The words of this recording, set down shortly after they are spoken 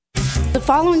The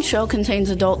following show contains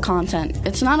adult content.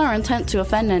 It's not our intent to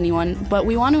offend anyone, but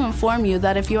we want to inform you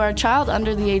that if you are a child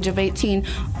under the age of 18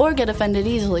 or get offended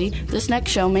easily, this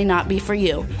next show may not be for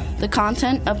you. The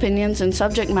content, opinions, and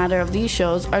subject matter of these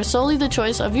shows are solely the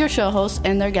choice of your show hosts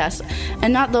and their guests,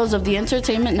 and not those of the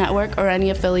Entertainment Network or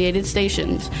any affiliated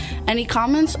stations. Any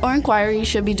comments or inquiries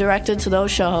should be directed to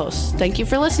those show hosts. Thank you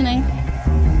for listening.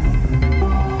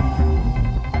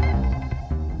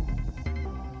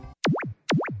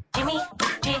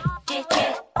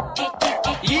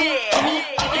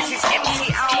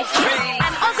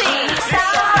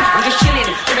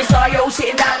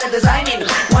 Sitting down and designing,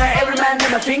 why every man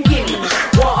never thinking,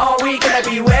 what are we gonna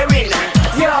be wearing?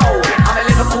 Yo, I'm a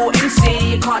Liverpool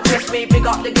MC, you can't test me, big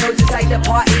up the girls inside the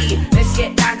party, let's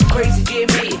get down to crazy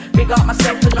Jimmy, big up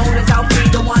myself and known as Alfie,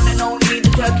 the one and only, the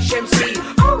Turkish MC.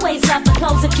 Always love the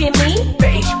clothes of Jimmy.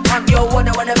 Bitch, I'm your one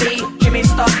I wanna be, Jimmy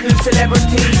Star, new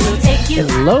celebrity. We'll take you.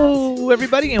 Hello,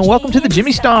 everybody, and welcome to the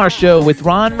Jimmy Star Show with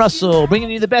Ron Russell,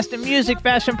 bringing you the best in music,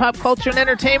 fashion, pop culture, and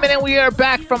entertainment. And we are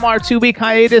back from our 2-week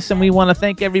hiatus, and we want to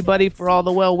thank everybody for all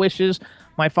the well wishes.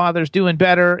 My father's doing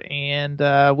better, and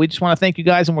we just want to thank you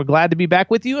guys, and we're glad to be back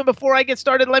with you. And before I get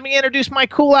started, let me introduce my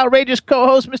cool, outrageous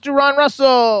co-host, Mr. Ron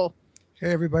Russell. Hey,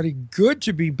 everybody. Good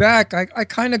to be back. I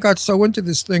kind of got so into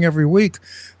this thing every week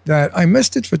that I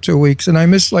missed it for 2 weeks, and I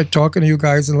miss like talking to you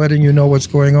guys and letting you know what's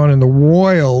going on in the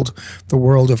world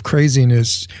of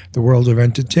craziness, the world of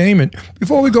entertainment.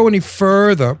 Before we go any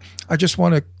further, I just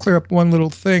want to clear up one little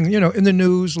thing. You know, in the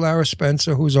news, Lara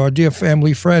Spencer, who's our dear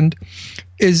family friend,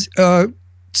 is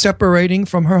separating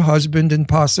from her husband, and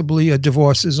possibly a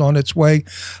divorce is on its way.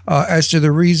 As to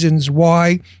the reasons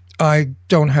why, I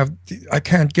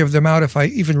can't give them out if I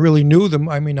even really knew them.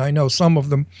 I mean, I know some of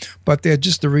them, but they're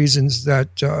just the reasons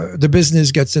that the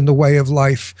business gets in the way of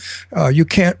life. You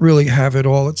can't really have it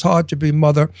all. It's hard to be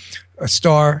mother, a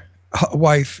star, a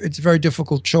wife. It's a very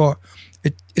difficult chore.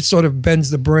 It sort of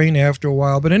bends the brain after a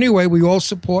while. But anyway, we all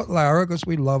support Lara because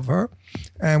we love her.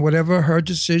 And whatever her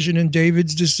decision and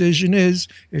David's decision is,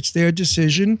 it's their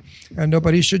decision. And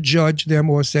nobody should judge them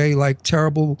or say, like,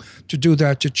 terrible to do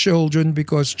that to children,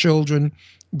 because children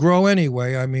grow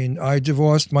anyway. I mean, I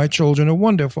divorced. My children are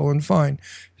wonderful and fine.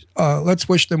 Let's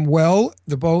wish them well.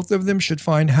 The both of them should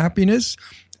find happiness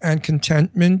and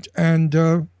contentment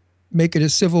and make it a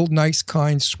civil, nice,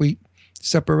 kind, sweet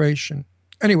separation.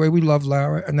 Anyway, we love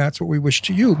Lara, and that's what we wish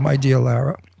to you, my dear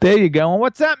Lara. There you go. And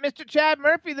what's up, Mr. Chad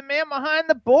Murphy, the man behind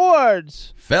the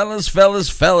boards? Fellas,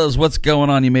 what's going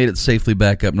on? You made it safely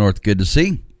back up north. Good to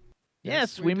see.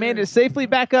 Yes, we made it safely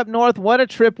back up north. What a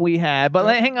trip we had. But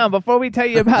hang on, before we tell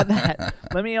you about that,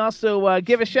 let me also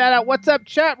give a shout-out. What's up,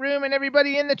 chat room, and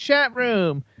everybody in the chat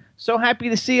room? So happy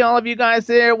to see all of you guys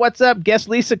there. What's up? Guest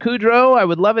Lisa Kudrow. I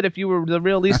would love it if you were the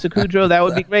real Lisa Kudrow. That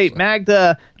would be great.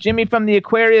 Magda, Jimmy from the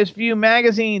Aquarius View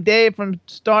Magazine, Dave from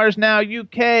Stars Now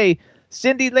UK,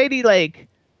 Cindy Lady Lake,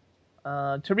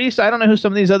 Teresa. I don't know who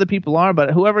some of these other people are,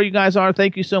 but whoever you guys are,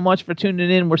 thank you so much for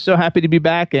tuning in. We're so happy to be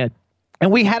back. And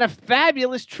we had a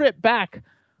fabulous trip back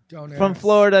from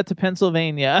Florida to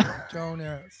Pennsylvania. Don't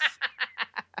ask.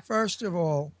 First of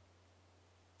all,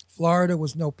 Florida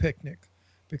was no picnic,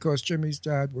 because Jimmy's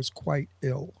dad was quite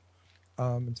ill.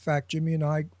 In fact, Jimmy and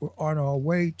I were on our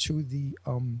way to the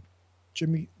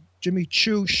Jimmy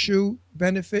Choo Shoe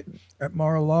benefit at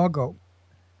Mar-a-Lago,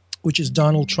 which is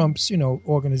Donald Trump's,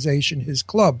 organization, his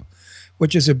club,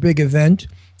 which is a big event.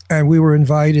 And we were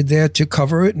invited there to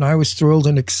cover it, and I was thrilled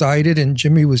and excited, and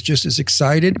Jimmy was just as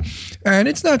excited. And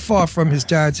it's not far from his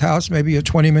dad's house, maybe a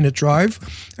 20-minute drive.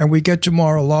 And we get to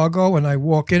Mar-a-Lago, and I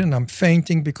walk in, and I'm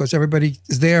fainting because everybody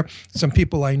is there. Some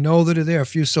people I know that are there, a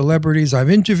few celebrities I've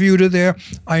interviewed are there.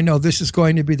 I know this is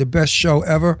going to be the best show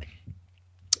ever.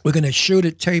 We're going to shoot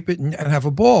it, tape it, and have a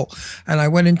ball. And I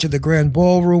went into the grand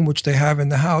ballroom, which they have in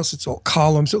the house. It's all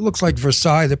columns. It looks like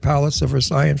Versailles, the Palace of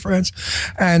Versailles in France.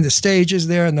 And the stage is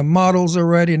there, and the models are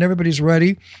ready, and everybody's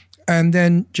ready. And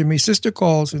then Jimmy's sister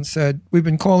calls and said, "We've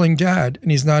been calling Dad, and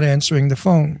he's not answering the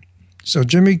phone." So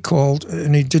Jimmy called,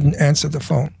 and he didn't answer the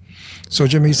phone. So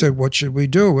Jimmy said, "What should we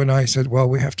do?" And I said, "Well,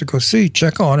 we have to go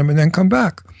check on him, and then come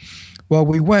back." Well,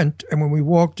 we went, and when we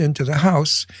walked into the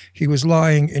house, he was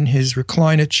lying in his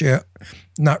recliner chair,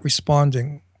 not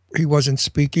responding. He wasn't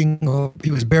speaking, or he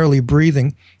was barely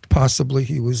breathing. Possibly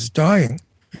he was dying.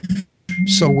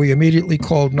 So we immediately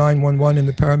called 911, and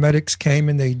the paramedics came,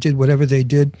 and they did whatever they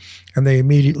did, and they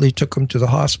immediately took him to the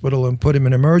hospital and put him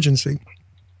in emergency.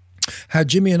 Had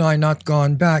Jimmy and I not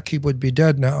gone back, he would be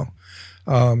dead now.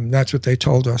 That's what they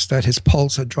told us, that his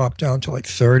pulse had dropped down to like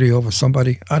 30 over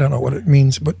somebody. I don't know what it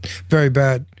means, but very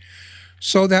bad.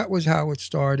 So that was how it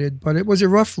started. But it was a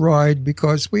rough ride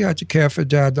because we had to care for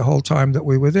Dad the whole time that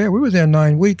we were there. We were there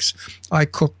 9 weeks. I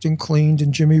cooked and cleaned,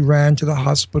 and Jimmy ran to the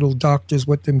hospital. Doctors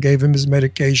with him, gave him his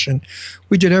medication.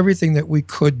 We did everything that we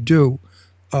could do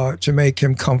to make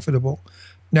him comfortable.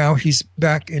 Now he's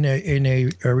back in a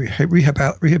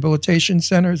rehabilitation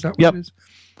center. Is that what it is?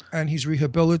 And he's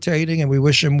rehabilitating, and we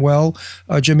wish him well.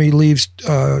 Jimmy leaves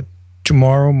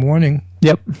tomorrow morning.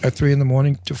 At 3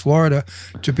 a.m. to Florida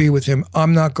to be with him.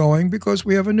 I'm not going because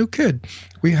we have a new kid.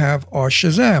 We have our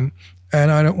Shazam,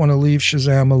 and I don't want to leave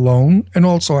Shazam alone. And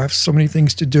also, I have so many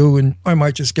things to do, and I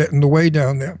might just get in the way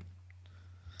down there.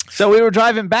 So we were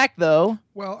driving back, though.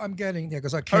 Well, I'm getting there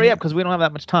because I can't. Hurry up, because we don't have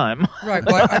that much time. Right,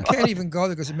 but I can't even go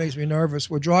there because it makes me nervous.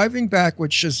 We're driving back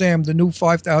with Shazam, the new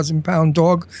 5,000-pound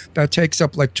dog that takes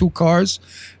up like 2 cars.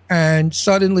 And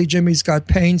suddenly Jimmy's got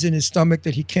pains in his stomach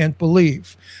that he can't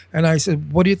believe. And I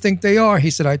said, what do you think they are? He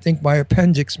said, I think my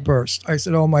appendix burst. I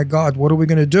said, oh, my God, what are we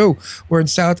going to do? We're in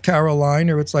South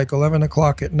Carolina. It's like 11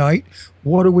 o'clock at night.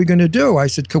 What are we going to do? I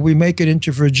said, could we make it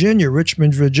into Virginia?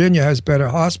 Richmond, Virginia has better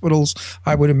hospitals,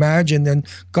 I would imagine, than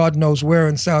God knows where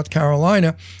in South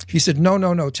Carolina. He said,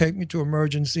 no, take me to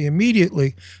emergency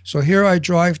immediately. So here I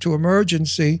drive to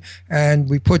emergency, and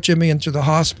we put Jimmy into the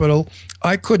hospital.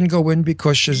 I couldn't go in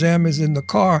because Shazam is in the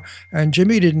car, and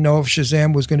Jimmy didn't know if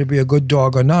Shazam was going to be a good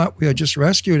dog or not. We had just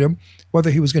rescued him,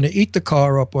 whether he was going to eat the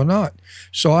car up or not.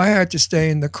 So I had to stay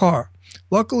in the car.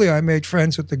 Luckily, I made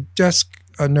friends with the desk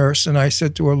nurse, and I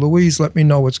said to her, Louise, let me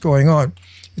know what's going on.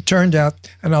 It turned out,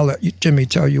 and I'll let Jimmy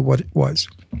tell you what it was.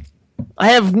 I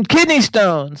have kidney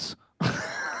stones.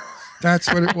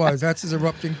 That's what it was. That's his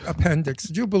erupting appendix.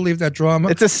 Did you believe that drama?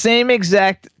 It's the same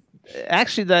exact.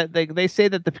 Actually, they say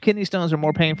that the kidney stones are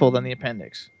more painful than the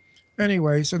appendix.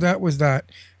 Anyway, so that was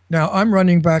that. Now I'm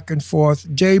running back and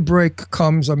forth. Daybreak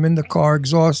comes. I'm in the car,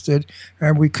 exhausted,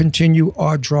 and we continue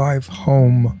our drive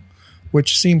home,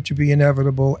 which seemed to be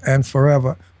inevitable and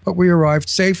forever. But we arrived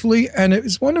safely, and it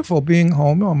was wonderful being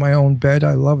home on my own bed.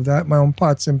 I love that. My own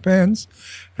pots and pans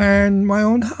and my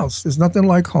own house. There's nothing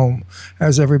like home.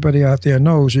 As everybody out there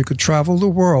knows, you could travel the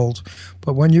world,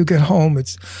 but when you get home,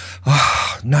 it's,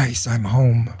 nice, I'm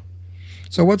home.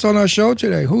 So what's on our show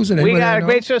today? Who's in it? We got a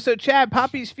great show. So Chad,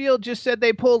 Poppy's Field just said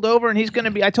they pulled over, and he's going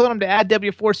to be, I told him to add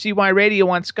W4CY Radio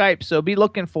on Skype, so be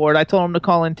looking for it. I told him to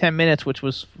call in 10 minutes, which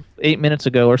was 8 minutes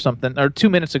ago or something, or 2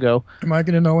 minutes ago. Am I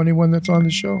going to know anyone that's on the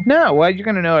show? No, well, you're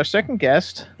going to know our second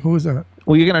guest. Who is that?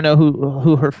 Well, you're going to know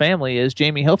who her family is.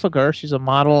 Jaimie Hilfiger. She's a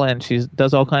model, and she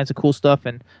does all kinds of cool stuff,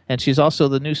 and she's also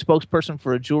the new spokesperson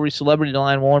for a jewelry celebrity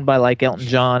line worn by like Elton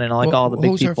John and all the big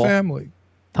people. Who's her family?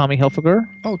 Tommy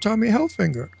Hilfiger. Oh, Tommy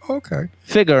Hilfiger. Okay.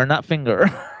 Figure, not finger.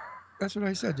 That's what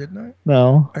I said, didn't I?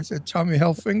 No. I said Tommy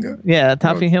Hilfiger? Yeah,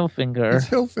 Tommy Hilfiger. It's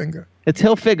Hilfiger. It's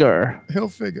Hilfiger.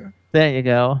 Hilfiger. There you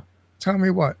go. Tommy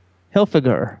what?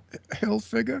 Hilfiger.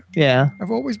 Hilfiger? Yeah.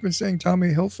 I've always been saying Tommy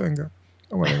Hilfiger.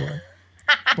 Oh, anyway.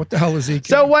 What the hell is he?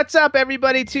 So what's up,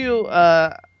 everybody, too?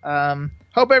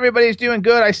 Hope everybody's doing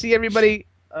good. I see everybody...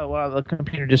 Oh, wow, the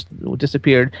computer just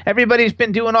disappeared. Everybody's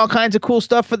been doing all kinds of cool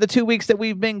stuff for the 2 weeks that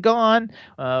we've been gone.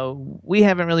 We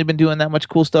haven't really been doing that much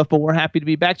cool stuff, but we're happy to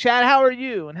be back. Chad, how are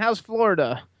you? And how's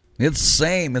Florida? It's the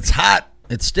same. It's hot.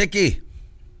 It's sticky.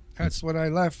 That's what I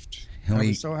left. And I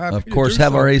was so happy of course, to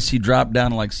have so. our AC drop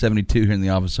down to like 72 here in the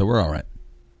office, so we're all right.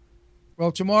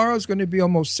 Well, tomorrow's going to be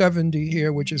almost 70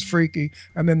 here, which is freaky,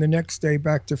 and then the next day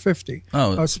back to 50.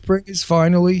 Oh, spring is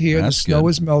finally here. The snow good.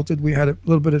 is melted. We had a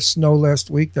little bit of snow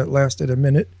last week that lasted a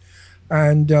minute.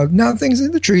 And now things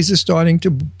in the trees are starting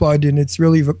to bud, and it's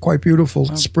really quite beautiful.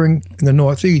 Spring in the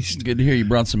Northeast. Good to hear you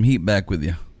brought some heat back with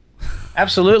you.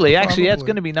 Absolutely. Actually, that's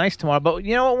going to be nice tomorrow. But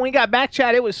you know what? When we got back,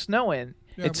 Chad, it was snowing.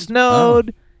 Yeah, it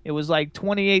snowed. It was like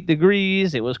 28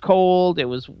 degrees. It was cold. It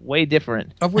was way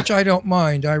different. Of which I don't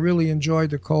mind. I really enjoy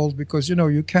the cold because,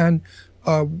 you can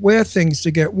wear things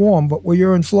to get warm. But when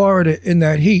you're in Florida in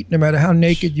that heat, no matter how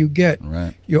naked you get,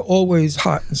 right, you're always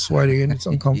hot and sweaty, and it's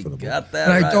uncomfortable. Got that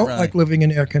and I right, don't Ronnie. like living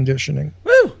in air conditioning.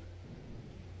 Woo!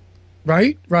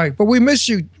 Right. But we miss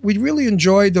you. We really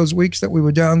enjoyed those weeks that we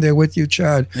were down there with you,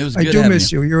 Chad. It was I good do having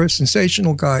miss you. You're a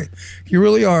sensational guy. You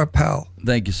really are a pal.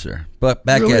 Thank you, sir. But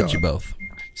back Really at you are. both.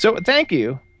 So thank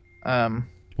you.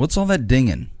 What's all that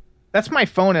dinging? That's my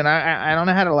phone, and I don't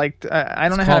know how to I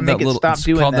don't know how to make it stop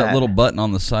doing called that. that little button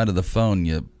on the side of the phone.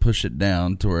 You push it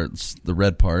down to where it's the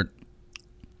red part.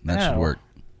 That should work.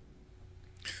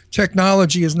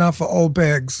 Technology is not for old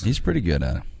bags. He's pretty good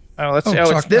at it. Oh, let's see. Oh,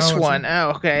 it's this technology. one. Oh,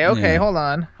 okay. Yeah. Hold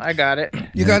on. I got it.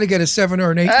 You got to get a 7 or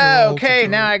an 8 year Oh, old. okay.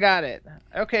 Now I got it.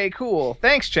 Okay, cool.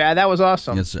 Thanks, Chad. That was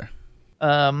awesome. Yes, sir.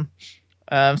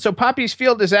 So Poppy's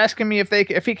Field is asking me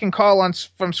if he can call on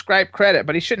from Skype credit,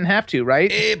 but he shouldn't have to,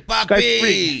 right? Hey,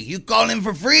 Poppy, you calling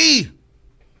for free?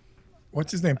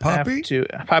 What's his name? Poppy?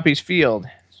 Poppy's Field.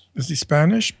 Is he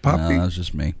Spanish? Poppy? No, that's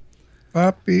just me.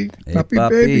 Poppy. Hey, Poppy,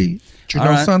 Poppy. baby. Do you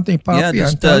know something, Poppy?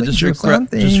 Yeah, just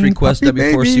request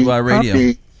W4CY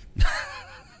Radio.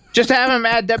 Just have him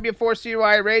add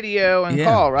W4CY Radio and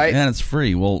call, right? Yeah, it's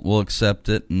free. We'll accept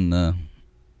it, and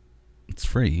it's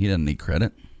free. He doesn't need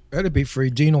credit. Better be free.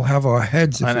 Dean will have our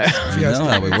heads. I know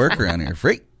how we work around here.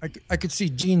 Free. I could see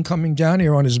Dean coming down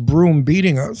here on his broom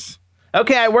beating us.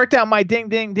 Okay, I worked out my ding,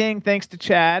 ding, ding, thanks to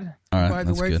Chad. All right, By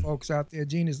the way, good. folks out there,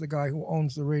 Dean is the guy who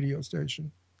owns the radio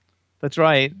station. That's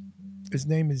right. His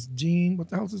name is Dean. What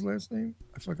the hell's his last name?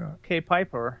 I forgot. K.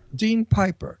 Piper. Dean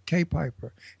Piper. K.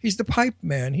 Piper. He's the pipe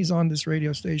man. He's on this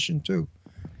radio station, too.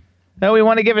 No, we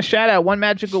want to give a shout out. One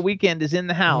Magical Weekend is in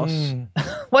the house.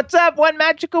 What's up, One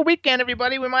Magical Weekend,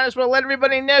 everybody? We might as well let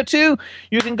everybody know, too.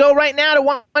 You can go right now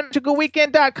to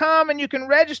onemagicalweekend.com and you can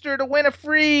register to win a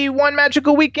free One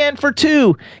Magical Weekend for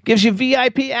 2. Gives you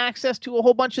VIP access to a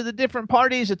whole bunch of the different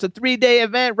parties. It's a 3-day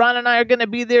event. Ron and I are going to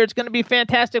be there. It's going to be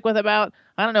fantastic with about,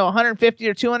 150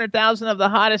 or 200,000 of the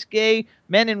hottest gay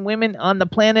men and women on the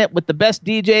planet with the best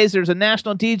DJs. There's a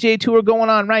national DJ tour going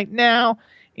on right now.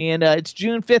 And it's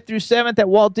June 5th through 7th at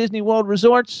Walt Disney World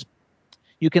Resorts.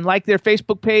 You can like their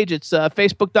Facebook page. It's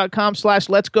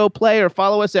facebook.com/letsgoplay, or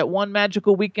follow us at One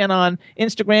Magical Weekend on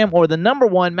Instagram, or the number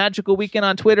One Magical Weekend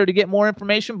on Twitter to get more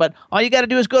information. But all you got to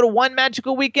do is go to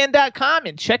onemagicalweekend.com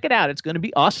and check it out. It's going to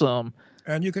be awesome.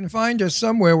 And you can find us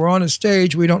somewhere. We're on a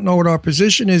stage. We don't know what our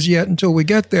position is yet until we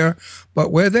get there,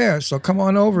 but we're there. So come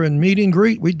on over and meet and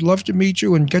greet. We'd love to meet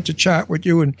you and get to chat with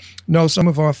you and know some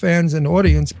of our fans and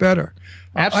audience better.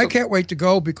 I can't wait to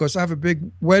go because I have a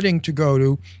big wedding to go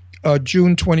to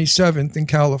June 27th in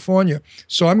California.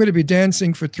 So I'm going to be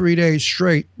dancing for 3 days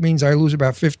straight. Means I lose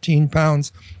about 15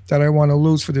 pounds that I want to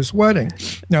lose for this wedding.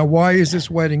 Now, why is this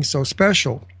wedding so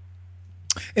special?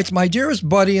 It's my dearest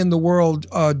buddy in the world,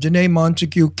 Danae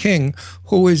Montague King,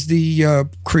 who is the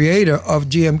creator of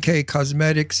DMK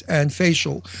Cosmetics and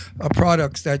facial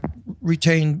products that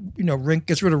retain,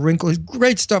 gets rid of wrinkles.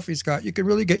 Great stuff he's got. You can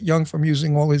really get young from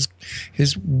using all his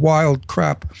wild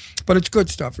crap. But it's good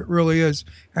stuff. It really is.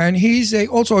 And he's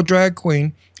also a drag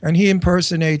queen, and he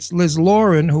impersonates Liz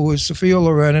Loren, who is Sophia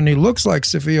Loren, and he looks like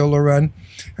Sophia Loren.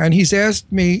 And he's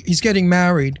asked me, he's getting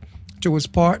married to his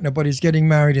partner, but he's getting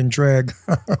married in drag.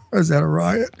 Is that a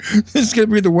riot? It's going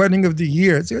to be the wedding of the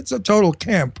year. It's a total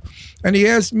camp. And he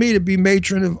asked me to be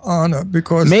matron of honor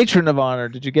because... Matron of honor.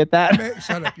 Did you get that?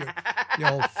 Shut up, you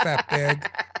old fat bag.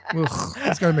 Ugh, I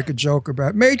was going to make a joke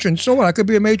about matron. So what? I could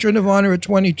be a matron of honor at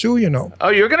 22, Oh,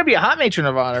 you're going to be a hot matron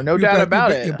of honor. No doubt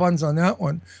about it. Your buns on that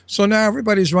one. So now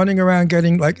everybody's running around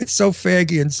getting it's so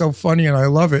faggy and so funny, and I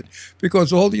love it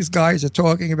because all these guys are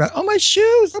talking about, my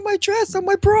shoes, my dress,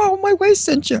 my bra, my waist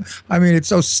cincher. I mean, it's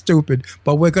so stupid,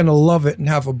 but we're going to love it and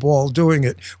have a ball doing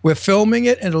it. We're filming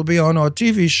it, and it'll be on our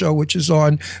TV show, which is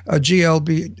on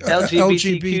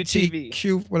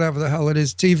LGBTQ, whatever the hell it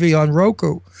is, TV on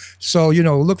Roku. So,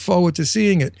 look forward to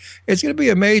seeing it. It's going to be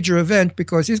a major event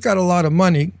because he's got a lot of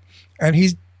money, and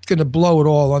he's going to blow it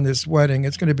all on this wedding.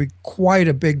 It's going to be quite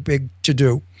a big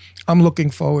to-do. I'm looking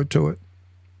forward to it.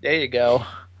 There you go.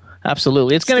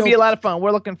 Absolutely. It's going to be a lot of fun.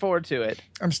 We're looking forward to it.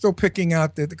 I'm still picking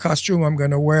out the costume I'm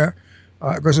going to wear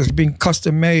because it's being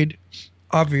custom made,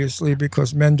 obviously,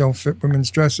 because men don't fit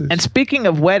women's dresses. And speaking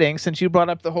of weddings, since you brought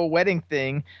up the whole wedding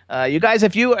thing, you guys,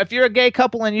 if you're a gay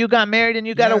couple and you got married and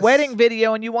you got a wedding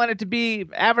video and you want it to be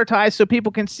advertised so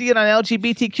people can see it on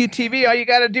LGBTQ TV, all you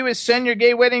got to do is send your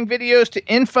gay wedding videos to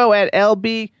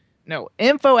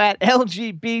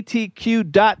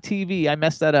info@lgbtq.tv. I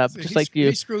messed that up, just like you.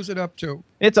 He screws it up too.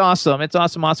 It's awesome. It's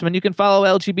awesome. And you can follow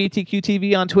LGBTQ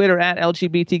TV on Twitter at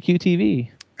LGBTQ TV.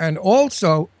 And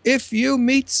also, if you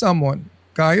meet someone,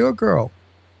 guy or girl,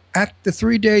 at the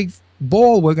 3-day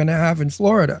ball we're going to have in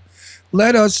Florida,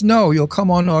 let us know. You'll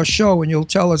come on our show and you'll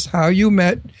tell us how you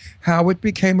met, how it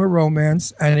became a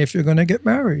romance, and if you're going to get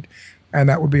married. And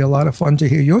that would be a lot of fun to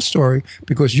hear your story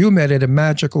because you met at a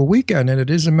magical weekend, and it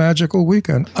is a magical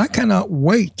weekend. I cannot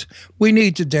wait. We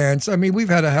need to dance. I mean, we've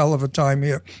had a hell of a time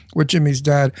here with Jimmy's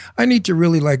dad. I need to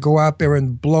really go out there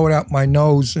and blow it out my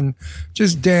nose and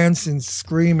just dance and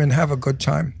scream and have a good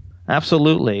time.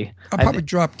 Absolutely. I'll probably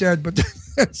drop dead, but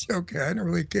that's okay. I don't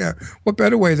really care. What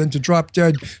better way than to drop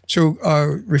dead to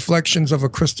Reflections of a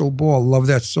Crystal Ball? Love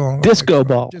that song. Disco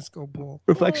Ball. Disco Ball.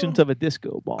 Reflections of a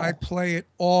Disco Ball. I play it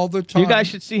all the time. You guys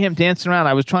should see him dancing around.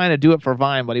 I was trying to do it for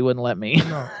Vine, but he wouldn't let me.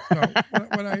 No.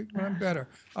 When I'm better.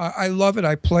 I love it.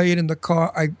 I play it in the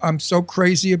car. I'm so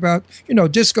crazy about,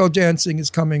 disco dancing is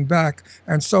coming back,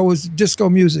 and so is disco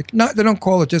music. They don't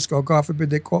call it disco. God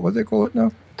forbid what they call it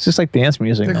now? It's just like dance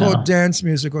music They call it dance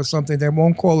music or something. They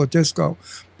won't call it disco.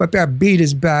 But that beat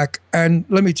is back. And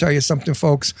let me tell you something,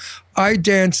 folks. I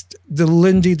danced the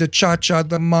Lindy, the cha-cha,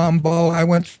 the mambo. I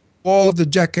went all of the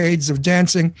decades of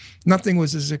dancing. Nothing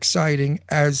was as exciting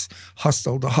as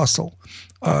the hustle.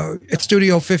 At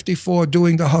Studio 54,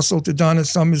 doing the hustle to Donna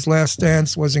Summer's Last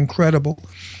Dance was incredible.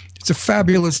 It's a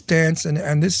fabulous dance,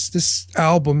 and this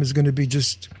album is going to be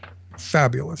just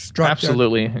fabulous.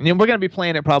 Absolutely. And we're going to be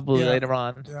playing it probably later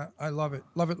on. Yeah, I love it.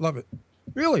 Love it, love it.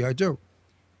 Really, I do.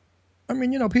 I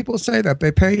mean, people say that.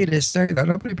 They pay you to say that.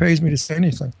 Nobody pays me to say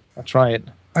anything. That's right.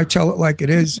 I tell it like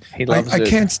it is. He loves it. I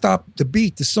can't stop the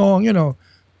beat, the song,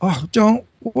 Oh, don't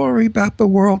worry about the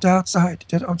world outside.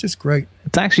 Oh, just great.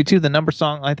 It's actually, too, the number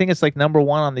song. I think it's like number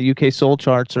 1 on the UK soul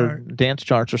charts or dance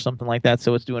charts or something like that.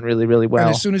 So it's doing really, really well.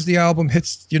 And as soon as the album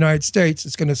hits the United States,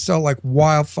 it's going to sell like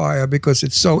wildfire because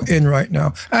it's so in right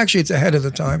now. Actually, it's ahead of the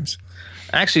times.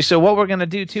 Actually, so what we're going to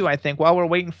do, too, I think, while we're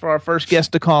waiting for our first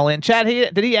guest to call in. Chad,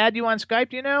 did he add you on Skype,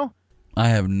 do you know? I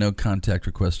have no contact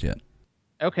request yet.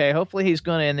 Okay, hopefully he's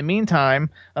going to. In the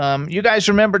meantime, you guys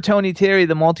remember Tony Terry,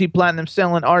 the multi-platinum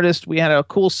selling artist? We had a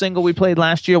cool single we played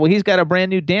last year. Well, he's got a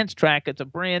brand new dance track. It's a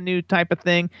brand new type of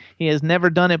thing. He has never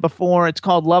done it before. It's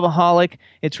called Loveaholic.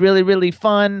 It's really, really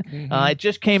fun. It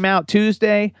just came out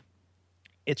Tuesday.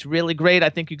 It's really great.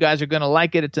 I think you guys are going to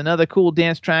like it. It's another cool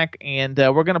dance track, and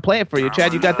we're going to play it for you.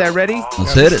 Chad, you got that ready?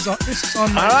 Let's hit it. All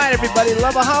right, everybody.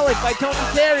 Loveaholic by Tony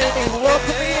Terry. World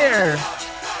premiere.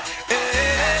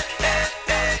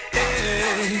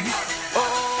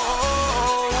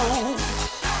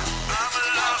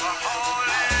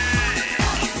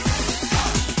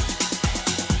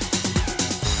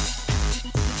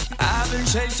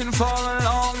 Chasing for a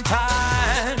long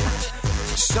time,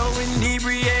 so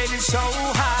inebriated, so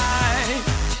high,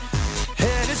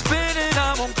 head is spinning,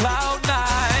 I'm on cloud 9.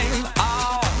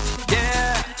 Oh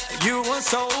yeah, you were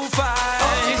so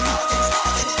fine.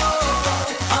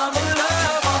 I'm a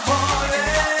loveaholic.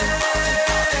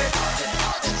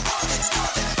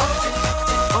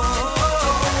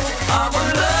 I'm a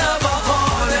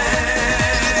loveaholic.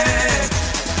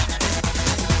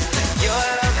 Your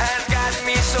love has got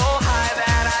me so high.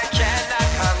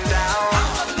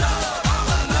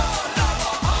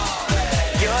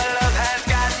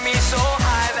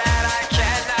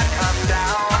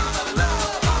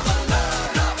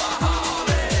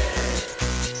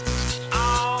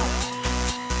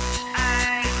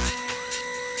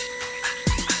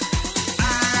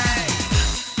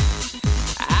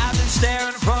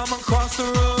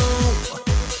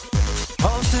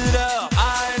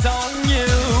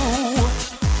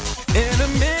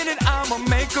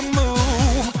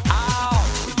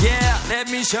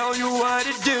 Show you what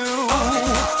to do. I'm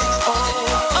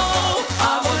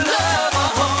a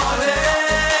loveaholic.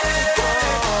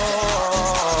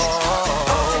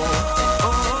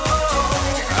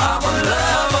 I'm a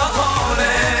loveaholic.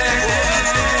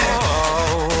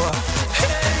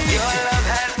 Your love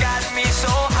has got me so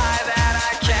high that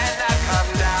I cannot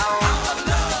come down.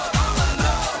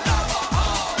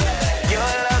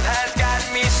 Your love has got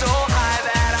me so high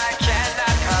that I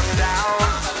cannot come down.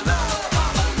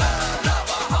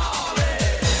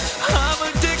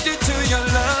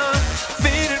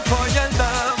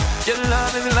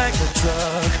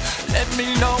 Let me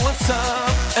know what's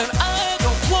up, and I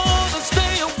don't wanna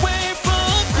stay away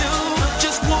from you.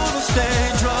 Just wanna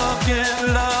stay drunk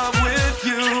in love with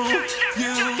you.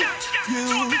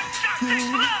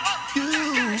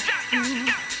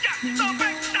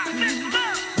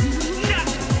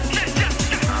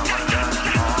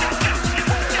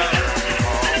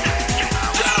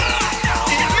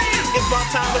 It's about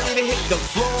time for me to hit the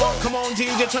floor. Come on,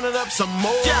 DJ, turn it up some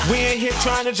more. We ain't here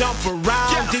trying to jump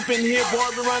around. Deep in here, boy,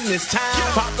 we run this town.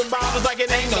 Popping bottles like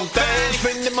it ain't no thing.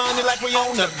 Spending money like we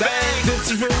own a bank.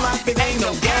 This is real life, it ain't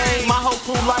no game. My whole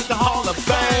crew like the Hall of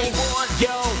Fame.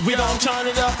 Yo, we gon' turn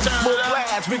it up to full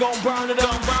blast. We gon' burn it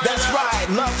up. That's right,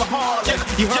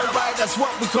 loveaholic. You heard right, that's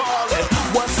what we call it.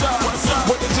 What's up?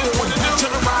 What to do?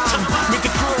 Turn around, meet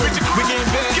the crew. We get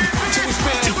big till we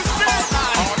spin all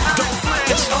night. Don't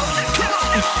flinch. Come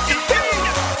on.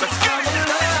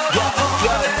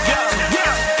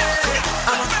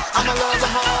 I'm a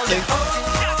loveaholic.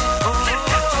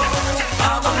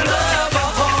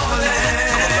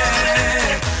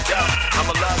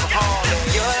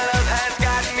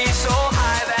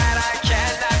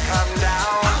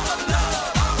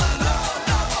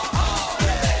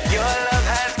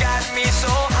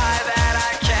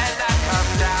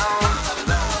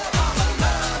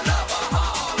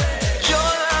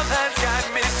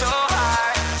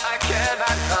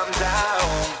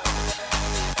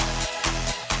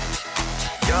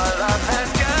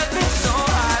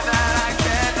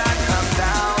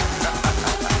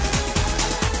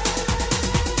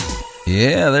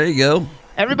 Yeah, there you go.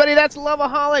 Everybody, that's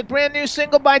Loveaholic, brand new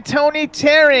single by Tony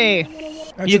Terry.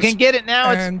 You can get it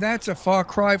now. And that's a far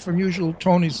cry from usual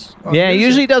Tony's. He music.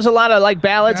 usually does a lot of like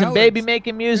ballads and baby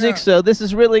making music. Yeah. So this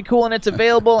is really cool, and it's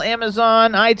available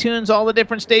Amazon, iTunes, all the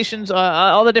different stations,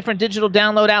 all the different digital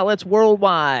download outlets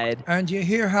worldwide. And you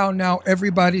hear how now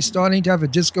everybody's starting to have a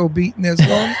disco beat in their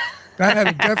song? That had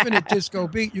a definite disco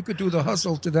beat. You could do the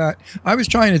hustle to that. I was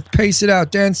trying to pace it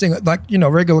out, dancing like,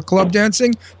 regular club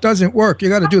dancing. Doesn't work. You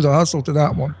got to do the hustle to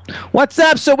that one. What's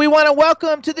up? So we want to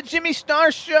welcome to the Jimmy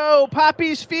Star Show,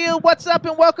 Poppy's Field. What's up,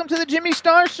 and welcome to the Jimmy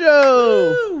Star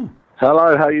Show. Woo!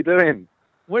 Hello, how you doing?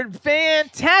 We're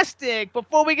fantastic.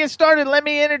 Before we get started, let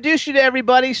me introduce you to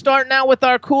everybody, starting out with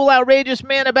our cool, outrageous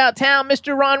man about town,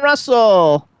 Mr. Ron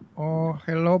Russell. Oh,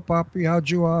 hello, Papi. How'd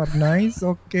you are? Nice.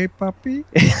 Okay, Papi.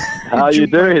 How you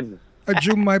doing?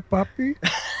 You my Papi.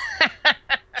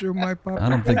 You my Papi. I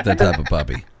don't think that type of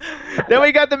puppy. Then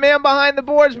we got the man behind the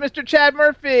boards, Mr. Chad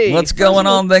Murphy. What's going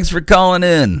on? Thanks for calling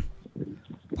in.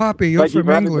 Papi, you're from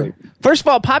England. First of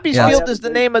all, Poppy's Field is the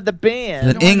name of the band.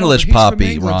 An English he's from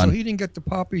Poppy, England, Ron. So he didn't get the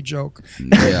Poppy joke.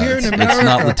 Yeah, Here in America, it's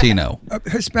not Latino.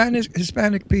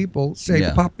 Hispanic people say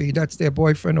Yeah. Poppy. That's their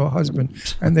boyfriend or husband.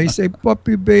 And they say,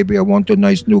 Poppy, baby, I want a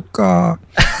nice new car.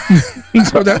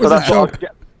 So that was a joke.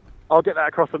 I'll get that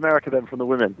across America then from the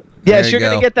women. Yes, There you're you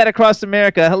going go. to get that across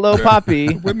America. Hello,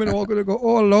 Poppy. Women are all going to go,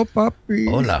 oh, hello, Poppy.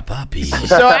 Hola, Poppy.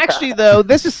 So actually, though,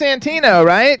 this is Santino,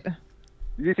 right?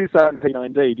 This is Santino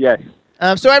indeed, yes.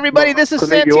 So everybody, this is to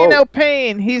meet you all. Santino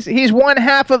Payne. He's one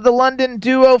half of the London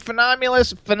duo Phenomenal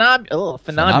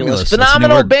Phenomenalist. That's a new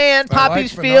word. band, I like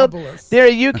Poppy's Field. Phenomenalist. They're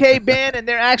a UK band, and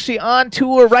they're actually on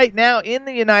tour right now in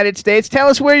the United States. Tell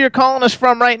us where you're calling us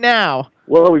from right now.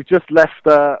 Well, we've just left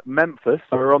Memphis,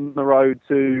 so we're on the road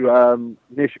to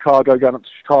near Chicago, going up to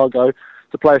Chicago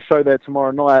to play a show there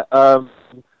tomorrow night.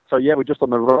 So yeah, we're just on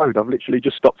the road. I've literally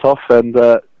just stopped off and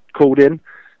called in.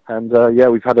 And yeah,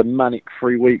 we've had a manic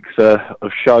 3 weeks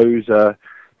of shows,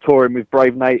 touring with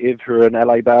Brave Native, who are an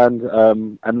LA band,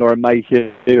 and Lauren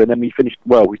Mayhew. And then we finished,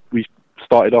 we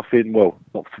started off in,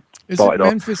 Isn't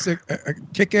Memphis a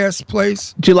kick-ass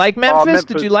place? Did you like Memphis?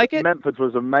 Did you like it? Memphis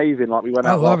was amazing. Like, we went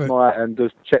out love last it. night and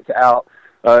just checked it out.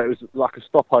 It was like a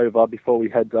stopover before we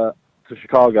head to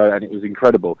Chicago, and it was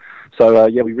incredible. So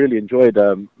yeah, we really enjoyed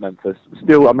Memphis.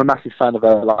 Still, I'm a massive fan of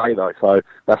LA though, so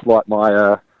that's like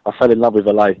my I fell in love with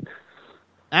LA.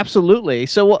 Absolutely.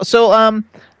 So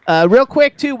real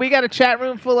quick too, we got a chat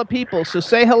room full of people. So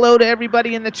say hello to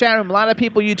everybody in the chat room. A lot of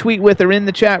people you tweet with are in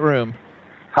the chat room.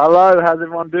 Hello, how's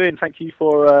everyone doing? Thank you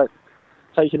for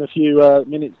taking a few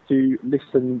minutes to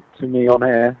listen to me on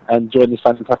air and join this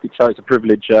fantastic show. It's a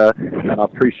privilege, and I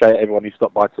appreciate everyone who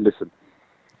stopped by to listen.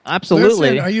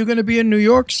 Absolutely. Listen, are you going to be in New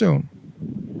York soon?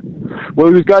 Well,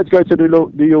 we was going to go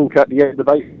to New York at the end of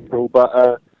April,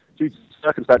 but due to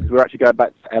circumstances, we're actually going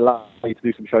back to LA to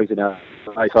do some shows in LA.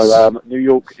 So New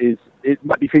York it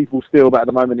might be feasible still, but at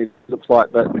the moment it looks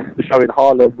like that the show in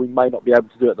Harlem we may not be able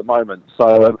to do at the moment.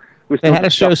 So we're still They had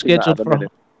a show scheduled for.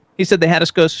 minute. He said they had a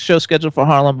show scheduled for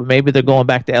Harlem, but maybe they're going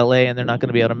back to L.A. and they're not going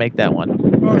to be able to make that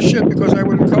one. Oh shit! Because I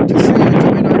would have come to see it.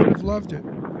 I mean, I would have loved it.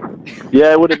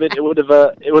 Yeah, it would have been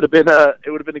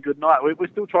a good night. We're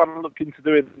still trying to look into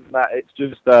doing that. It's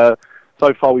just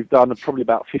so far we've done probably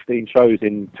about 15 shows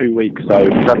in 2 weeks, so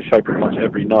we've had a show pretty much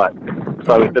every night.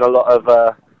 So it's been a lot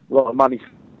of money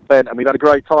spent, and we've had a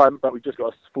great time. But we've just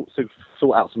got to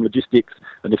sort out some logistics,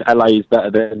 and if LA is better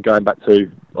than going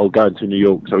to New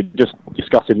York. So we're just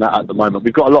discussing that at the moment.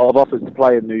 We've got a lot of offers to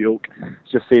play in New York,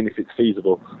 just seeing if it's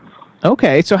feasible.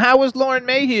 Okay, so how was Lauren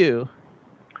Mayhew?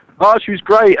 Oh, she was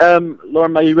great.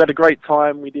 Lauren Mayhew, we had a great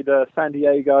time. We did San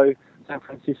Diego, San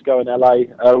Francisco, and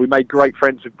LA. We made great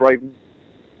friends with Brave.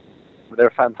 They're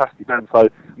a fantastic band. So, I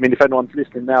mean, if anyone's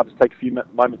listening now, just take a few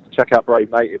moments to check out Brave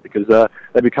Native, because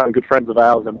they've become good friends of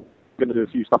ours, and we're going to do a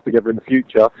few stuff together in the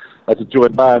future as a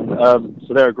joint band.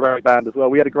 So they're a great band as well.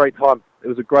 We had a great time. It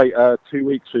was a great 2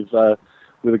 weeks with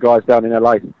the guys down in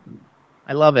LA.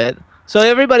 I love it. So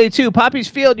everybody, too, Poppy's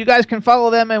Field, you guys can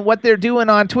follow them and what they're doing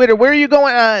on Twitter. Where are you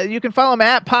going? You can follow them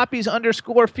at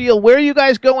Poppies_Field. Where are you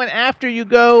guys going after you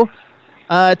go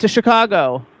to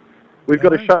Chicago? We've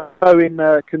got a show in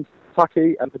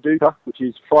Kentucky and Paducah, which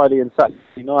is Friday and Saturday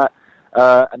night,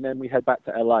 and then we head back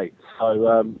to LA.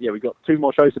 So, yeah, we've got 2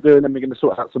 more shows to do, and then we're going to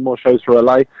sort out some more shows for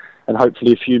LA, and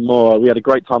hopefully a few more. We had a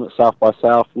great time at South by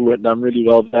South. We went down really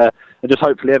well there. And just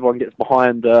hopefully everyone gets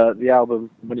behind the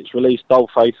album when it's released,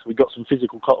 Dollface. We've got some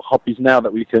physical copies now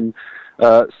that we can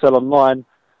sell online.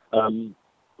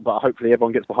 But hopefully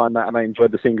everyone gets behind that and they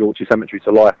enjoyed the single, which is Cemetery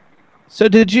to Lie. So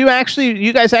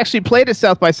you guys actually played at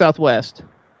South by Southwest?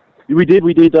 We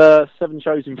did 7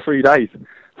 shows in 3 days.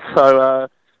 So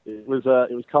it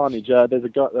was carnage. There's a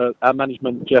guy, our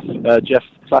management, Jeff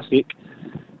Classic.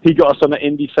 He got us on the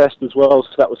Indie Fest as well, so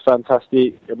that was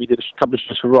fantastic. And we did a couple of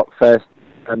shows for Rock Fest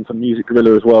and for Music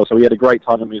Gorilla as well. So we had a great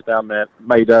time when we was down there.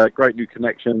 Made great new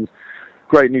connections,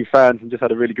 great new fans, and just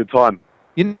had a really good time.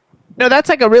 You know, that's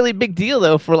like a really big deal,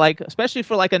 though, for especially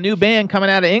for a new band coming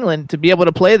out of England to be able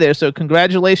to play there. So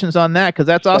congratulations on that, because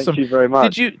that's awesome. Thank you very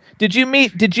much. Did you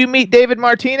meet David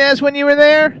Martinez when you were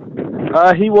there?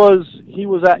 He was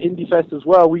at Indie Fest as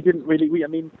well. We didn't really.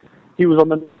 He was on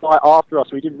the night after us,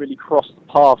 so we didn't really cross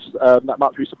paths that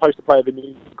much. We were supposed to play with him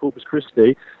in Corpus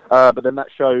Christi, but then that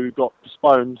show got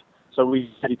postponed, so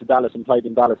we headed to Dallas and played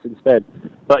in Dallas instead.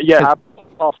 But yeah, our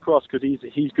paths crossed because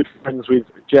he's good friends with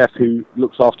Jeff, who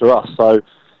looks after us. So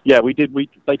yeah,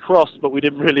 they crossed, but we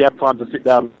didn't really have time to sit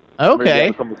down. And really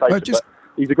have a conversation. But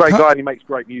he's a great guy and he makes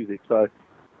great music. So.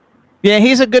 Yeah,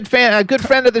 he's a good friend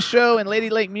of the show, and Lady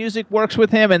Lake Music works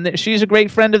with him, and she's a great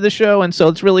friend of the show, and so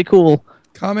it's really cool.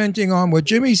 Commenting on what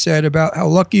Jimmy said about how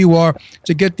lucky you are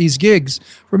to get these gigs.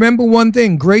 Remember one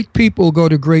thing, great people go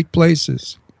to great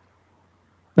places.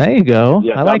 There you go.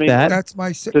 Yeah, I like that. That's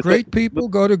great people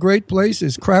go to great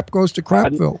places. Crap goes to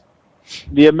Crapville.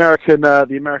 The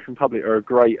American public are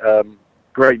great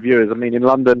viewers. I mean, in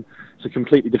London, it's a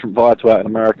completely different vibe to out in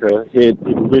America. Here,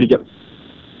 people really get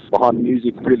behind the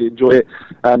music, really enjoy it,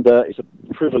 and it's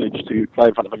a privilege to play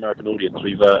in front of an American audience.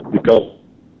 We've got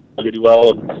really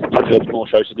well, and hopefully there's more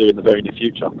shows to do in the very near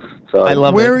future. So, I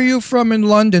love Where are you from in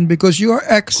London? Because your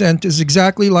accent is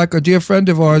exactly like a dear friend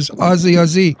of ours,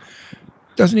 Ozzy.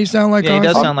 Doesn't he sound like Ozzy? Yeah, he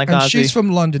does sound like Ozzy. And she's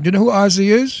from London. Do you know who Ozzy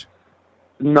is?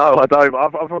 No, I don't.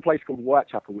 I'm from a place called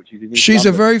Whitechapel, which is in East She's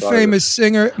London, a very famous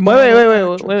singer.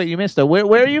 Wait, you missed her.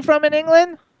 Where are you from in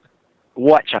England?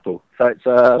 Whitechapel. So it's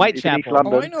in East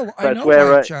London. Oh, I know that's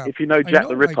where, Whitechapel. if you know Jack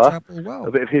the Ripper, well.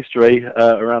 a bit of history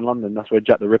around London, that's where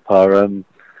Jack the Ripper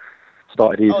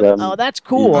started his that's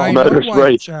cool. murderous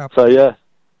raid. So yeah,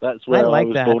 that's where I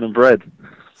was born and bred.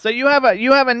 So you have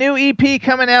a new EP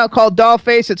coming out called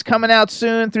Dollface. It's coming out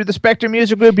soon through the Spectre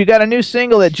Music Group. You got a new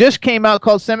single that just came out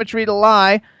called Cemetery to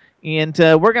Lie, and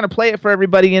we're gonna play it for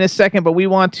everybody in a second. But we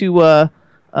want to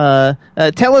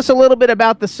tell us a little bit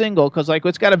about the single, because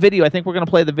it's got a video. I think we're gonna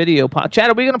play the video. Chad,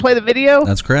 are we gonna play the video?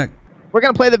 That's correct. We're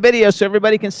gonna play the video so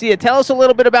everybody can see it. Tell us a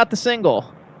little bit about the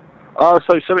single.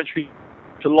 So Cemetery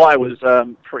to Lie was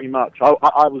pretty much.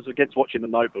 I was against watching The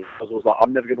Notebook because I was like,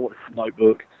 I'm never gonna watch The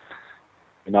Notebook.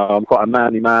 You know, I'm quite a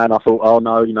manly man. I thought, oh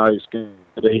no, it's going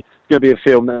to be a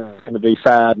film that's going to be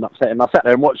sad and upset. And I sat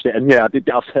there and watched it, and yeah, I did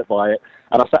get upset by it.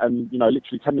 And I sat and,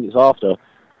 literally 10 minutes after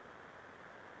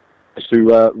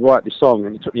to write this song,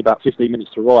 and it took me about 15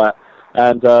 minutes to write.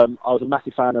 And I was a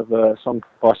massive fan of a song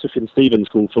by Sufjan Stevens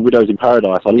called For Widows in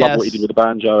Paradise. I love what he did with the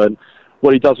banjo and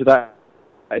what he does with that.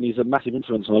 And he's a massive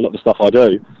influence on a lot of the stuff I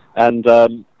do. And I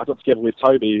got together with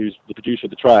Toby, who's the producer of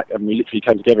the track, and we literally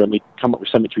came together and we come up with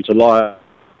Cemetery to Lie.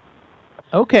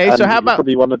 Okay, and so how about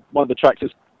probably one of the tracks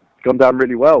that's gone down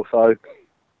really well.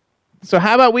 So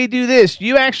how about we do this?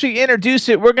 You actually introduce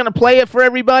it. We're going to play it for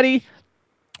everybody.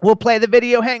 We'll play the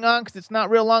video. Hang on, because it's not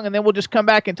real long, and then we'll just come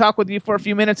back and talk with you for a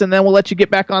few minutes, and then we'll let you get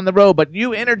back on the road. But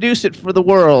you introduce it for the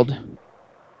world.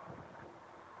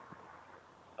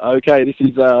 Okay, this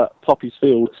is Poppy's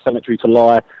Field, Cemetery to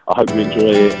Lie. I hope you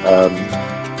enjoy it.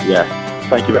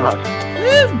 Thank you very much.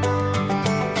 Woo!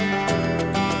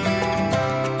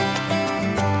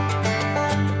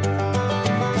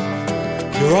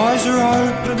 Your eyes are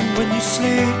open when you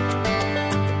sleep.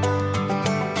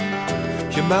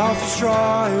 Your mouth is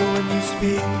dry when you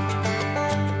speak.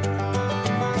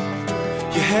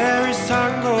 Your hair is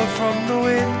tangled from the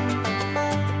wind.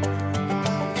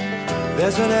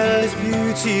 There's an endless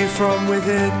beauty from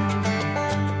within.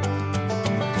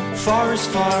 Forest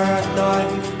fire at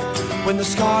night, when the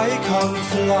sky comes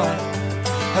to life,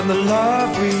 and the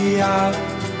love we have,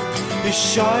 it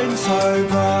shines so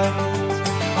bright.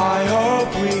 I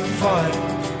hope we find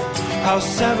our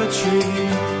cemetery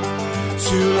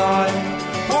to lie.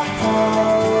 Oh,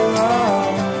 oh,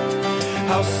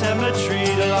 oh. Our cemetery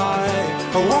to lie.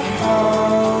 Oh, oh,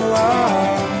 oh.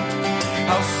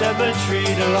 Our cemetery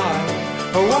to lie.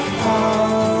 Oh, oh,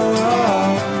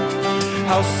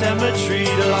 oh. Our cemetery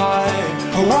to lie.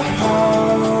 Oh,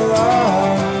 oh,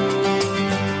 oh.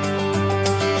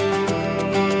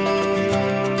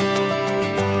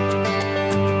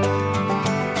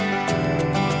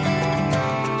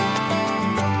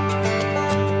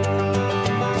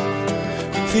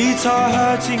 Feet are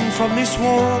hurting from this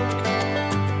walk.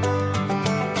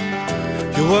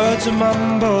 Your words are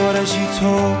mumbled as you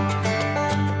talk.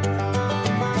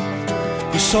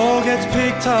 Your soul gets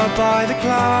picked up by the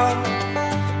cloud.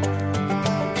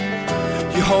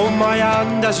 You hold my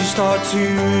hand as you start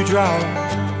to drown.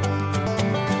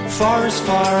 Forest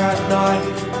fire at night,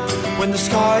 when the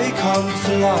sky comes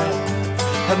to light,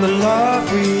 and the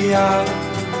love we have,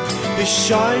 it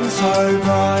shines so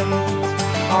bright.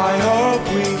 I hope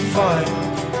we find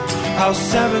our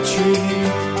cemetery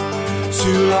to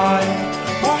light.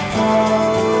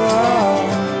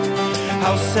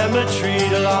 Our cemetery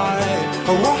to light.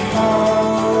 Our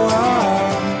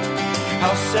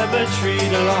cemetery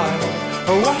to light.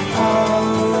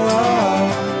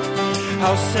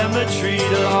 Our cemetery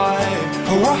to light.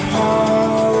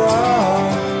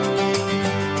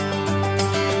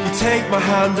 You take my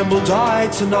hand and we'll die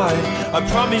tonight. I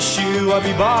promise you I'll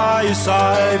be by your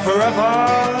side forever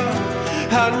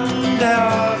and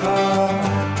ever.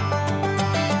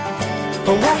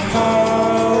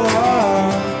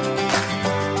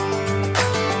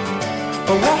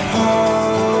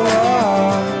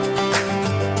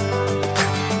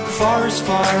 Forest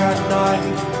fire at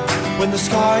night, when the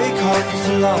sky comes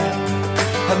to light,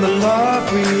 and the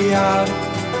love we have,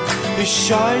 it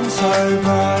shines so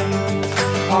bright.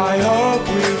 I hope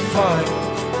we find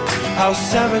our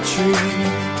cemetery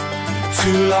to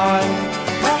light.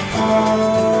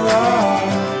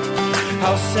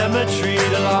 Our cemetery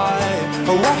to light.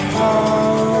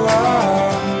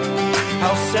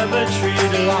 Our cemetery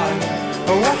to light.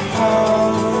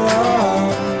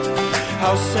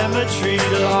 Our cemetery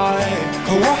to light.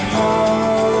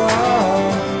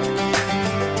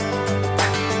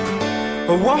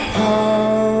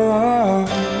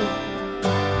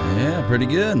 Yeah, pretty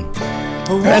good.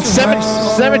 That's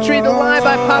Cemetery to Lie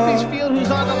by Poppy's Field, who's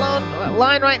on the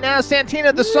line right now.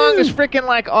 Santina, the song is freaking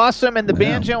like awesome, and the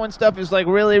banjo and stuff is like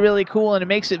really, really cool, and it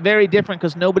makes it very different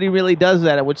because nobody really does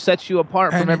that, which sets you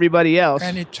apart from everybody else.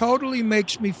 And it totally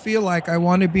makes me feel like I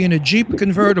want to be in a Jeep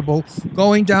convertible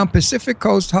going down Pacific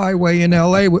Coast Highway in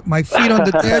L.A. with my feet on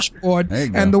the dashboard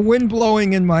and the wind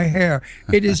blowing in my hair.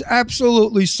 It is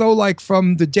absolutely so like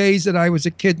from the days that I was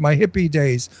a kid, my hippie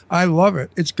days. I love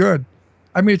it. It's good.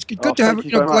 I mean, it's good to have a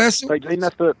glass.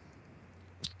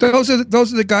 Those are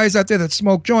the guys out there that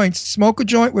smoke joints. Smoke a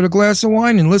joint with a glass of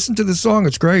wine and listen to the song.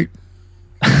 It's great.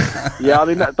 Yeah, I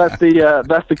mean that's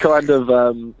the kind of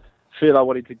feel I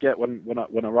wanted to get when I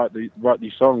write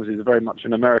these songs. Is very much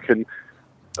an American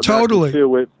feel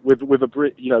with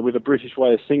a British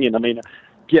way of singing. I mean,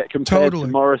 get compared to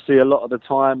Morrissey a lot of the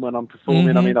time when I'm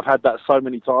performing. I mean, I've had that so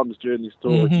many times during this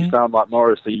tour. You sound like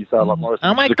Morrissey. You sound like Morrissey.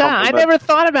 Oh my God, I never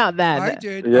thought about that. I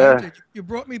did. Yeah. I did. You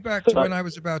brought me back to when I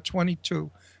was about 22.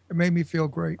 It made me feel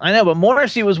great. I know, but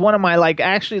Morrissey was one of my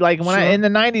in the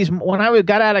 90s when I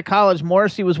got out of college,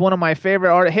 Morrissey was one of my favorite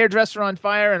artists. Hairdresser on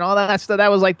Fire and all that stuff. That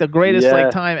was like the greatest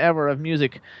time ever of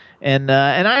music. And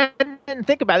I didn't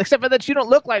think about it, except for that you don't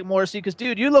look like Morrissey because,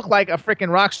 dude, you look like a freaking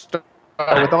rock star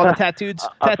with all the tattoos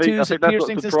and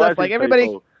piercings and stuff. Like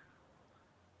everybody.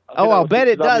 I'll bet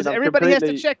it does. Everybody has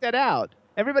to check that out.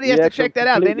 Everybody has to check that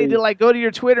out. They need to go to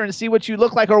your Twitter and see what you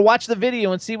look like, or watch the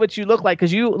video and see what you look like,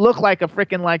 because you look like a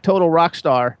freaking total rock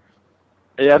star.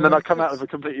 Yeah, and then I come out with a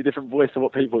completely different voice to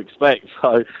what people expect.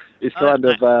 So it's kind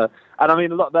of, and I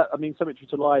mean a lot of that. I mean, Cemetery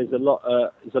to Lie is a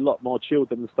lot more chilled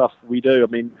than the stuff we do. I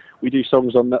mean, we do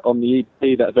songs on the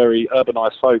EP that are very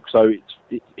urbanized folk, so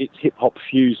it's hip hop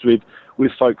fused with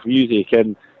folk music,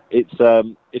 and it's a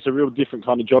real different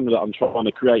kind of genre that I'm trying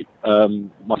to create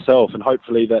myself, and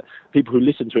hopefully that people who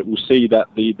listen to it will see that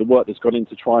the work that's gone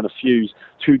into trying to fuse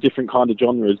two different kind of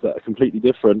genres that are completely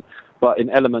different, but in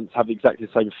elements have exactly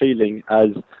the same feeling as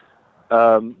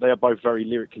they are both very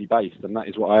lyrically based, and that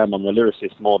is what I am. I'm a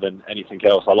lyricist more than anything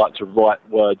else. I like to write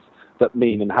words that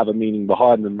mean and have a meaning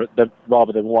behind them,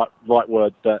 rather than write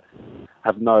words that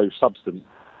have no substance.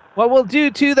 What we'll do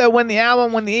too, though, when the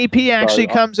EP actually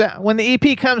comes out, we'll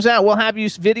have you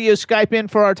video Skype in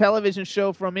for our television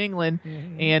show from England,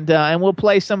 and we'll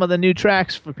play some of the new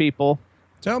tracks for people.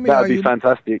 Tell me, that'd be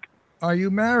fantastic. Are you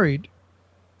married?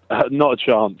 Not a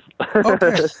chance.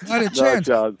 Okay, not a chance.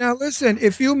 Now listen,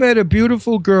 if you met a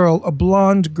beautiful girl, a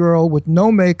blonde girl with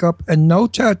no makeup and no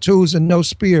tattoos and no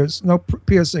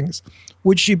piercings,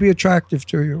 would she be attractive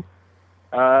to you?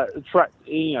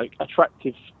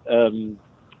 Attractive.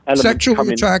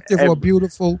 Sexually attractive or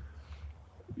beautiful?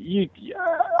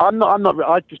 I'm not.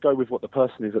 I just go with what the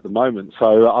person is at the moment.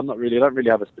 So I don't really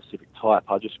have a specific type.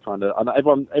 I just kind of.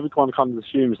 Everyone kind of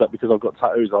assumes that because I've got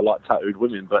tattoos, I like tattooed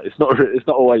women, but it's not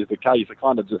always the case. I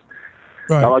kind of just.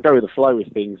 Right. I go with the flow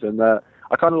with things, and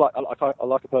I kind of I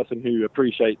like a person who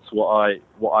appreciates what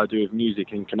I do with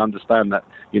music and can understand that,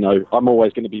 you know, I'm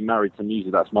always going to be married to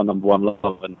music. That's my number one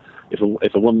love, and if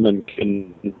a woman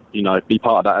can, you know, be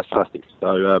part of that, that's fantastic.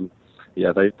 So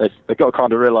yeah, they've got to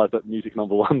kind of realise that music's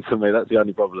number one to me. That's the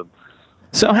only problem.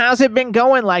 So how's it been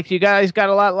going? Like, you guys got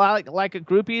a lot like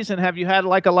groupies, and have you had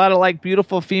like a lot of like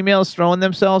beautiful females throwing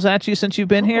themselves at you since you've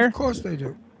been here? Of course they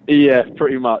do. Yeah,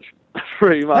 pretty much.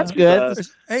 Pretty much. That's good.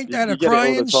 Ain't that a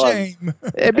crying shame?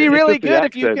 It'd be really It's just the good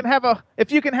if you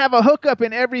accent. can have a hookup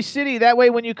in every city. That way,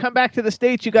 when you come back to the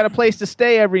States, you got a place to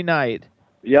stay every night.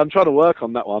 Yeah, I'm trying to work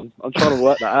on that one. I'm trying to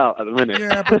work that out at the minute.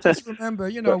 Yeah, but just remember,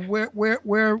 you know,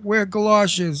 wear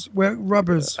galoshes, wear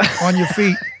rubbers on your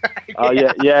feet. Oh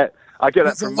yeah. I get that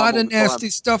There's a from lot Mum all of the time. nasty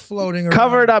stuff floating around.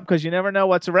 Cover it up because you never know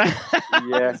what's around.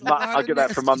 Yeah, a lot I of get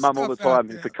that from my nasty mum all the stuff out time.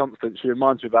 there. It's a constant. She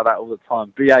reminds me about that all the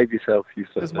time. Behave yourself, you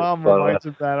said. His mom reminds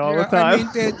him of that all the Yeah, time.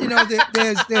 I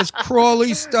mean, there's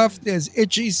crawly stuff, there's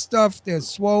itchy stuff, there's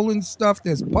swollen stuff,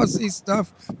 there's pussy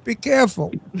stuff. Be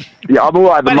careful. Yeah, I'm all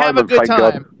right at the But have a moment, good thank time.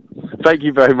 God. Thank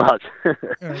you very much. Yeah,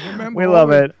 remember, We love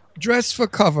always it. Dress for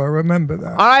cover. Remember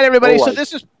that. All right, everybody. So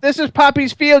Always. this is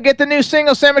Poppy's Field. Get the new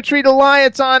single "Cemetery to Lie."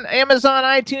 It's on Amazon,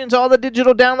 iTunes, all the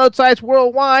digital download sites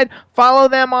worldwide. Follow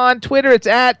them on Twitter. It's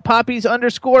at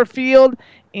Poppies_Field.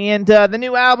 And the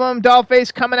new album,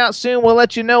 Dollface, coming out soon. We'll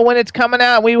let you know when it's coming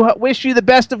out. We wish you the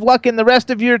best of luck in the rest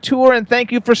of your tour, and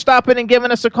thank you for stopping and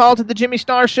giving us a call to the Jimmy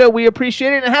Star Show. We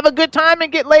appreciate it, and have a good time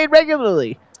and get laid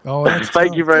regularly. Oh, that's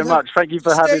Thank you very much. Thank you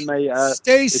for having me.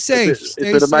 Stay safe. It's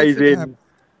Stay been safe and amazing. happy.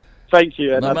 Thank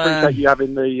you, and Bye-bye. I appreciate you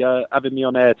having me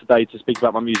on air today to speak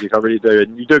about my music. I really do,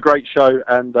 and you do a great show,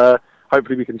 and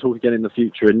hopefully we can talk again in the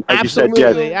future. And as Absolutely,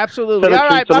 you said, yeah, absolutely. All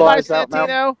right, bye-bye,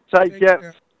 Santino. Take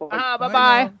care. Bye-bye.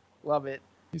 Bye Love it.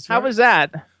 He's How right. was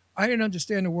that? I didn't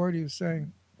understand a word he was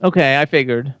saying. Okay, I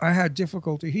figured. I had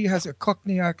difficulty. He has a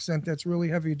Cockney accent that's really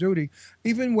heavy duty.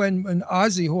 Even when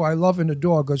Ozzy, who I love and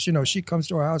adore, goes, you know, she comes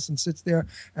to our house and sits there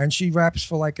and she raps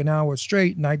for like an hour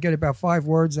straight, and I get about 5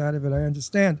 words out of it. I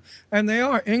understand. And they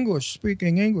are English,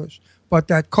 speaking English. But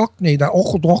that Cockney, that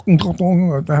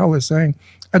what the hell is saying,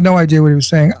 I had no idea what he was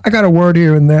saying. I got a word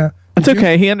here and there. It's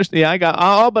okay. He understands. Yeah, I got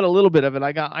all but a little bit of it.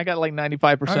 I got like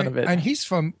 95% of it. And he's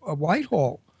from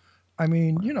Whitehall. I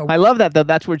mean, you know. I love that, though.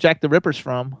 That's where Jack the Ripper's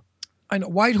from. I know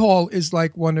Whitehall is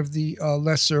like one of the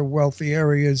lesser wealthy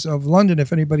areas of London,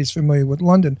 if anybody's familiar with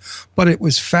London. But it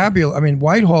was fabulous. I mean,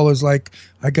 Whitehall is like,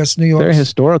 I guess, New Very York's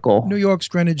historical. New York's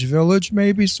Greenwich Village,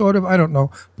 maybe, sort of. I don't know.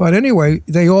 But anyway,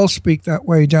 they all speak that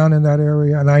way down in that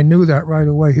area. And I knew that right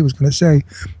away. He was going to say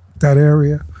that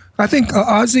area. I think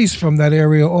Ozzy's from that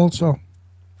area also.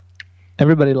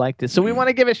 Everybody liked it. So we want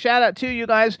to give a shout out to you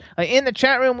guys. In the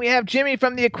chat room, we have Jimmy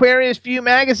from the Aquarius View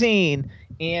magazine.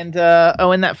 And,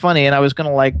 isn't that funny? And I was going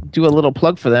to like do a little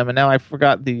plug for them, and now I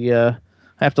forgot I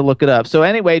have to look it up. So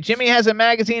anyway, Jimmy has a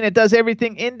magazine. It does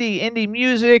everything indie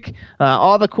music,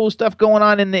 all the cool stuff going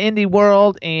on in the indie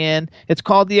world. And it's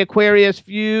called the Aquarius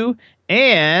View.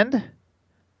 And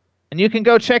you can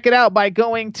go check it out by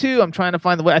going to, I'm trying to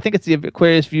find the way. I think it's the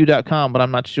aquariusview.com, but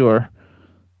I'm not sure.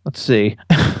 Let's see.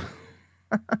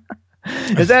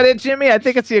 Is that it, Jimmy? I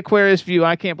think it's the Aquarius View.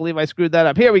 I can't believe I screwed that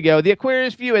up. Here we go. The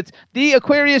Aquarius View. It's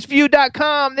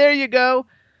theaquariusview.com. There you go.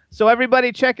 So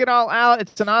everybody check it all out.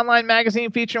 It's an online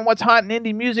magazine featuring what's hot in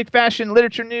indie music, fashion,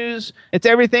 literature, news. It's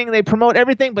everything. They promote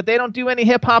everything, but they don't do any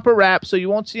hip hop or rap, so you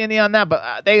won't see any on that.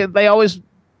 But they always,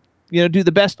 you know, do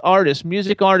the best artists,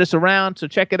 music artists around. So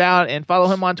check it out and follow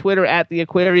him on Twitter at the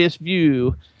Aquarius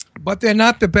View. But they're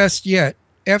not the best yet.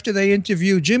 After they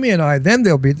interview Jimmy and I, then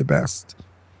they'll be the best.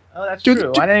 Oh, that's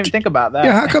true. I didn't even think about that.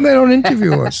 Yeah, how come they don't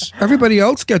interview us? Everybody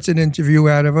else gets an interview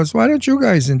out of us. Why don't you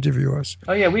guys interview us?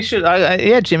 Oh, yeah, we should.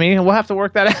 Yeah, Jimmy, we'll have to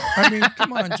work that out. I mean,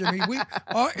 come on, Jimmy.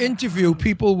 Our interview,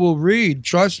 people will read.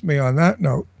 Trust me on that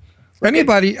note.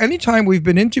 Anytime we've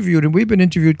been interviewed, and we've been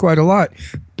interviewed quite a lot,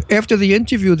 after the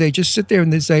interview, they just sit there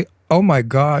and they say, "Oh, my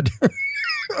God."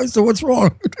 I said, "What's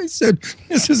wrong?" They said,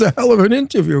 "This is a hell of an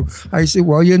interview." I said,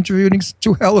 "Well, you're interviewing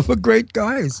two hell of a great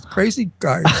guys, crazy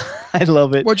guys." I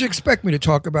love it. What'd you expect me to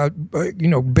talk about,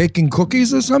 baking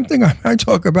cookies or something? I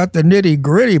talk about the nitty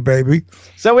gritty, baby.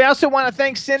 So we also want to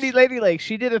thank Cindy Lady Lake.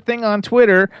 She did a thing on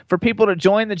Twitter for people to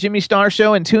join the Jimmy Star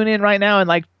Show and tune in right now, and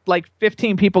like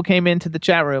 15 people came into the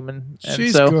chat room, and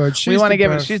she's so good. She's we want to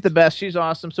give best. her. She's the best. She's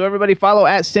awesome. So everybody follow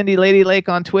at Cindy Lady Lake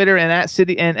on Twitter and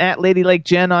at Lady Lake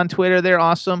Jen on Twitter. They're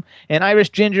awesome. And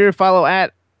Irish Ginger, follow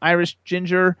at Irish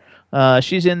Ginger.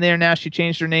 She's in there now. She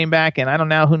changed her name back, and I don't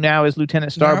know who now is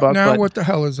Lieutenant Starbuck. Now what the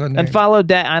hell is her name? And follow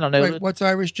that. I don't know. Wait, what's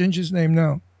Irish Ginger's name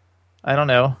now? I don't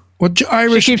know. Well,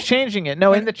 Irish. She keeps changing it.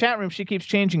 No, in the chat room, she keeps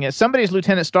changing it. Somebody's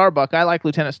Lieutenant Starbuck. I like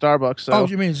Lieutenant Starbuck. So. Oh,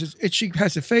 you mean she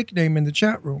has a fake name in the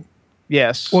chat room?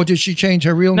 Yes. Or did she change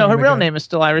her real name? No, her real again? name is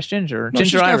still Irish Ginger. No,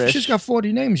 Ginger Irish. She's got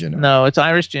 40 names, you know. No, it's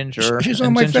Irish Ginger. She's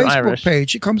on my Ginger Facebook Irish. page.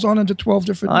 She comes on under 12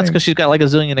 different That's names. because she's got like a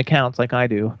zillion accounts like I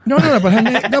do. No, but her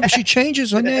name. No, but she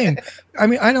changes her name. I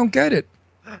mean, I don't get it.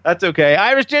 That's okay.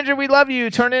 Irish Ginger, we love you.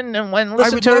 Turn in and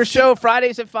listen to her show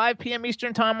Fridays at 5 p.m.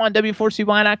 Eastern Time on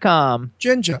W4CY.com.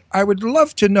 Ginger, I would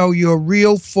love to know your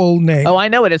real full name. Oh, I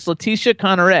know it. It's Letitia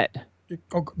Connerette.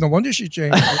 Oh, no wonder she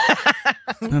changed it.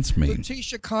 That's me.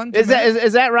 Letitia Condiment.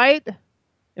 Is that right?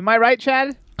 Am I right,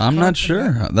 Chad? I'm not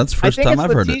sure. That's the first time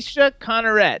I've heard it. Letitia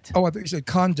Connerette. Oh, I thought you said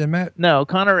Condiment. No,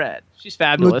 Connerette. She's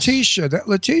fabulous.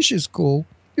 Letitia's cool.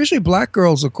 Usually black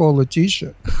girls are called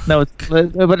Letitia. No,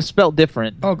 but it's spelled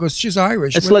different. Oh, because she's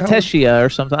Irish. It's Letitia or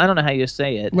something. I don't know how you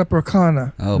say it.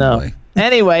 Leprechauna. Oh, no. boy.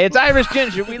 Anyway, it's Irish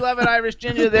Ginger. We love it, Irish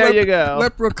Ginger. There you go.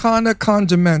 Leprechauna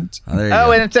Condiment. Oh, there you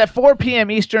go. And it's at 4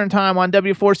 p.m. Eastern Time on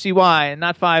W4CY and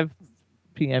not 5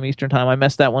 p.m. Eastern Time. I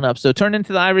messed that one up. So turn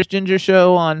into the Irish Ginger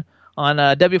show on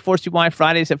W4CY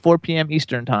Fridays at 4 p.m.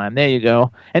 Eastern Time. There you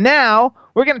go. And now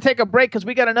we're going to take a break because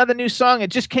we got another new song.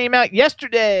 It just came out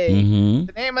yesterday. Mm-hmm.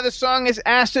 The name of the song is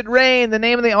Acid Rain. The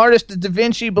name of the artist is Da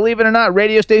Vinci. Believe it or not,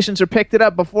 radio stations are picked it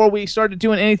up before we started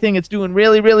doing anything. It's doing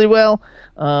really, really well.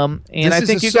 And I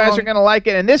think you guys are going to like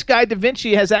it. And this guy, Da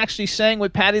Vinci, has actually sang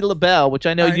with Patti LaBelle, which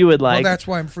I know you would like. Well, that's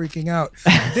why I'm freaking out.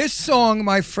 This song,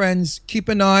 my friends, keep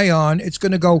an eye on. It's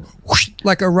going to go whoosh,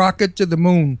 like a rocket to the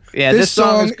moon. Yeah, this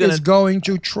song is going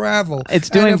to travel. It's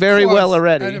doing very well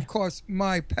already. And, of course,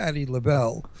 my Patti LaBelle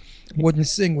wouldn't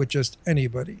sing with just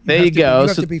anybody. There you go. You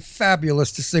have to be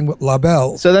fabulous to sing with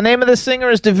LaBelle. So the name of the singer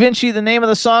is Da Vinci. The name of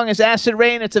the song is Acid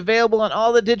Rain. It's available on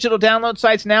all the digital download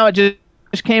sites now. It just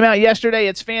came out yesterday.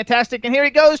 It's fantastic. And here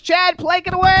he goes. Chad, play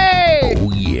it away.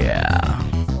 Oh, yeah.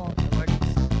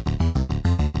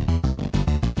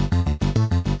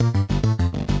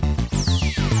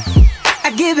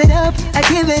 I give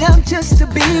it up just to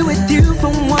be with you for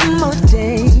one more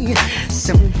day.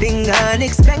 Something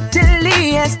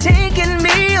unexpectedly has taken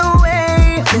me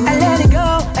away. I let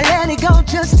it go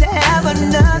just to have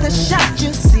another shot,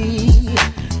 you see.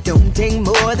 Don't take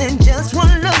more than just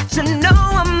one look to know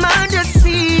I'm under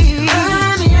siege.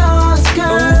 I'm yours,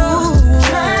 girl,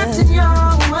 trapped in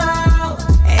your world.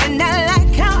 And I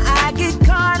like how I get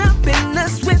caught up in the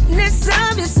swiftness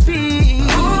of your speed.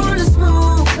 On the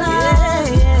smooth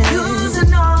climb,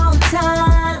 losing all the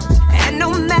time. And no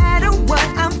matter what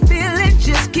I'm feeling,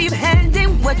 just keep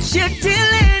handing what you're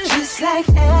dealing. Just like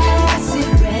acid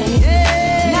rain,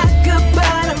 not good,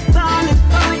 but I'm falling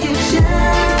for you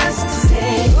just to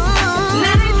stay.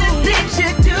 Like the things you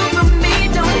do for me,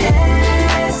 don't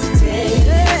hesitate.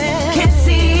 Can't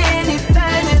see any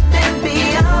further than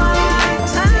beyond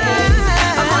today.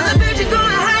 I'm on the verge of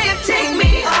going higher, take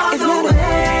me all the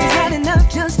way. It's not enough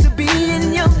just to be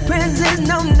in your presence,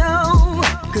 no.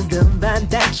 Cause the vibe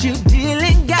that you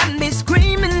dealing got me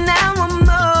screaming, now I'm more.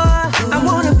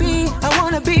 I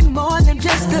wanna be more than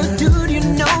just the dude you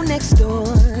know next door.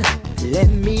 Let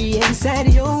me inside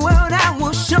your world, I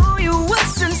will show you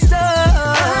what's in store.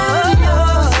 I'm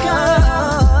yours,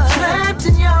 girl, trapped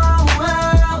in your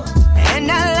world.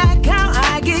 And I like how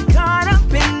I get caught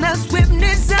up in the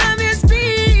swiftness of your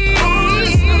speed.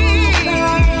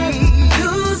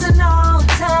 Losing all the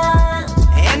time.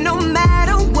 And no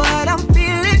matter what I'm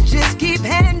feeling, just keep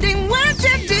handing what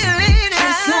you're dealing.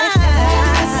 Just like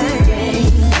acid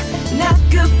rain, not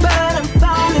good, but I'm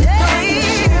falling for you.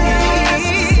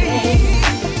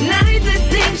 Like the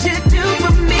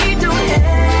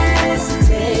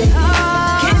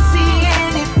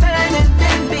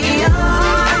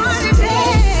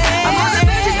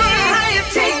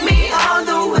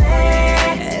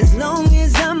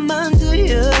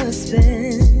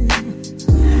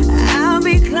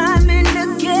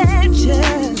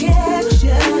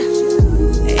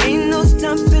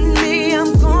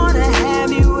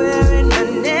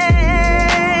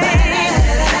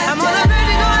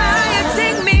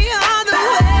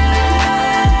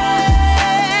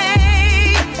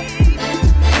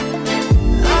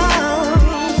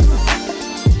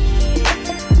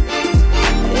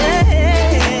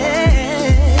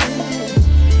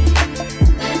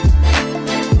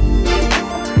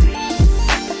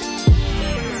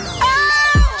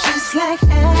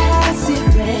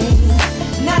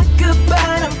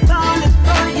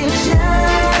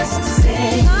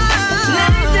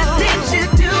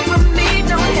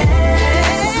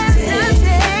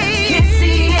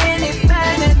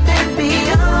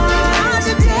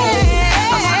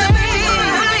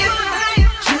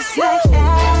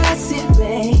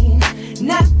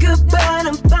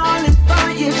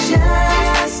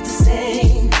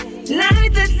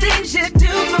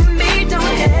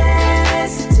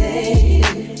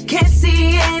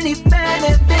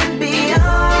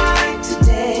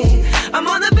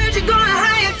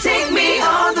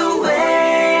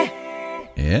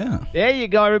Yeah. There you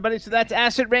go, everybody. So that's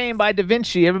Acid Rain by Da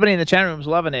Vinci. Everybody in the chat room's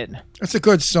loving it. It's a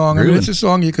good song. I mean, it's a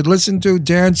song you could listen to,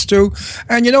 dance to.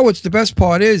 And you know what's the best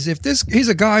part is, he's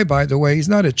a guy, by the way. He's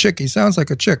not a chick. He sounds like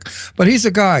a chick, but he's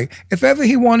a guy. If ever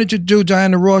he wanted to do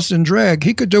Diana Ross in drag,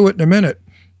 he could do it in a minute.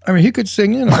 I mean, he could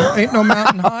sing, Ain't No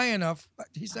Mountain High Enough.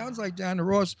 He sounds like Diana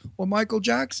Ross or Michael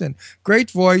Jackson.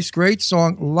 Great voice, great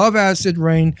song. Love Acid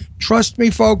Rain. Trust me,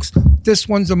 folks, this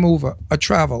one's a mover, a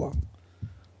traveler.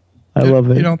 I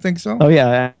love it. You don't think so? Oh,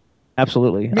 yeah,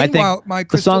 absolutely. Meanwhile, I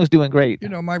think the song's doing great.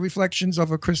 My reflections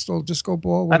of a crystal disco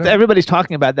ball. Everybody's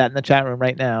talking about that in the chat room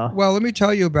right now. Well, let me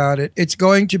tell you about it. It's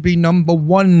going to be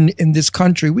 #1 in this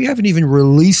country. We haven't even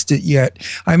released it yet.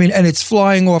 I mean, and it's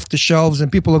flying off the shelves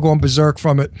and people are going berserk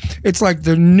from it. It's like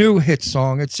the new hit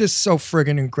song. It's just so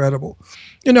friggin' incredible.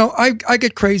 I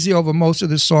get crazy over most of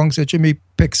the songs that Jimmy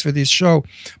picks for this show,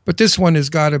 but this one has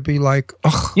got to be like,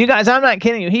 ugh. You guys, I'm not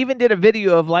kidding you. He even did a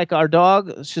video of like our dog,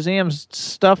 Shazam's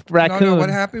stuffed raccoon. No, what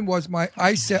happened was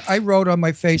I wrote on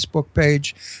my Facebook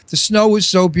page, the snow is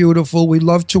so beautiful. We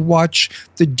love to watch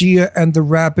the deer and the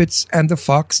rabbits and the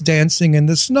fox dancing in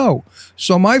the snow.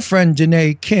 So my friend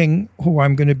Danae King, who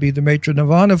I'm going to be the matron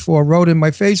of honor for, wrote in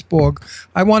my Facebook,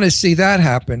 I want to see that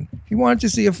happen. He wanted to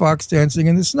see a fox dancing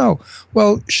in the snow.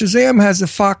 Well, Shazam has a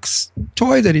fox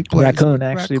toy that he plays. Raccoon,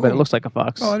 actually, but it looks like a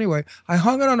fox. Well, anyway, I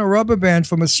hung it on a rubber band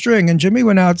from a string, and Jimmy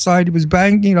went outside. He was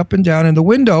banging up and down in the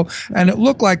window, and it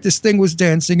looked like this thing was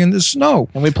dancing in the snow.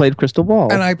 And we played Crystal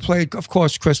Ball. And I played, of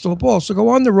course, Crystal Ball. So go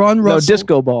on the Ron Russell. No,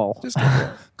 Disco Ball.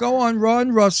 Go on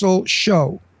Ron Russell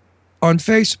Show on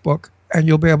Facebook, and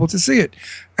you'll be able to see it.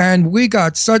 And we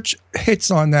got such hits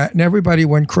on that, and everybody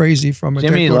went crazy from it.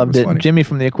 Jimmy loved it. Jimmy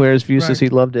from the Aquarius View says he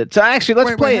loved it. So actually,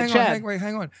 let's play it, Chad.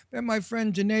 Hang on. Then my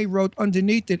friend Danae wrote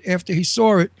underneath it after he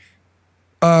saw it.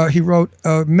 He wrote,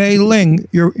 Mei Ling,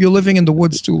 you're living in the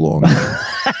woods too long.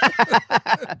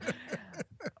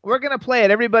 We're gonna play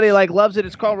it. Everybody loves it.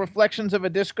 It's called "Reflections of a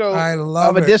Disco." I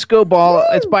love it. Disco Ball. Woo!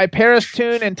 It's by Paris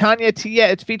Tune and Tanya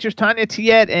Tiet. It features Tanya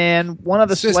Tiet and one of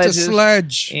the Sister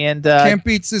Sledge. And can't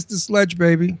beat Sister Sledge,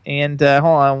 baby. And hold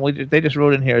on, they just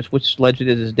wrote in here. It's which Sledge it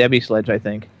is. It's Debbie Sledge, I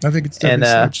think. I think it's Debbie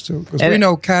Sledge too, because we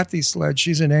know Kathy Sledge.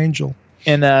 She's an angel.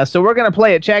 And so we're gonna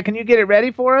play it. Chad, can you get it ready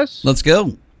for us? Let's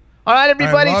go. All right,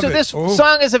 everybody. So this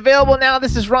song is available now.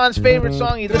 This is Ron's favorite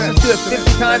song. He listens to it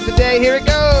 50 times a day. Here it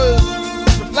goes.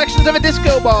 Reflections of a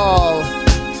Disco Ball.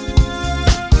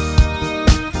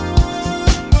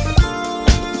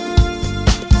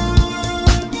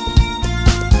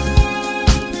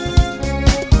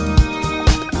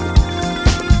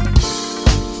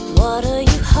 What are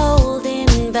you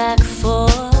holding back for?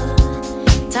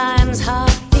 Time's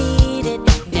heartbeat, it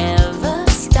never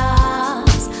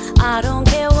stops. I don't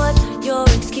care what your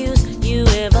excuse, you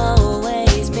have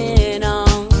always been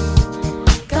on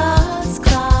God's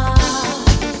clock.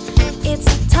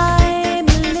 It's time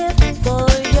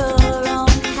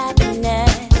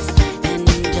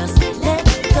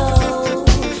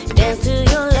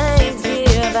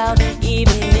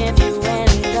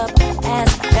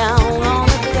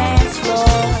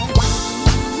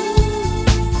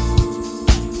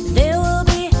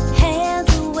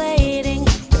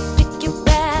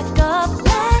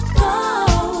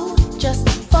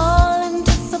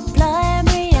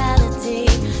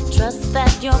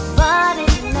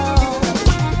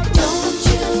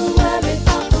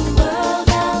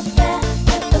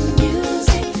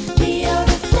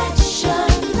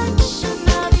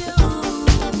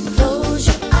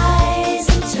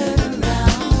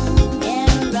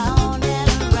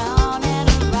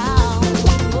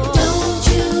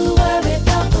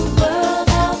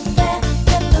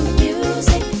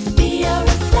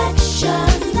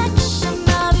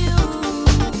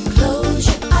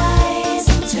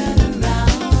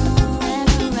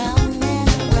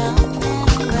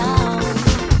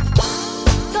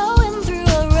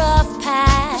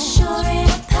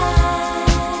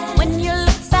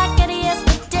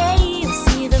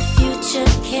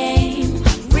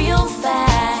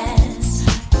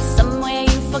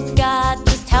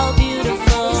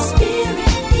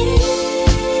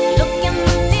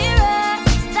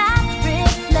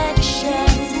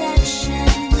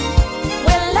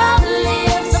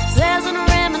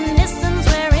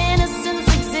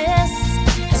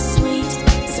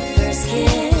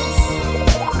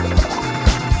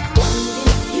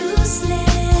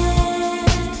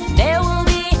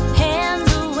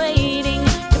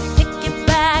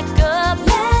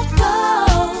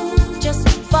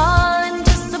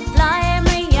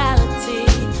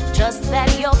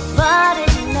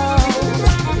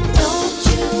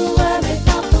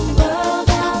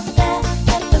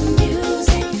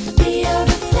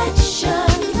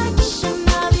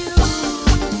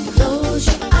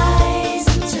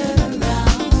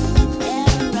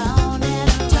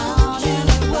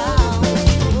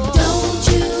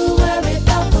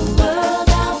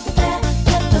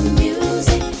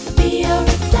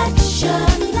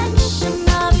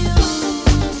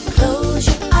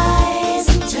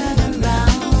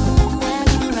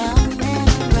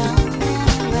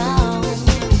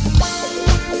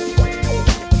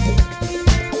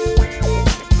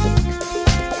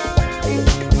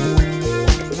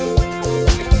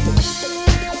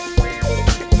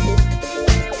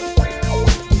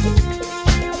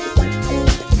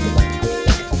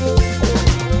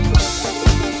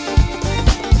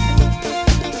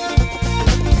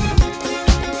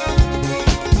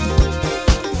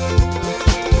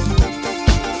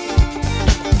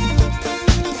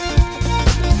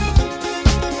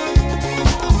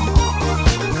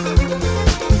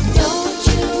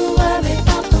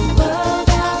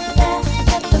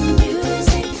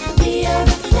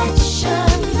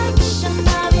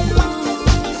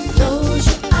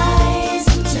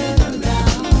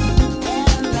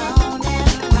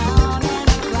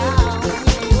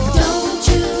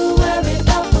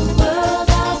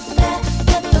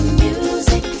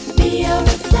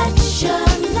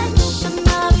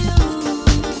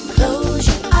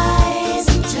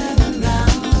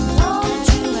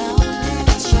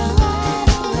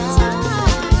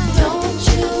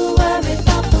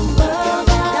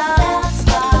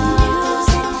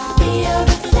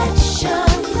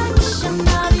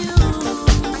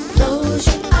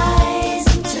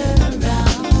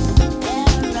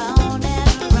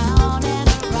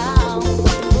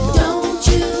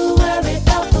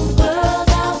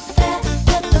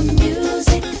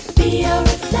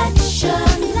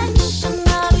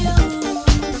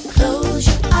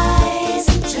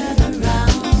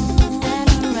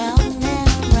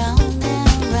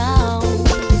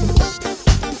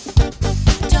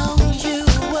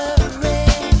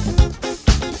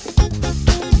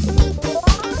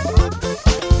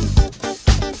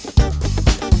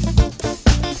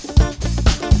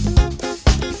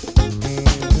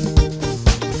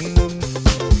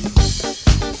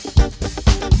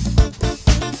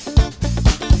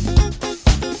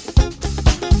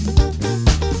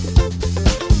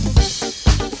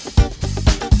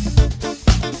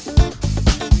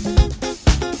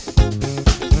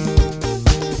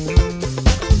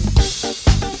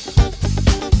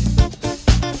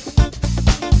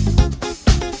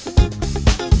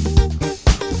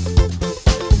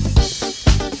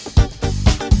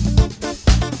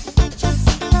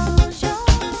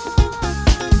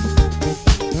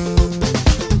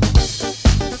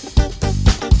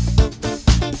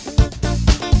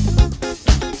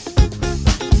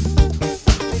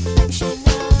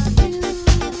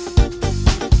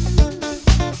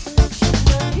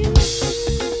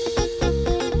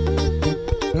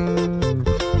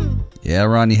Yeah,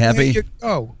 Ron, you happy?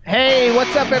 Oh, Hey,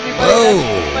 what's up, everybody? Whoa.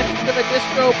 That's the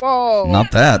disco ball.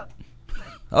 Not that.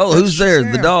 Oh, who's there?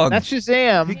 Shazam. The dog. That's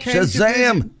Shazam. he came to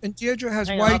Shazam. visit, and Deirdre has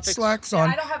Hang on, I'll white fix- slacks on.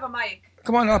 don't have a mic.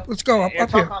 Come on up. Let's go up Here,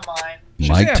 here. talk on mine.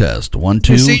 Mic Shazam. test. 1,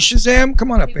 2. You see Shazam?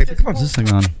 Come on up, baby. Come on. Is this thing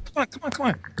on?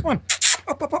 Come on.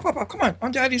 Up. Come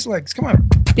on Daddy's legs. Come on.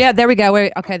 Yeah, there we go.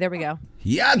 Wait, okay, there we go.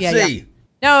 Yahtzee. Yeah.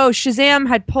 No, Shazam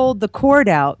had pulled the cord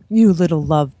out. You little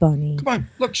love bunny. Come on.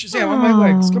 Look, Shazam on my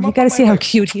legs. Come on. You got to see how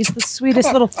cute he's. The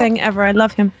sweetest little thing ever. I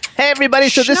love him. Hey, everybody.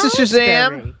 So this is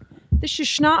Shazam. Schnozberry. This is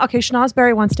Schnoz. Okay,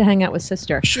 Schnozberry wants to hang out with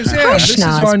sister. Shazam. Hi, This is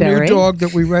our new Schnozberry. dog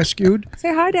that we rescued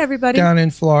Say hi to everybody. down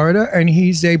in Florida, and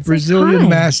he's a Brazilian hi.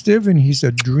 Mastiff, and he's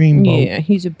a dreamboat. Yeah,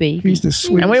 he's a baby. He's the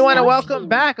sweetest. And we want to welcome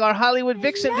back our Hollywood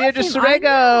vixen, Deirdre him. I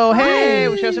know. Sorego. Hey, Hi.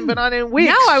 which hasn't been on in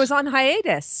weeks. No, I was on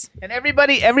hiatus. And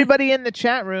everybody in the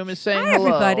chat room is saying Hi, hello.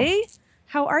 everybody.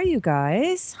 How are you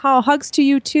guys? Hugs to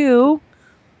you too.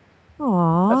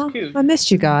 Aw, That's cute. I missed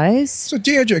you guys. So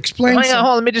Deirdre, explain. Hang on, hold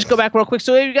on. Let me just go back real quick.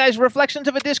 So, you guys, Reflections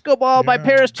of a Disco Ball by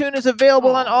Paris Tune is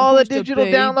available on all the who's the digital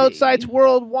baby? download sites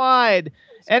worldwide.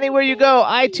 Anywhere you go,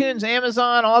 iTunes,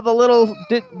 Amazon, all the little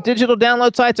digital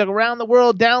download sites around the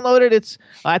world, download it. It's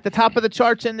at the top of the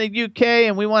charts in the UK,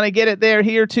 and we want to get it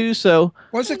here too. So,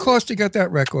 What's it cost to get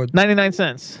that record? 99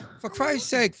 cents. For Christ's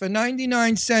sake, for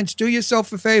 99 cents, do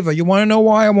yourself a favor. You want to know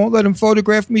why I won't let him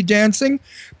photograph me dancing?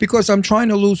 Because I'm trying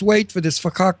to lose weight for this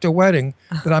fakakta wedding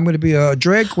that I'm going to be a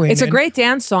drag queen It's a in. great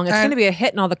dance song. It's And- going to be a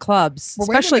hit in all the clubs, Well,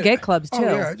 wait a especially minute. gay clubs too.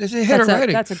 Oh, yeah, it's a hit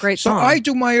already. That's a great so song. I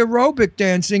do my aerobic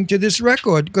dancing to this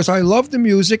record because I love the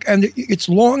music and it's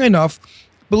long enough.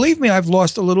 Believe me, I've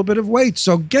lost a little bit of weight.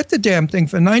 So get the damn thing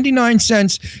for 99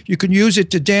 cents. You can use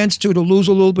it to dance to lose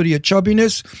a little bit of your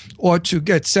chubbiness or to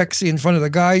get sexy in front of the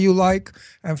guy you like.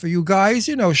 And for you guys,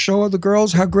 show the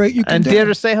girls how great you can And dance.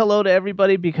 Deirdre, say hello to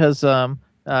everybody because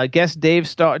guest Dave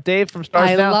from Stars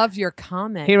I Now. love your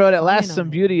comment. He wrote, "At last, Finally. some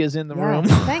beauty is in the room."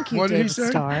 Yes, thank you, What did he David say?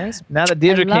 Stars. Now that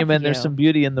Deirdre I love came in, there's you. some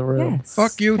beauty in the room. Yes.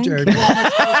 Fuck you, thank Deirdre. you.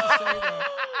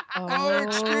 Oh,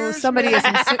 excuse Somebody me. is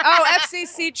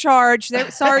FCC charge.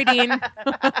 Sorry, Dean.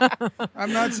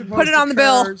 I'm not supposed Put it to on the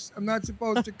bill. curse. I'm not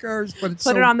supposed to curse, but it's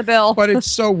Put so, it on the bill. But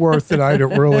it's so worth it. I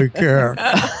don't really care.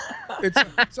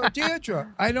 So Deirdre,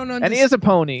 I don't understand. And he is a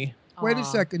pony. Wait a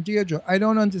second, Deirdre. I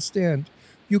don't understand.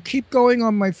 You keep going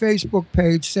on my Facebook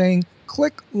page saying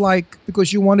click like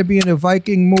because you want to be in a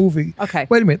Viking movie. Okay.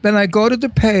 Wait a minute. Then I go to the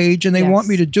page and they want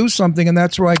me to do something, and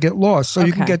that's where I get lost. So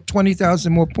you can Okay. get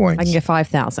 20,000 more points. I can get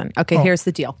 5,000. Okay, Oh. here's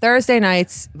the deal. Thursday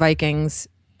nights, Vikings,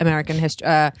 American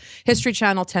History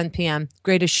Channel, 10 p.m.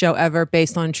 Greatest show ever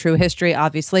based on true history,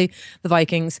 obviously. The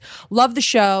Vikings. Love the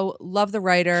show. Love the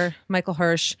writer, Michael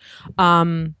Hirsch.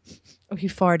 He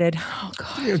farted. Oh,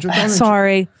 God. Deirdre, don't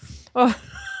Sorry. Oh.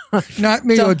 Not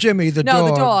me or Jimmy, the no, dog.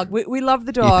 the dog. We love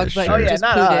the dog, Yeah, but sure. he Oh, yeah, just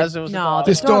not pooted. us. It was the No, dog.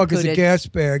 the This dog is a pooted. gas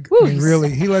bag. Woo, I mean, really,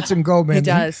 he lets him go, man. He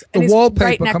does. The And he's wallpaper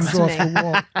right next comes to off me. the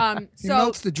wall. He So,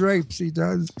 melts the drapes. He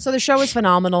does. so the show is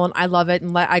phenomenal, and I love it.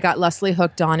 And I got Leslie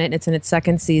hooked on it. And it's in its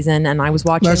second season, and I was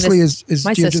watching. Leslie this, is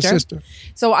my Deirdre's sister.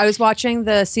 So I was watching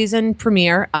the season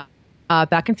premiere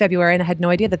back in February, and I had no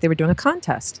idea that they were doing a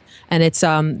contest. And it's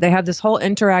they have this whole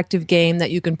interactive game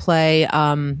that you can play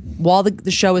while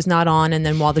the show is not on, and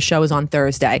then while the show is on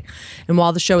Thursday. And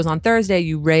while the show is on Thursday,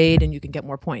 you raid and you can get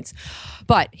more points.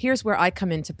 But here's where I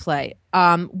come into play.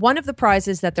 One of the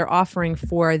prizes that they're offering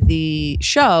for the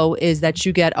show is that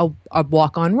you get a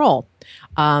walk-on role.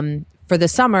 For the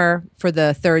summer, for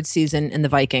the third season in the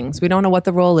Vikings. We don't know what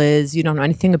the role is. You don't know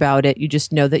anything about it. You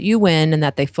just know that you win and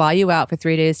that they fly you out for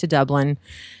 3 days to Dublin.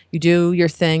 You do your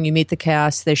thing. You meet the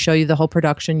cast. They show you the whole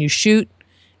production. You shoot,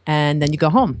 and then you go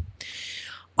home.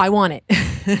 I want it.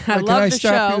 I But love can I the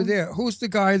stop show. you there? Who's the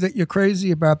guy that you're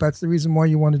crazy about? That's the reason why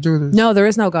you want to do this. No, there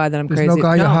is no guy that I'm There's crazy. no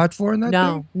guy you're hot for in that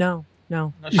No, thing? no.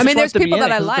 She's I mean, there's supposed to be people in it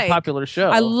that I 'cause it's a like. popular show.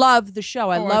 I love the show.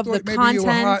 I Oh, love I the thought maybe content. you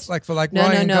were hot, like for like no,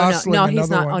 Ryan Gosling, no, he's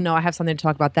another not. one. Oh no, I have something to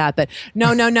talk about that. But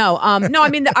no. No, I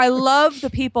mean, I love the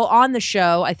people on the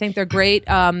show. I think they're great.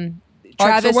 All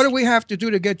right, Travis. so what do we have to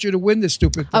do to get you to win this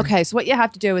stupid thing? Okay, so what you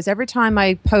have to do is every time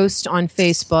I post on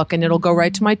Facebook, and it'll go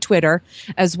right to my Twitter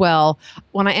as well,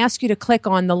 when I ask you to click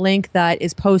on the link that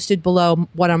is posted below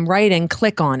what I'm writing,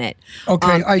 click on it.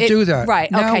 Okay, I do that. Right,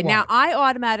 Now okay. what? Now I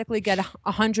automatically get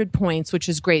 100 points, which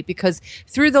is great because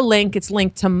through the link, it's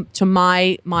linked to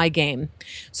my game.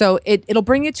 So it'll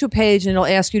bring you to a page and it'll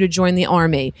ask you to join the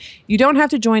army. You don't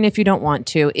have to join if you don't want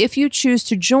to. If you choose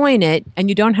to join it and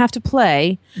you don't have to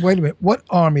play, Wait a minute. What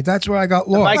army? That's where I got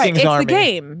lost. Vikings it's army. the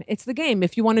game. It's the game.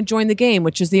 If you want to join the game,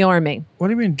 which is the army. What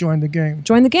do you mean join the game?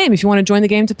 Join the game if you want to join the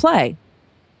game to play.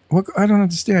 What? I don't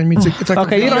understand. I mean, it's like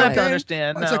Okay, a you don't video have to game?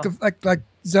 understand, It's no. like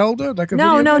Zelda. Like a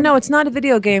No, video no, game? no. It's not a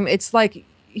video game. It's like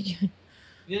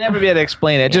You never be able to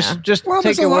explain it. Just Well, take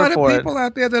there's a your lot word of for it. people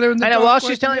out there that are in the I know. dark Well, like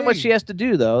she's telling you me. what she has to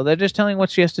do, though. They're just telling what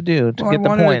she has to do to Well, get the I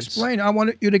want to points. explain. I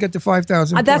want you to get the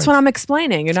 5,000. That's what I'm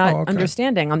explaining. You're not Oh, okay.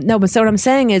 understanding. No, but so what I'm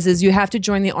saying is you have to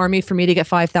join the army for me to get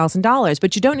 $5,000.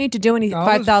 But you don't need to do any Dollars?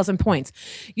 5,000 points.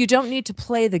 You don't need to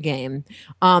play the game.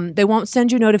 They won't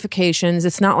send you notifications.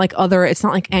 It's not like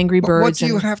Angry But Birds. what do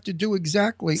you and have to do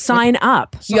exactly? sign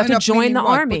up. You have Sign to up join meaning the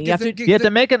what? army. But You have to. You have to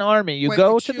make an army. You Wait,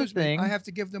 go to the excuse me. thing. I have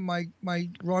to give them my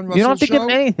Ron Russell You don't have to show? give them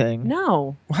anything.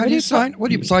 No. How do you sign? What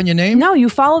do you sign your name? No, you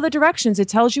follow the directions. It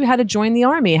tells you how to join the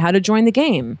army, how to join the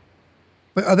game.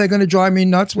 But are they going to drive me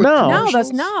nuts with No,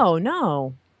 commercials?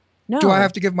 no. Do I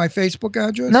have to give my Facebook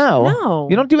address? No.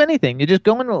 You don't do anything. You just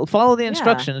go and follow the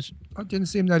instructions. It didn't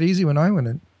seem that easy when I went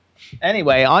in.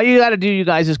 Anyway, all you got to do, you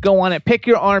guys, is go on it. Pick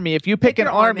your army. If you pick an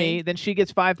your army, army. then she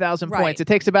gets 5,000 Right. points. It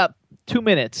takes about 2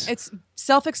 minutes. It's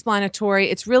self-explanatory.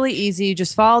 It's really easy. You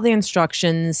just follow the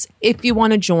instructions. If you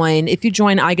want to join, if you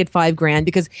join, I get $5,000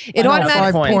 because it I know,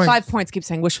 automatically 5 points. 5 points. Keep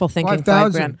saying wishful thinking.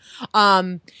 5,000.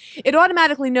 $5,000. It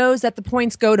automatically knows that the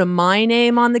points go to my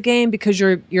name on the game because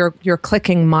you're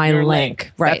clicking my Your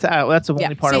link. Right. That's the only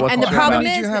Yeah. part See, of what's and the going problem on. How many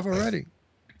is do you have that- already?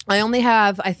 I only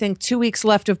have, I think, 2 weeks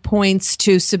left of points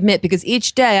to submit because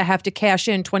each day I have to cash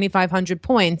in 2,500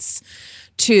 points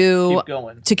to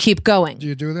keep going. Do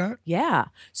you do that? Yeah.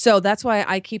 So that's why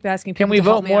I keep asking people Can we to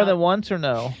help vote me more out. than once or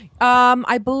no?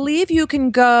 I believe you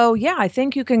can go, I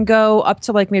think you can go up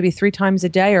to like maybe 3 times a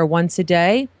day or once a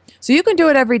day. So you can do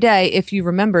it every day if you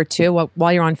remember to.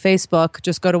 While you're on Facebook,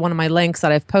 just go to one of my links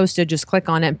that I've posted, just click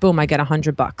on it, boom, I get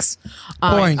 $100.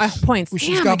 Points. Points. Well,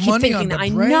 she's Damn, got I keep money on thinking, the I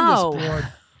brain, this know. broad.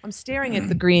 I'm staring at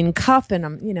the green cup and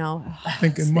I'm, Thinking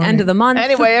it's the money. end of the month.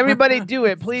 Anyway, everybody do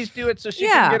it. Please do it so she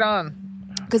can get on.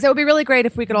 Because it would be really great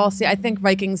if we could all see. I think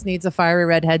Vikings needs a fiery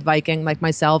redhead Viking like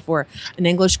myself, or an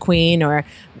English queen, or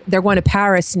they're going to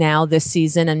Paris now this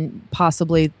season and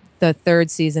possibly the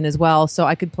 3rd season as well. So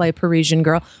I could play a Parisian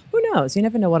girl. Who knows? You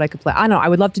never know what I could play. I know. I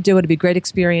would love to do it. It'd be a great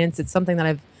experience. It's something that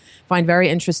I find very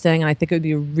interesting, and I think it would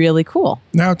be really cool.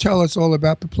 Now tell us all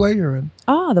about the play you're in.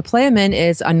 The play I'm in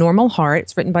is A Normal Heart.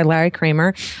 It's written by Larry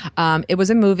Kramer. It was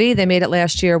a movie. They made it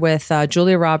last year with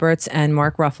Julia Roberts and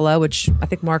Mark Ruffalo, which I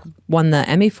think Mark won the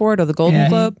Emmy for it or the Golden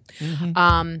Globe.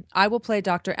 I will play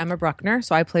Dr. Emma Bruckner.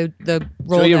 So I played the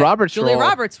role. Julia Roberts' Julia role.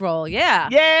 Roberts' role, yeah.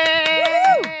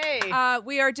 Yay!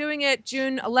 We are doing it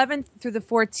June 11th through the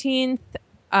 14th.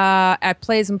 At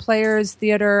Plays and Players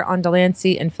Theater on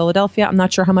Delancey in Philadelphia. I'm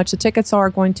not sure how much the tickets are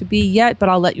going to be yet, but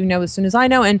I'll let you know as soon as I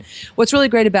know. And what's really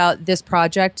great about this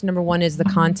project, number one, is the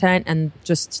content and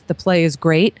just the play is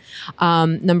great.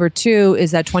 Number two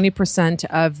is that 20%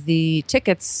 of the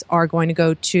tickets are going to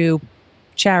go to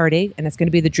charity, and it's going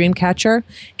to be the Dreamcatcher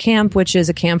Camp, which is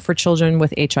a camp for children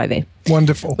with HIV.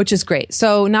 Wonderful. Which is great.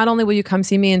 So not only will you come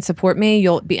see me and support me,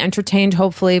 you'll be entertained,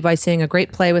 hopefully, by seeing a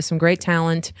great play with some great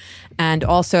talent, and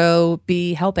also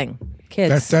be helping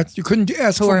kids That's you couldn't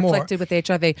ask who for are more. afflicted with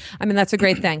HIV. I mean, that's a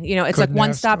great thing. It's Couldn't like ask for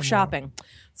one-stop more. shopping.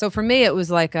 So for me, it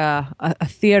was like a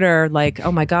theater, like,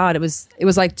 oh my God, it was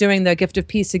like doing the Gift of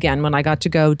Peace again when I got to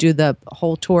go do the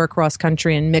whole tour across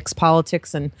country and mix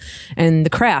politics and the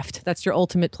craft. That's your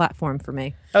ultimate platform for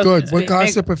me. Good. What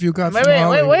gossip have you got from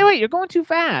Hollywood? Wait, you're going too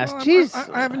fast. Jeez.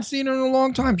 I haven't seen her in a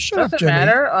long time. Shut up, Doesn't Jimmy.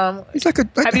 matter. He's like a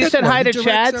Have you said hitman. hi He to directs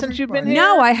Chad every since you've been part. here?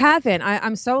 No, I haven't.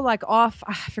 I'm so like off.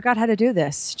 I forgot how to do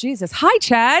this. Jesus. Hi,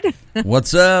 Chad.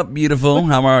 What's up, beautiful?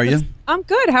 How are you? I'm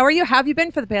good. How are you? How have you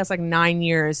been for the past like 9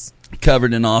 years?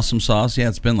 Covered in awesome sauce. Yeah,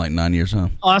 it's been like 9 years, huh?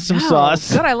 Awesome Oh, sauce.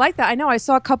 Good. I like that. I know. I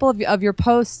saw a couple of your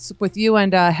posts with you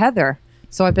and Heather.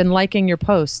 So I've been liking your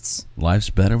posts. Life's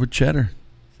better with cheddar.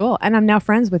 Cool. And I'm now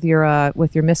friends with your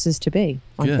Mrs. to be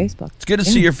on Good. Facebook. It's good to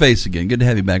see your face again. Good to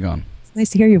have you back on. It's nice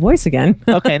to hear your voice again.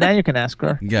 Okay, now you can ask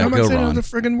her. Yeah, I'm not go saying Ron. another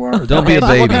friggin' word. Don't be a What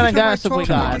baby. kind of Every time I gossip we talk,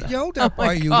 I got? get yelled at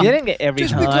by you. You didn't get every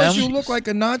Just time. because you look like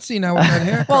a Nazi now with that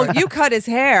haircut. Well, you cut his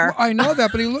hair. I know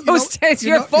that, but he look. It's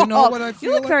your fault. You know what I feel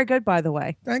You look like? very good, by the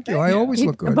way. Thank you. I always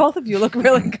look good. Both of you look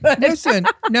really good. Listen,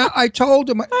 now I told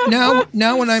him.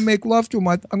 Now when I make love to him,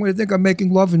 I'm going to think I'm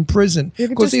making love in prison You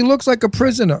could because he just- looks like a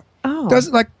prisoner. Oh.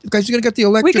 Doesn't like because you're going to get the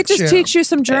electric We could just chair. teach you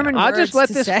some German I'll words just let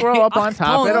to this say. grow up on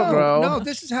top. Oh, It'll no. grow. No,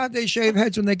 this is how they shave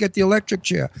heads when they get the electric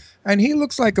chair. And he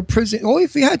looks like a prison. Oh,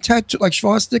 if he had like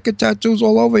swastika tattoos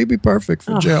all over, he'd be perfect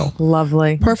for jail.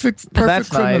 Lovely. Perfect That's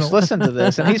criminal. nice. Listen to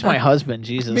this. And he's my husband,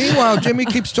 Jesus. Meanwhile, Jimmy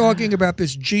keeps talking about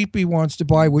this Jeep he wants to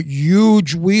buy with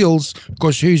huge wheels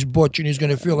because he's butch and he's going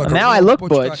to feel like Now a I real look guy.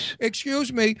 butch.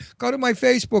 Excuse me. Go to my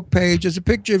Facebook page. There's a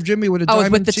picture of Jimmy with a Oh,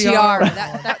 diamond with the tiara.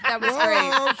 That was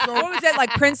great. Oh, I'm What was it, like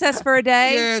Princess for a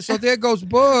Day? Yeah, so there goes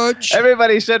Butch.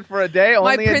 Everybody said for a day,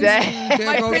 My only a day.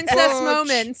 My goes princess Butch.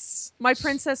 moments. My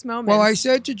princess moments. Well, I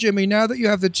said to Jimmy, now that you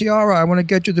have the tiara, I want to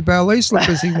get you the ballet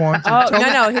slippers he wants. Oh, Tell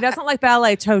him- no, he doesn't like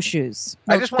ballet toe shoes.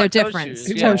 I just want They're toe different. shoes,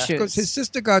 Toe yeah. shoes. Because his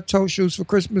sister got toe shoes for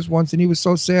Christmas once, and he was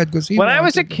so sad because he When I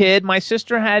was a wanted them. kid, my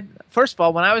sister had. First of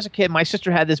all, when I was a kid, my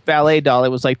sister had this ballet doll. It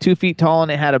was like 2 feet tall,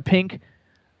 and it had a pink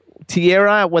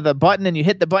tiara with a button, and you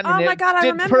hit the button, Oh and my it God, I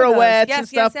did remember those. pirouettes Yes, and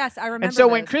stuff. yes, I remember And so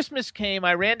when those. Christmas came,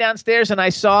 I ran downstairs and I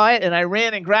saw it, and I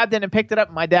ran and grabbed it and picked it up.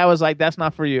 And my dad was like, "That's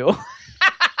not for you."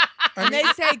 And they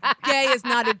say gay is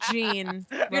not a gene.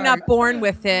 You're Right. not born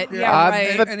with it. Yeah,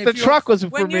 right. But And if the you- truck was for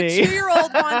When your me.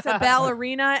 2-year-old wants a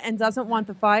ballerina and doesn't want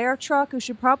the fire truck, you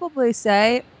should probably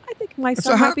say, I think my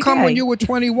son So how might be come gay. when you were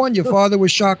 21, your father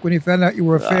was shocked when he found out you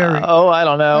were a fairy? Oh, I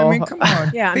don't know. I mean, come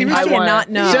on. Yeah, I He mean, was how do so- you not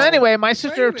know? So anyway, my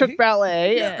sister Wait a took minute.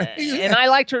 ballet, Yeah. and I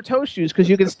liked her toe shoes because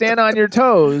you can stand on your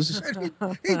toes.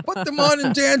 He put them on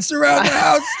and danced around the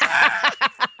house.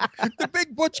 The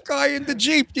big Butch guy in the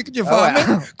Jeep. Could you vomit?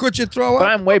 wow. Could you throw But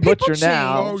up? I'm way butcher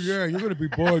now. Oh, yeah, you're going to be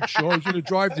Butch. Oh, he's going to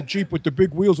drive the Jeep with the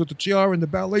big wheels with the tiara and the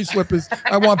ballet slippers.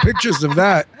 I want pictures of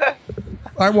that.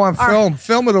 I want film.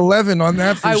 Film at 11 on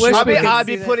that. For I sure. wish I'll be, we could I'll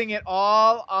see be that. putting it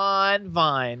all on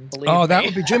Vine. Believe Oh, me. that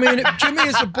would be Jimmy. Jimmy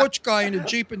is a Butch guy in a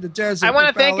Jeep in the desert. I want to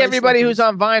with thank ballet everybody slippers. who's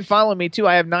on Vine. Follow me too.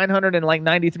 I have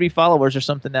 993 followers or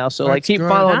something now. So like, That's keep good.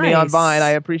 following me on Nice. Vine. I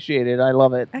appreciate it. I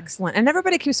love it. Excellent. And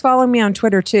everybody keeps following me on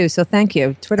Twitter, too, so thank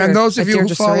you. Twitter. And those of at you who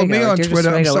Deirdre follow me Sorego, on Deirdre Twitter,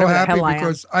 I'm Sorego, so whatever the happy hell I am.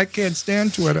 because I can't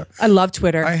stand Twitter. I love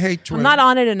Twitter. I hate Twitter. I'm not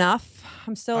on it enough.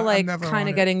 I'm still I'm like never on kind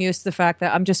it. of getting used to the fact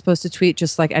that I'm just supposed to tweet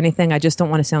just like anything. I just don't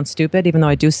want to sound stupid, even though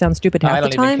I do sound stupid half I the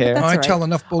don't even time. care. But that's I all right. tell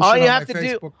enough bullshit All you on have my to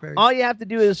do, Facebook page. all you have to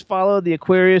do is follow the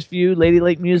Aquarius View, Lady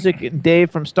Lake Music, and Dave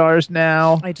from Stars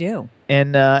Now, I do.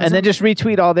 and then just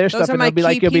retweet all their stuff, are and my they'll be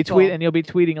like, key people. you'll be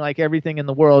tweeting like everything in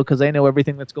the world because they know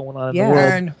everything that's going on in Yeah. the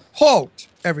world. And halt,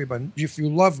 everyone. If you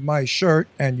love my shirt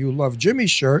and you love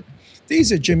Jimmy's shirt,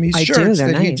 these are Jimmy's I do, shirts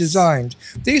they're that he nice. designed.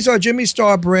 These are Jimmy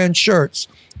Star brand shirts.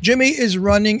 Jimmy is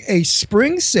running a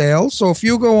spring sale. So if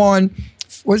you go on,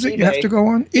 was it? You have eBay. to go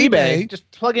on eBay. Just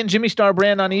plug in Jimmy Star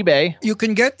brand on eBay. You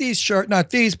can get these shirts,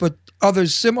 not these, but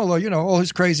others similar, all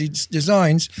his crazy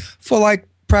designs for like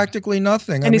practically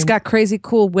nothing. And he's got crazy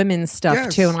cool women's stuff,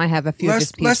 Yes. too, and I have a few of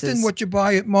his pieces. less than what you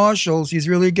buy at Marshall's. He's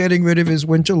really getting rid of his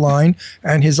winter line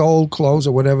and his old clothes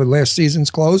or whatever, last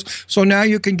season's clothes. So now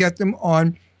you can get them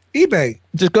on eBay.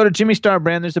 Just go to Jimmy Star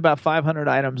brand. There's about 500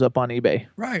 items up on eBay,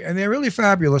 Right. And they're really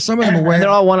fabulous. Some of them are and wearing. they're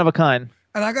all one of a kind.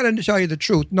 And I got to tell you the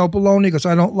truth. No baloney, because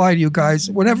I don't lie to you guys.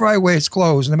 Whenever I wear his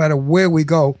clothes, no matter where we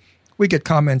go, we get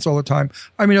comments all the time.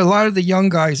 I mean, a lot of the young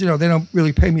guys, they don't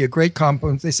really pay me a great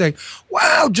compliment. They say,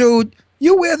 wow, dude,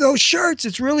 you wear those shirts.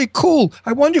 It's really cool.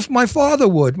 I wonder if my father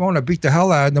would. I want to beat the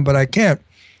hell out of them, but I can't.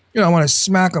 I want to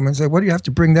smack them and say, what do you have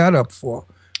to bring that up for?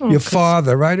 Your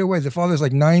father, right away. The father's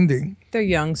like 90. They're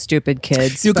young, stupid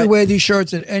kids. You but can wear these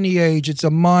shirts at any age. It's a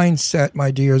mindset,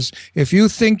 my dears. If you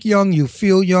think young, you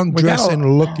feel young, dress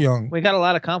and look young. We got a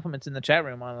lot of compliments in the chat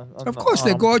room Of course,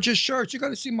 they're gorgeous shirts. You got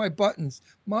to see my buttons.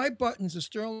 My buttons are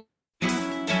sterling.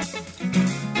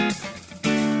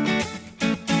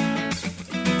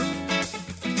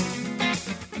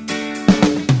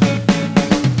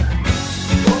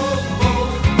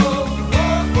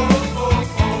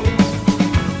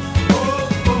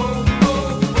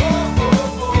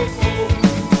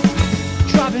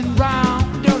 Driving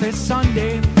round early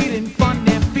Sunday, feeling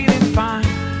funny, feeling fine.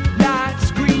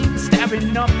 Lights green,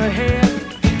 staring up ahead.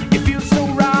 It feels so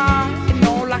right, and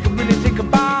all I can really think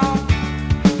about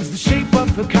is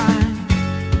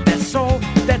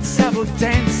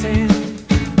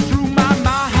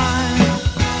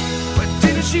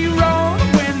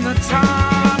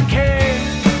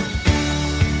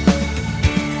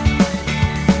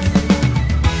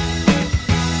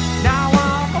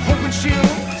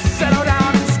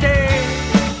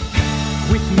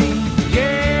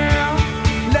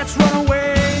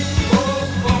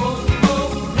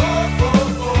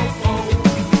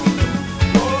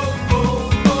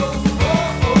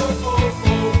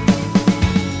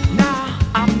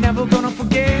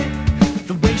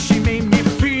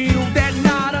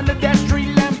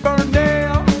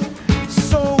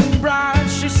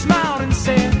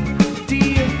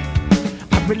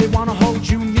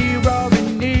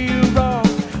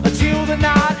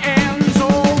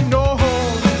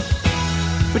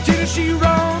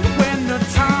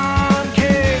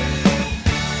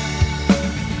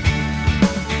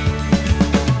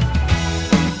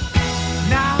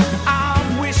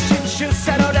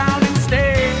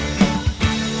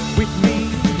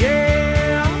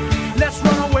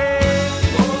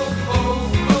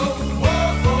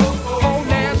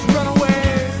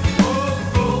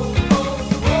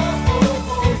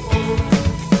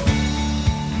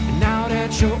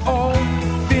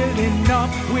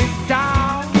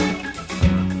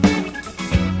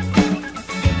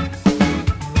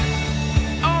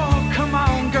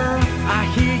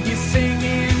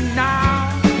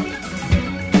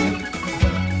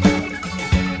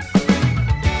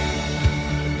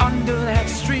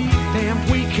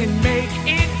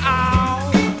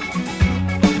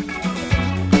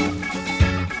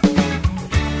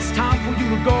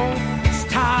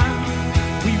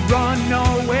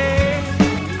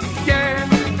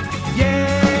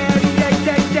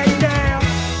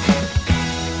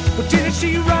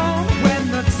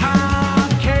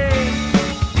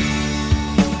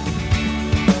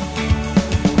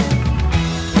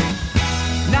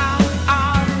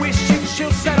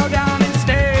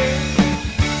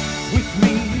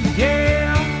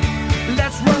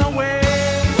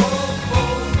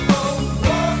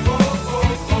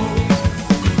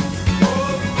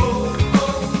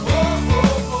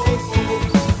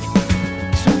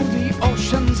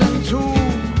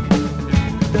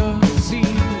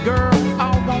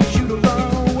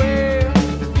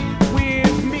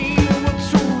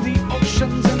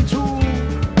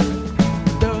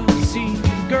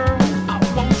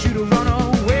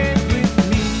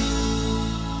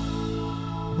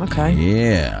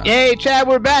Yeah. Hey, Chad,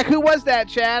 we're back. Who was that,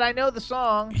 Chad? I know the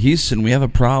song. Houston, we have a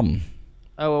problem.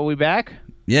 Oh, are we back?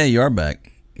 Yeah, you are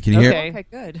back. Can you hear? Okay,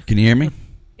 good. Can you hear me?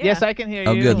 Yes, I can hear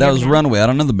Oh, you. good. That was Runaway. I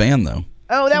don't know the band though.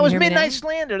 Oh, that Can you was hear me Midnight now?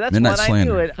 Slander. That's Midnight one. I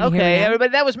Slander. knew it. Can you hear me Okay, now?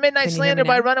 everybody. That was Midnight Can you hear Slander me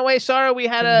by now? Runaway. Sorry, we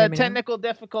had Can you hear a me now? technical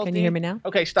difficulty. Can you hear me now?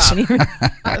 Okay, stop.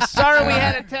 Sorry, we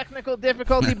had a technical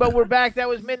difficulty, but we're back. That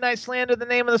was Midnight Slander. The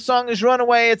name of the song is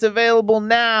Runaway. It's available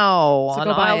now So on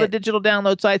go buy all the it. digital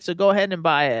download sites, so go ahead and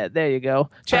buy it. There you go.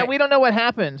 Chad, we don't know what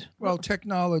happened. Well,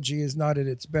 technology is not at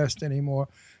its best anymore.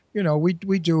 You know, we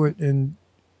do it and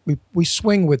we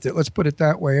swing with it. Let's put it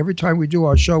that way. Every time we do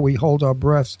our show, we hold our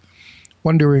breaths,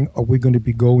 wondering, are we going to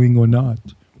be going or not?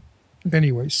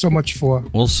 Anyway, so much for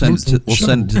We'll send it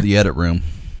to the edit room.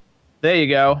 There you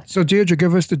go. So Deirdre,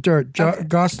 give us the dirt.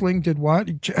 Gosling did what?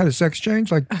 He had a sex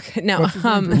change? Like No, what's his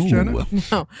name? Bruce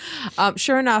Jenner? no.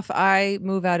 Sure enough, I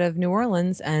move out of New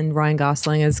Orleans, and Ryan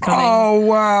Gosling is coming. Oh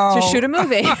wow! To shoot a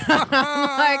movie.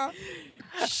 I'm like,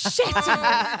 shit!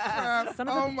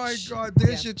 Oh my God!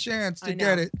 There's your chance to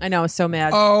get it. I know. I was so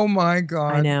mad. Oh my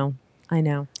God! I know.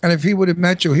 And if he would have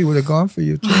met you, he would have gone for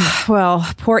you too. Well,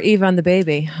 poor Eva and the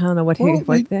baby. I don't know what Well,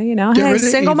 what they, you know. get Hey, rid of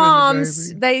single Eva and the moms,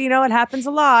 baby. they, you know, it happens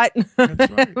a lot.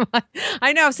 That's right.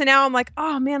 I know. So now I'm like,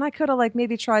 oh man, I could have like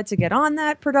maybe tried to get on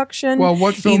that production. Well,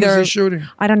 what film is he shooting?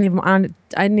 I didn't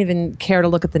even care to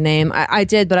look at the name. I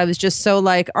did, but I was just so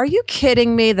like, are you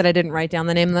kidding me that I didn't write down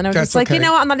the name? And then I was That's just like, okay. you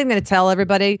know what? I'm not even going to tell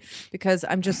everybody because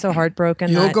I'm just so heartbroken.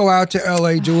 You'll that- go out to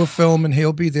L.A., do a film, and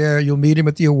he'll be there. You'll meet him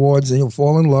at the awards, and you'll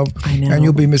fall in love. I know. And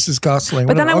you'll be Mrs. Gosling.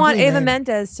 But What then an I want ugly Ava name.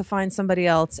 Mendez to find somebody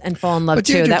else and fall in love But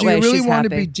too. Deirdre, That do way you really she's want happy.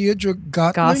 to be Deirdre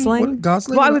Gosling? What,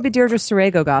 Gosling? Well, I would be Deirdre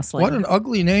Sorego Gosling. What an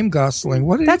ugly name, Gosling.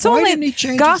 Why That's didn't only he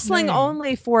change Gosling his name?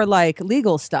 only for like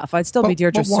legal stuff. I'd still be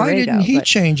Deirdre But why Sorego. didn't he but-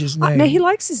 change his name? No, he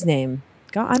likes his name.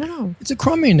 I don't know. It's a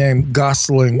crummy name,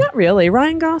 Gosling. Not really.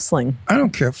 Ryan Gosling. I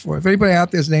don't care for it. If anybody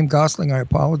out there's named Gosling, I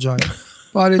apologize.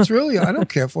 But it's really, I don't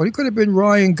care for it. He could have been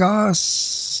Ryan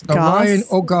Goss? Ryan,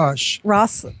 oh gosh.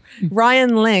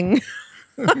 Ryan Ling.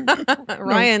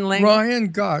 Ryan Ling. Ryan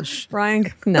Gosh.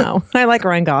 No, I like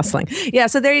Ryan Gosling. Yeah,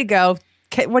 so there you go.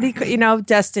 What do you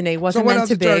Destiny So wasn't what meant else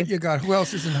to be. dirt you got? Who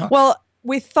else is in hot? Well,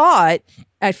 we thought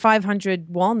at 500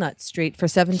 Walnut Street for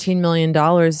 $17 million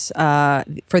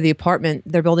for the apartment.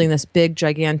 They're building this big,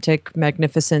 gigantic,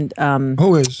 magnificent.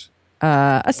 Who is?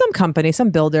 Some company, some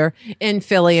builder in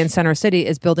Philly and Center City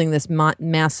is building this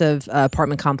massive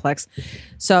apartment complex.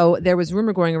 So there was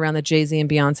rumor going around that Jay-Z and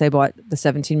Beyonce bought the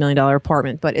 $17 million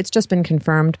apartment, but it's just been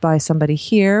confirmed by somebody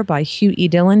here, by Hugh E.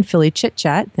 Dillon, Philly Chit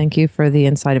Chat. Thank you for the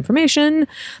inside information.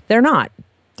 They're not.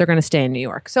 They're going to stay in New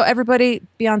York. So everybody,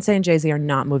 Beyonce and Jay-Z are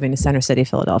not moving to Center City,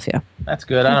 Philadelphia. That's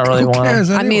good. I don't really want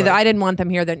to. I mean, I didn't want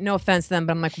them here. No offense to them,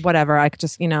 but I'm like, whatever. I could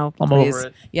just, I'm please. over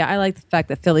it. Yeah, I like the fact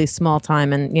that Philly's small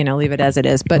time and, leave it as it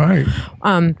is. But,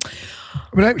 Right.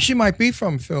 But she might be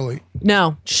from Philly.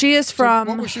 no, she is from.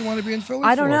 What would she want to be in Philly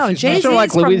I don't for? know. She's Jay-Z She's from is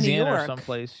like from New Louisiana or York.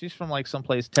 someplace. She's from like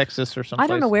someplace, Texas or someplace. I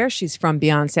don't know where she's from,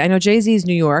 Beyonce. I know Jay-Z's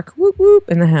New York. Whoop, whoop,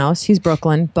 in the house. He's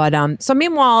Brooklyn. But, so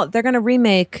meanwhile, they're going to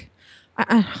remake.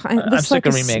 I'm sick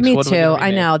of remakes. Me What are we too. gonna I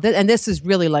remake? know. And this is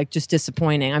really like just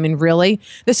disappointing. I mean, really?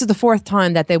 This is the fourth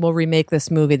time that they will remake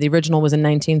this movie. The original was in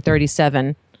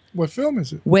 1937 What film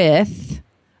is it? with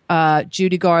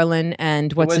Judy Garland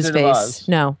and what's his Wizard of face? Oz.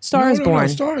 No, Star No, is no, Born. No,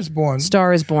 Star is Born.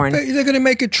 Star is Born. They're going to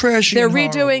make it trashy. They're and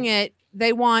horrible. redoing it.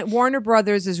 They want Warner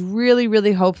Brothers is really,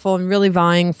 really hopeful and really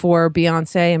vying for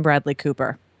Beyonce and Bradley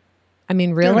Cooper. I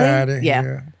mean, really? Get outta Yeah.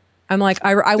 here. I'm like,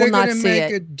 I will They're not gonna see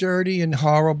make it. dirty and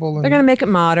horrible. And They're going to make it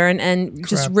modern and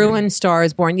just Crappy. ruin Star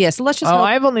is Born. Yeah, so let's just Oh, hope.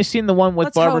 I've only seen the one with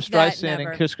Let's Barbara hope that Streisand never-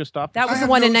 and Chris Christopher. That was I the have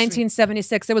one in no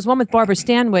 1976. There was one with Barbara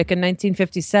Stanwyck in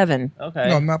 1957. Okay.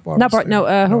 No, not Barbara. Not Bar- no,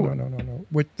 Streisand. who? No.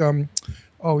 With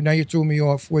now you threw me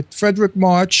off. With Frederick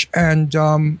March and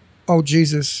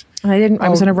Jesus. I was Oh,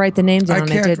 going to write the name down I and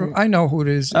I can't. didn't. I know who it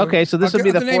is. Okay, so this I'll will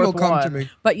be get- the name will fourth come to one. me.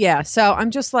 But yeah, so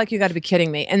I'm just like, you got to be kidding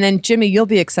me. And then Jimmy, you'll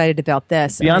be excited about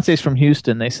this. Beyonce's from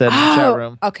Houston. They said in the chat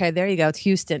room. Okay, there you go. It's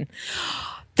Houston.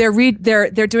 They're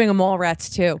doing a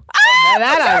Mallrats too.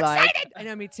 That I like. I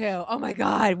know, me too. Oh my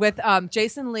God! With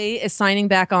Jason Lee is signing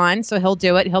back on, so he'll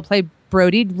do it. He'll play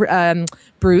Brody,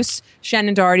 Bruce.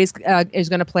 Shannon Doherty is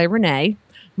going to play Renee.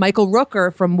 Michael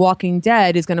Rooker from Walking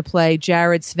Dead is going to play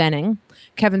Jared Svenning.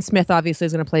 Kevin Smith obviously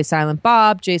is going to play Silent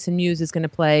Bob. Jason Mewes is going to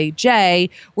play Jay.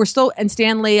 And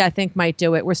Stan Lee, I think, might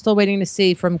do it. We're still waiting to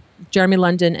see from Jeremy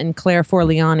London and Claire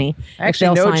Forliani. I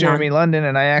actually know Jeremy London,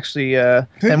 and I actually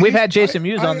and we've had Jason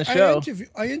Mewes on the show.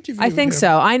 I interviewed I think him.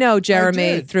 so. I know Jeremy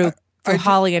did. through for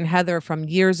Holly and Heather from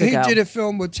years ago. He did a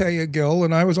film with Taya Gill,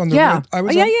 and I was on the Yeah. red,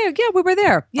 We were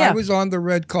there. Yeah. I was on the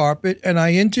red carpet, and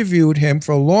I interviewed him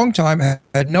for a long time.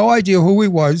 Had no idea who he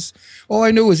was. All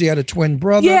I knew was he had a twin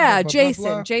brother. Yeah, blah, blah, Jason.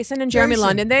 blah, blah. Jason and Jeremy Jason,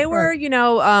 London. They were,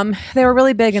 right. they were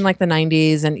really big in like the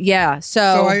 90s. And So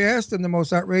I asked him the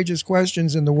most outrageous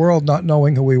questions in the world, not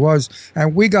knowing who he was.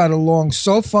 And we got along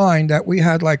so fine that we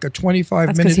had like a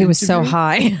 25-minute because he was interview. so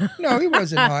high. No, he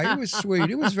wasn't high. He was sweet.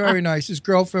 He was very nice. His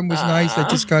girlfriend was nice. They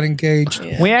just got engaged.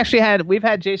 Yeah. We've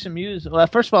had Jason Mewes. Well,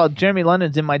 first of all, Jeremy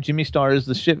London's in my Jimmy Stars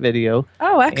the Shit video.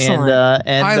 Oh, excellent.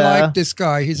 And I like this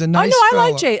guy. He's a nice I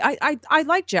like fella. I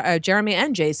like Jeremy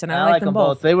and Jason. I like them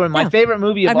both. They were my favorite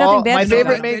movie of I've all. nothing bad My to say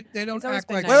favorite. about They don't act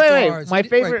like Wait. stars. My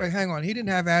favorite. Wait, hang on. He didn't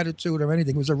have attitude or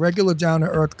anything. He was a regular,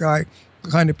 down-to-earth guy. The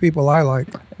kind of people I like.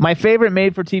 My favorite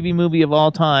made-for-TV movie of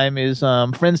all time is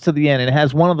Friends to the End. It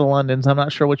has one of the Londons. I'm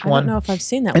not sure which one. I don't know if I've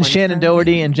seen that and one. Shannon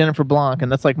Doherty and Jennifer Blanc,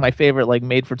 and that's like my favorite like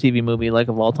made-for-TV movie like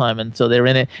of all time. And so they're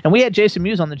in it. And we had Jason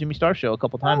Mewes on the Jimmy Star Show a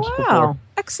couple times before.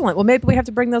 Excellent. Well, maybe we have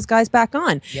to bring those guys back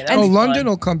on. Yeah, London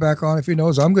will come back on if he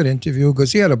knows I'm going to interview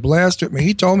because he had a blast with me.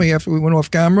 He told me after we went off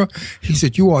camera, he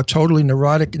said, "You are totally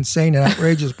neurotic, insane, and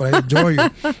outrageous, but I adore you."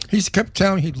 He kept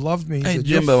telling me he loved me. He Hey, said,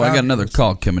 Jimbo, I got another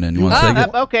call coming in. You want to take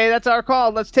it? Okay, that's our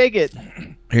call. Let's take it.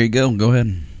 Here you go. Go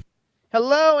ahead.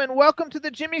 Hello and welcome to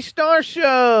the Jimmy Star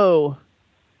Show.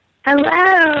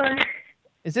 Hello.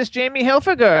 Is this Jaimie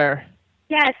Hilfiger?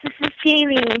 Yes, this is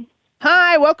Jaimie.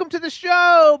 Hi, welcome to the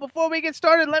show. Before we get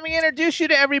started, let me introduce you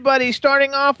to everybody,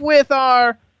 starting off with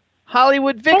our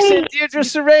Hollywood vixen, Deirdre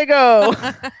Sorego.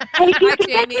 Hey, do you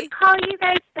think I can call you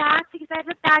guys back because I have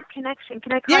a bad connection?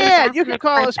 Can I call you back? You can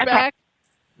call us back.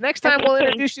 Next time we'll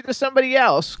introduce you to somebody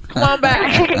else. Come on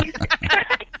back.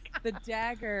 The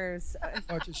daggers.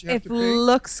 If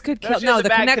looks could kill. she No, has a the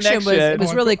bad connection connection.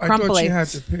 was really I thought crumbly. she had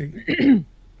to pee.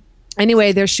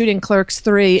 Anyway, they're shooting Clerks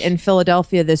 3 in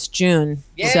Philadelphia this June.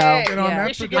 Yay! So Get on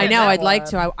that production. I know, that I'd like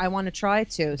one. to. I want to try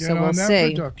to. Get So on we'll that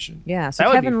see. production. Yeah. So That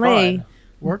would be Kevin Lee. fun.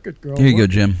 Work it, girl. Here you go, Work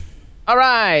it. Jim. All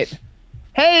right.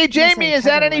 Hey, Jaimie, is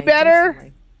that any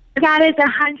better? That is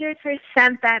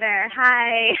 100% better.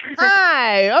 Hi.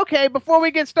 Hi. Okay, before we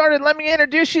get started, let me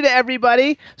introduce you to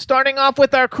everybody. Starting off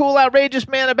with our cool, outrageous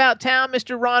man about town,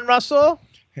 Mr. Ron Russell.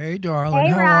 Hey, darling.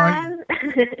 Hey, How are you?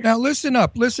 Ron. Now, listen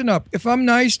up. Listen up. If I'm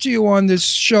nice to you on this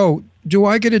show, do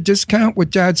I get a discount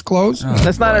with Dad's clothes?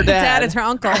 That's not her dad. Dad, it's her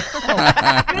uncle.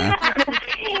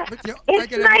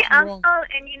 It's my uncle,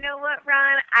 and you know what,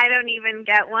 Ron? I don't even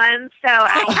get one, so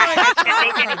I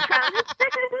can't make any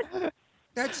promises.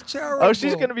 That's terrible. Oh,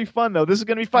 she's going to be fun, though. This is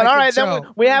going to be fun. I All can right, then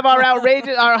tell. we have our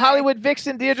our Hollywood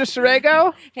vixen, Deirdre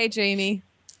Sorego. Hey, Jaimie.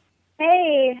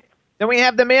 Hey. Then we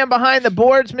have the man behind the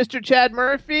boards, Mr. Chad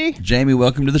Murphy. Jaimie,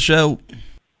 welcome to the show.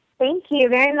 Thank you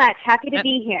very much. Happy to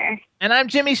be here. And I'm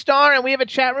Jimmy Starr, and we have a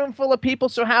chat room full of people,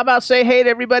 so how about say hey to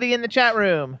everybody in the chat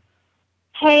room?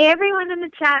 Hey, everyone in the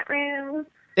chat room.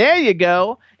 There you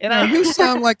go. And Now, you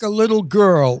sound like a little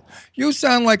girl. You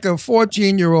sound like a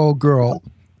 14-year-old girl.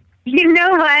 You know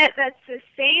what? That's the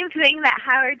same thing that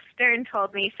Howard Stern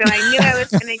told me, so I knew I was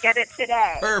going to get it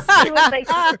today. Perfect.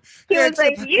 He was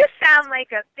like, you sound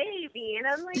like a baby. And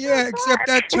I'm like, Yeah, oh, except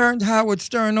God. that turned Howard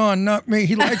Stern on, not me.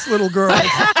 He likes little girls.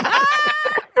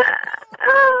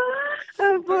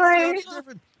 Oh, boy.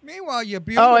 Meanwhile, you're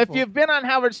beautiful. oh, if you've been on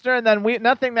Howard Stern, then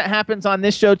nothing that happens on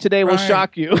this show today will Right.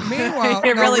 shock you. Meanwhile,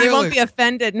 You no, really, you won't be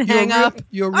offended and hang up.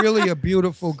 You're really a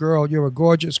beautiful girl. You're a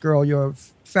gorgeous girl. You're a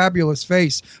fabulous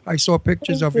face. I saw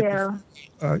pictures Thank of it you.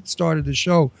 before it started the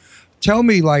show. Tell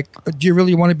me, like, do you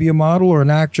really want to be a model or an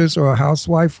actress or a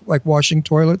housewife, like washing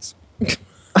toilets?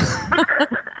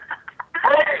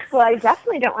 Well, I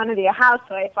definitely don't want to be a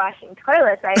housewife washing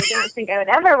toilets. I don't think I would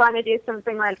ever want to do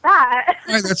something like that.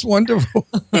 Right, that's wonderful.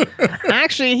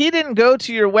 Actually, he didn't go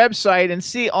to your website and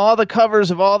see all the covers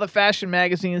of all the fashion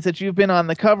magazines that you've been on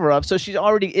the cover of, so she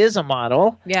already is a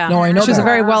model. Yeah. No, I know She's that. a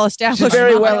very well-established. She's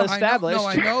very model. well I know- established. No,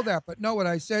 I know that, but no, what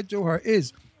I said to her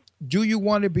is, do you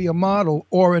want to be a model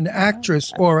or an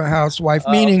actress or a housewife?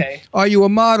 Oh, Meaning, okay. are you a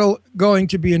model going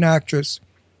to be an actress?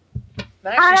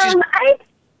 Actually,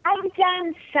 I've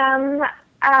done some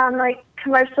like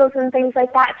commercials and things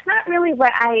like that. It's not really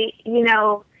what I,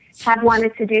 have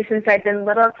wanted to do since I've been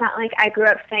little. It's not like I grew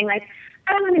up saying like,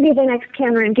 I want to be the next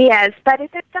Cameron Diaz. But if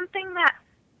it's something that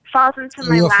falls into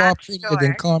my You're far lap, prettier sure.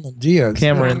 than Cameron Diaz.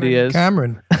 Cameron Diaz.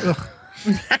 Cameron. Ugh.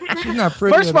 She's not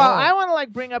pretty. First of all, at I want to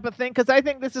like bring up a thing because I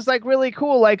think this is like really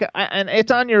cool. Like, and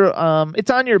it's on your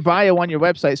bio on your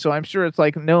website, so I'm sure it's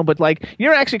like known. But like,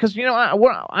 you're actually because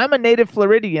I'm a native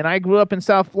Floridian. I grew up in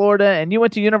South Florida, and you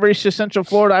went to University of Central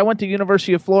Florida. I went to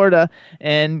University of Florida,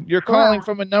 and you're calling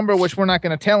from a number which we're not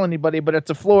going to tell anybody, but it's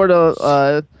a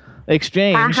Florida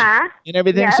exchange and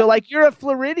everything. Yep. So like, you're a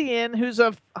Floridian who's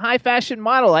a high fashion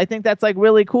model. I think that's like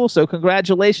really cool. So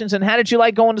congratulations. And how did you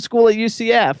like going to school at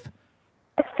UCF?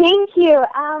 Thank you.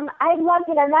 I loved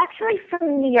it. I'm actually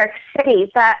from New York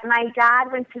City, but my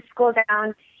dad went to school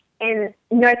down in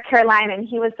North Carolina, and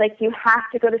he was like, you have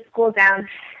to go to school down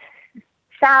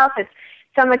south. It's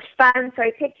so much fun. So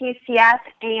I picked UCF,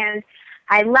 and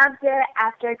I loved it.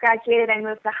 After I graduated, I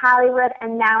moved to Hollywood,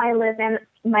 and now I live in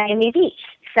Miami Beach.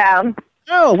 So...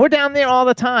 Oh, we're down there all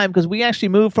the time because we actually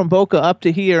moved from Boca up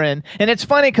to here. And it's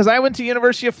funny because I went to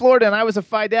University of Florida, and I was a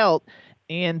Phi Delta.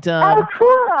 And oh,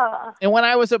 cool! And when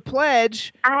I was a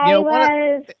pledge, what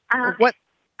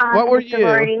were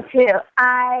you? Too.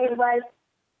 I was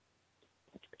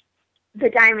the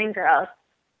Diamond Girls.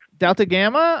 Delta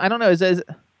Gamma? I don't know. Is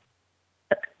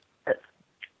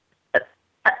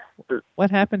what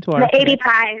happened to our the 80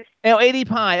 Pies? Oh, 80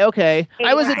 Pi. Okay, 80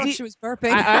 I was Pies. a She was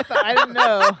burping. I didn't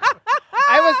know.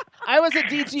 I was a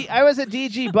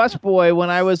DG busboy when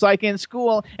I was like in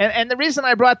school, and the reason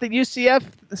I brought the UCF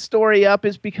story up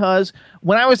is because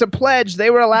when I was a pledge, they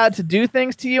were allowed to do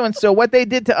things to you, and so what they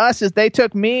did to us is they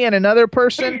took me and another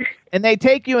person, and they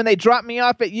take you and they dropped me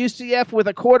off at UCF with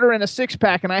a quarter and a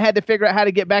six-pack, and I had to figure out how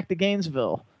to get back to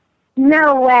Gainesville.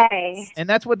 No way. And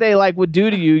that's what they like would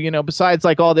do to you, besides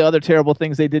like all the other terrible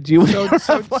things they did to you.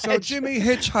 So Jimmy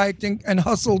hitchhiked and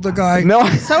hustled the guy. No,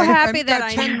 I'm so happy and that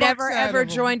got I 10 never bucks out ever of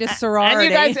him. joined a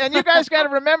sorority. And you guys got to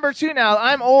remember too. Now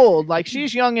I'm old. Like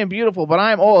she's young and beautiful, but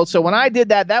I'm old. So when I did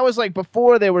that, that was like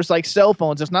before there was like cell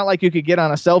phones. It's not like you could get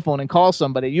on a cell phone and call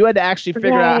somebody. You had to actually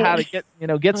figure out how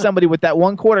to get somebody with that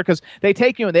one quarter because they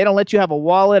take you and they don't let you have a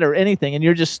wallet or anything, and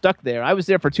you're just stuck there. I was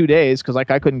there for 2 days because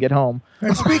like I couldn't get home.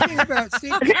 And speaking about That's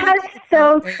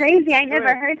so crazy. I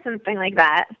never heard something like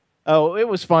that. Oh, it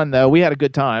was fun though. We had a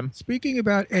good time. Speaking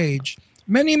about age,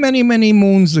 many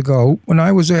moons ago, when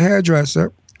I was a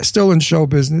hairdresser, still in show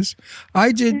business,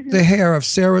 I did the hair of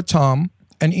Sarah Tom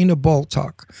and Ina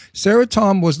Boltok. Sarah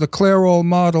Tom was the Clairol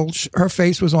model. Her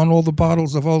face was on all the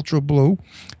bottles of Ultra Blue.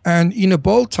 And Ina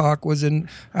Boltok was in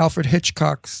Alfred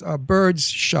Hitchcock's Birds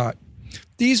Shot.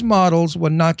 These models were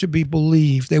not to be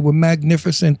believed. They were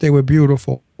magnificent. They were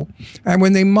beautiful. And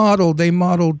when they modeled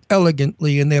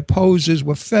elegantly, and their poses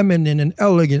were feminine and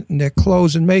elegant in their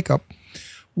clothes and makeup.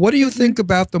 What do you think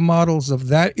about the models of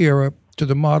that era to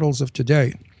the models of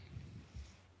today?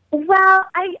 Well,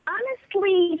 I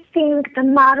honestly think the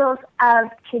models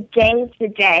of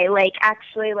today, like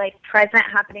actually like present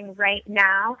happening right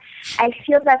now, I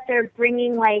feel that they're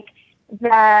bringing like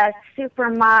the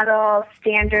supermodel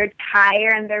standard higher,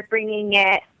 and they're bringing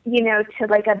it, to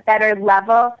like a better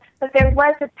level. But there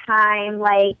was a time,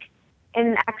 like,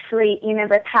 in actually,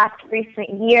 the past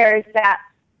recent years that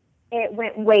it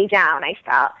went way down, I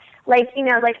felt. Like,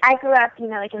 like I grew up,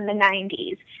 like in the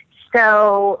 90s.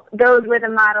 So those were the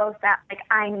models that, like,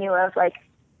 I knew of, like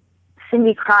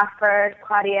Cindy Crawford,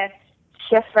 Claudia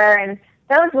Schiffer, and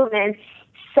those women.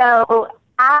 So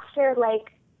after,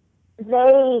 like,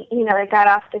 they, they got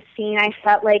off the scene, I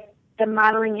felt like the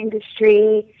modeling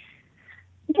industry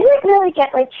didn't really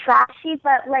get, like, trashy,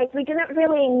 but, like, we didn't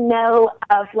really know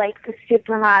of, like, the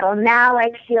supermodel. Now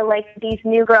I feel like these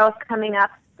new girls coming up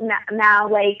now,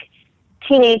 like,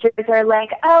 teenagers are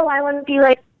like, oh, I want to be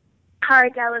like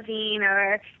Cara Delevingne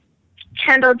or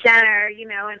Kendall Jenner,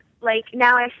 and, like,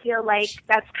 now I feel like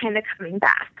that's kind of coming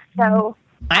back. So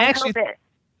I actually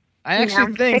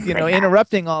think,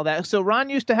 interrupting all that. So Ron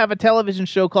used to have a television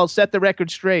show called Set the Record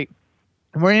Straight.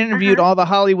 And we interviewed all the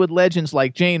Hollywood legends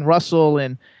like Jane Russell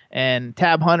and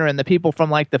Tab Hunter and the people from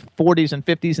like the 40s and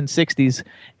 50s and 60s.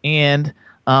 And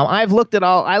I looked at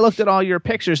all your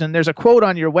pictures, and there's a quote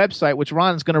on your website, which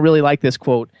Ron's going to really like this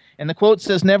quote. And the quote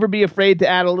says, "Never be afraid to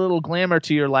add a little glamour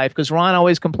to your life," because Ron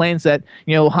always complains that,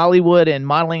 Hollywood and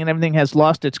modeling and everything has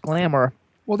lost its glamour.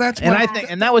 Well, that's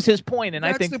and that was his point. And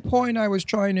that's I think the point I was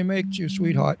trying to make to you,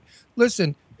 sweetheart.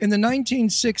 Listen, in the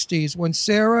 1960s, when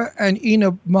Sarah and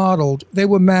Ina modeled, they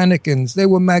were mannequins. They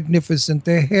were magnificent.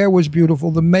 Their hair was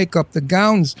beautiful. The makeup, the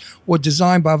gowns were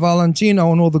designed by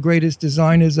Valentino and all the greatest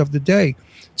designers of the day.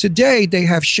 Today, they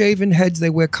have shaven heads. They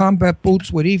wear combat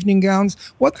boots with evening gowns.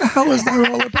 What the hell is that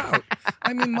all about?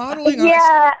 I mean, modeling.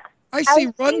 Yeah, I see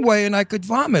runway and I could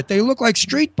vomit. They look like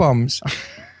street bums.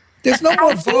 There's no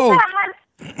more Vogue.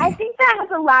 I think that has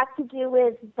a lot to do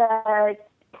with the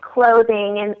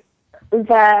clothing and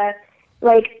the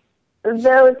like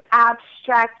those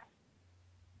abstract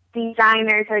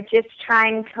designers are just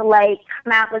trying to like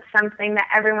come out with something that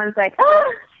everyone's like,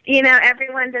 oh, you know,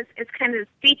 everyone just is kind of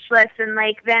speechless, and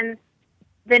like then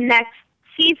the next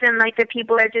season, like the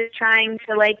people are just trying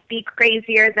to like be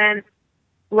crazier than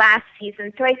last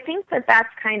season. So I think that that's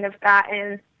kind of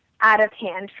gotten out of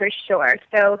hand for sure.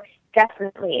 So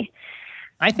definitely.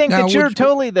 I think Now, that you're would you-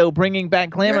 totally though bringing back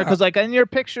glamour Yeah. because like in your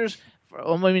pictures,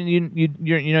 I mean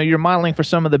you're modeling for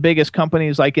some of the biggest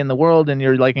companies like in the world, and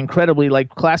you're like incredibly like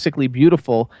classically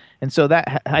beautiful, and so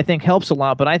that I think helps a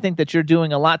lot. But I think that you're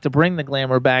doing a lot to bring the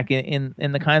glamour back in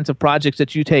the kinds of projects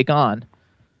that you take on.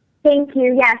 Thank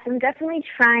you. Yes, I'm definitely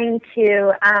trying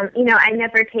to, you know, I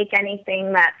never take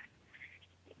anything that's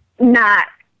not,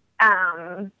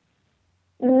 I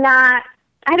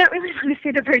don't really want to say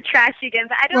the word trash again,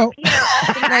 but I don't, you know,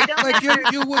 I don't Like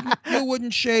you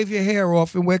wouldn't shave your hair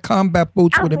off and wear combat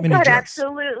boots with a my mini God, dress.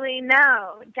 absolutely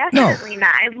no. Definitely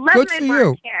not. I love Good my for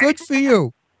blonde you. hair. Good for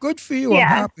you. Good for you. I'm Yeah.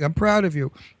 happy. I'm proud of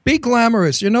you. Be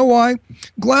glamorous. You know why?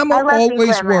 Glamour I love being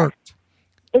always glamorous. worked.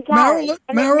 It does. Marilyn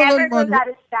and it never goes Monroe. out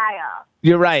of style.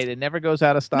 You're right. It never goes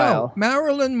out of style. No,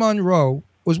 Marilyn Monroe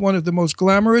was one of the most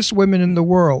glamorous women in the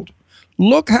world.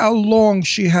 Look how long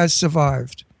she has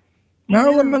survived.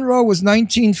 Marilyn Monroe was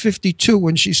 1952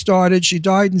 when she started. She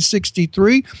died in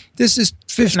 63. This is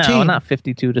 15. No, not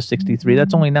 52 to 63.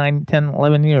 That's only 9, 10,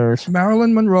 11 years.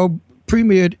 Marilyn Monroe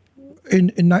premiered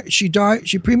she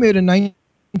premiered in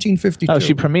 1952. Oh,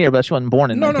 she premiered, but she wasn't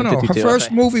born in No. 1952. Her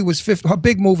first movie was her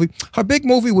big movie. Her big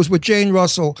movie was with Jane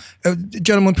Russell,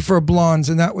 Gentlemen Prefer Blondes,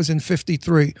 and that was in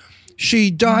 53.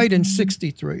 She died in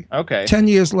 63. Okay. 10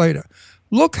 years later.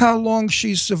 Look how long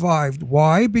she survived.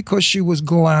 Why? Because she was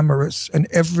glamorous, and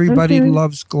everybody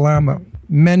loves glamour,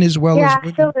 men as well as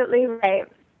women. Absolutely right.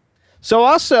 So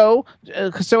also,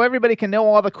 so everybody can know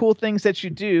all the cool things that you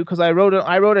do, because I wrote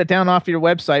it down off your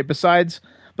website. Besides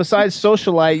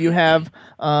socialite, you have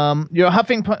you're a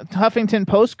Huffington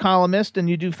Post columnist, and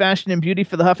you do fashion and beauty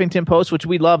for the Huffington Post, which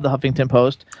we love the Huffington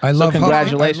Post. I love so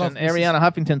congratulations, I love Ariana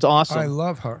Huffington's awesome. I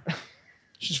love her.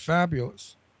 She's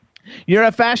fabulous. You're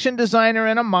a fashion designer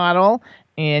and a model,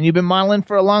 and you've been modeling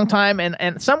for a long time.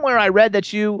 And somewhere I read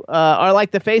that you are like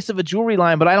the face of a jewelry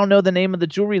line, but I don't know the name of the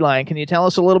jewelry line. Can you tell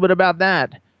us a little bit about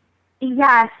that?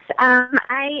 Yes,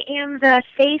 I am the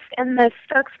face and the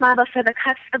spokesmodel for the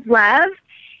Cuffs of Love,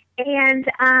 and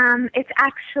it's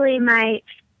actually my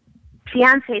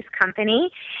fiance's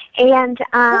company, and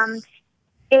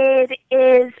it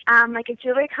is like a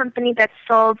jewelry company that's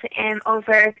sold in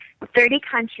over 30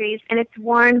 countries, and it's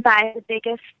worn by the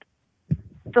biggest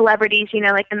celebrities, you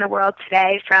know, like in the world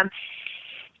today, from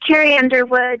Carrie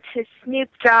Underwood to Snoop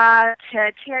Dogg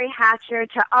to Terry Hatcher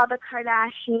to all the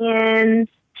Kardashians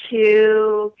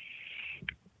to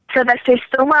Sylvester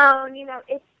Stallone. You know,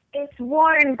 it's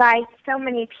worn by so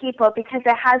many people because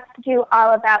it has to do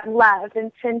all about love.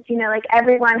 And since, you know, like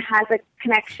everyone has a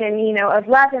connection, you know, of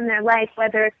love in their life,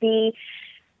 whether it be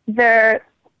their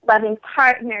loving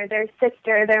partner, their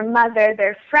sister, their mother,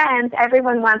 their friends,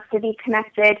 everyone wants to be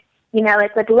connected, you know,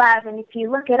 like with love. And if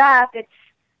you look it up, it's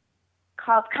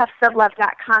called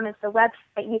cuffsoflove.com is the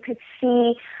website. You could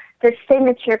see the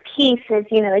signature piece is,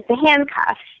 you know, like the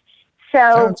handcuffs.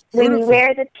 So when you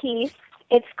wear the piece,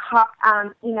 it's called,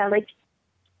 you know, like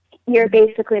you're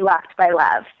basically locked by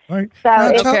love. Right. So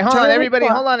Okay, hold on, really everybody.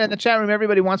 cool. Hold on in the chat room.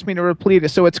 Everybody wants me to repeat it.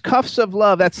 So it's Cuffs of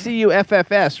Love. That's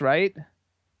CUFFS, right?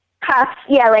 Cuffs,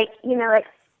 yeah, like, you know, like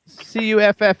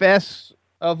CUFFS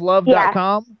of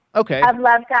love.com? Yeah. Okay. Of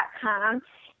love.com.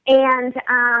 And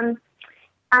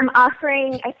I'm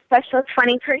offering a special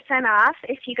 20% off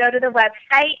if you go to the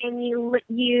website and you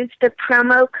use the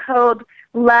promo code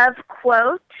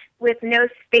LOVEQUOTE with no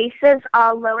spaces,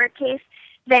 all lowercase,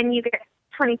 then you get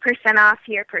 20% off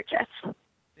your purchase.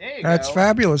 That's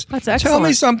fabulous. That's Tell me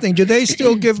excellent. something. Do they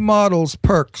still give models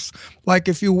perks? Like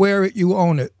if you wear it, you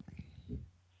own it?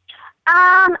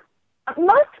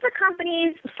 Most of the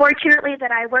companies, fortunately,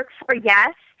 that I work for,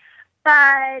 yes.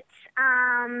 But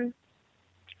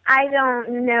I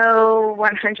don't know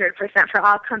 100% for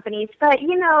all companies. But,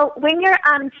 you know, when you're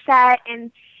on set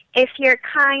and if you're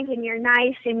kind and you're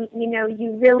nice and, you know,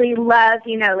 you really love,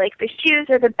 you know, like the shoes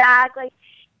or the bag, like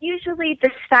usually the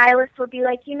stylist will be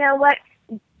like, you know what,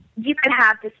 you can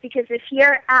have this because if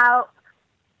you're out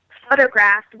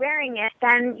photographed wearing it,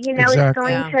 then, you know, it's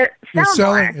going to You're sell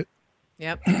selling more. it.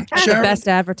 Yep. That's the best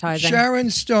advertising. Sharon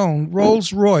Stone,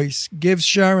 Rolls-Royce gives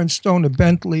Sharon Stone a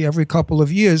Bentley every couple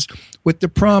of years with the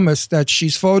promise that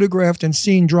she's photographed and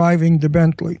seen driving the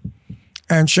Bentley.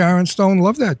 And Sharon Stone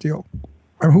loved that deal.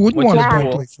 And who wouldn't want a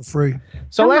Bentley for free?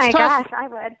 So oh let's my talk. gosh, I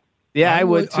would. Yeah, I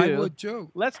would too. I would too.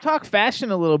 Let's talk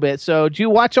fashion a little bit. So, do you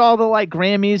watch all the like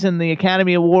Grammys and the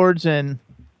Academy Awards and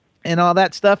all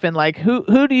that stuff? And like,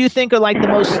 who do you think are like the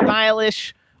most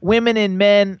stylish women and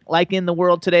men like in the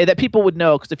world today that people would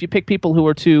know? Because if you pick people who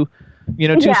are too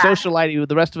socialite,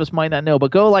 the rest of us might not know.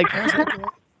 But go like.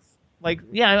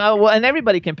 Well, and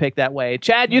everybody can pick that way.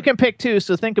 Chad, you can pick too,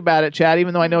 so think about it, Chad.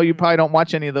 Even though I know you probably don't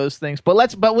watch any of those things, but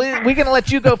we're gonna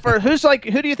let you go first.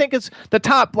 Who do you think is the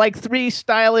top like 3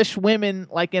 stylish women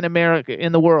like in America,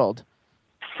 in the world?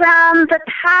 From the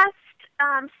past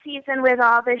season with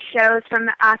all the shows, from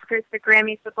the Oscars, the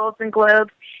Grammys, the Golden Globes,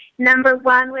 number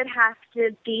 1 would have to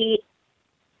be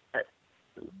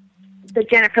the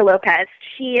Jennifer Lopez.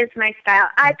 She is my style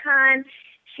icon.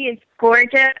 She is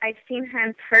gorgeous. I've seen her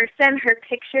in person. Her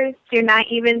pictures do not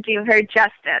even do her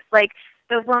justice. Like,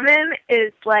 the woman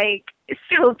is, like,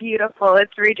 so beautiful.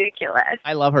 It's ridiculous.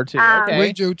 I love her, too. Okay.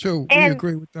 We do, too. We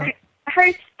agree with that.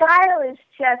 Her style is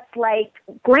just, like,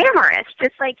 glamorous.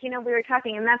 Just like, we were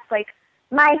talking, and that's, like,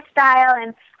 my style.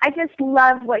 And I just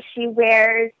love what she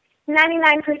wears.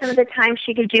 99% of the time,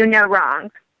 she could do no wrong.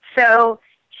 So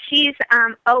she's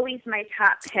always my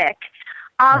top pick.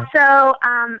 Also,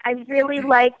 I really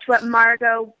liked what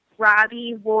Margot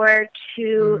Robbie wore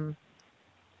to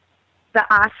the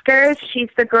Oscars. She's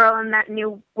the girl in that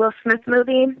new Will Smith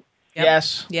movie. Yep.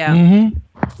 Yes. Yeah.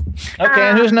 Mm-hmm. Okay,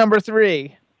 and who's number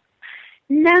 3?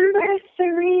 Number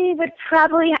 3 would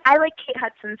probably, I like Kate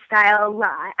Hudson's style a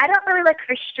lot. I don't really like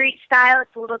her street style.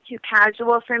 It's a little too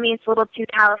casual for me. It's a little too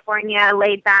California,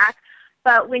 laid back.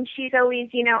 But when she's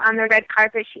always, on the red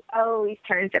carpet, she always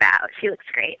turns it out. She looks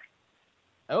great.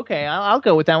 Okay, I'll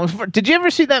go with that one. Did you ever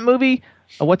see that movie?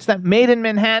 What's that? Made in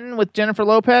Manhattan with Jennifer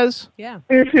Lopez? Yeah.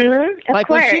 Mm-hmm. Like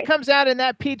when she comes out in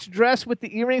that peach dress with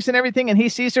the earrings and everything, and he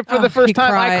sees her for the first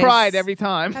time, cries. I cried every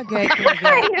time. How gay can you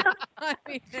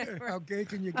get? How gay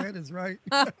can you get is right.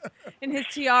 In his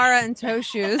tiara and toe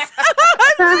shoes.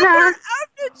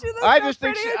 I just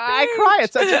think I cry.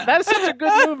 That's such a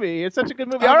good movie. It's such a good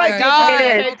movie. All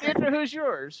right, Deidre, who's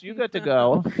yours? You got to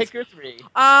go. Pick your 3.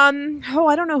 I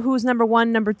don't know who's number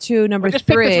 1, number 2, number 3. Just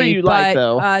pick the 3 you like,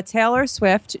 though. Taylor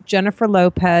Swift, Jennifer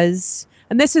Lopez,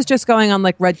 and this is just going on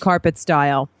like red carpet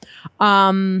style.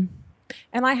 And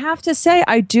I have to say,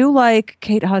 I do like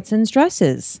Kate Hudson's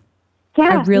dresses.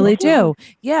 Yeah, I really do.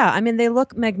 Yeah, I mean, they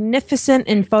look magnificent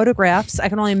in photographs. I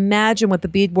can only imagine what the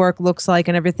beadwork looks like,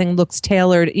 and everything looks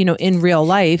tailored, in real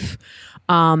life.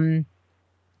 And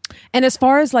as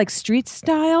far as like street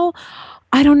style,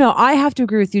 I don't know. I have to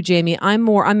agree with you, Jaimie. I'm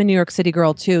a New York City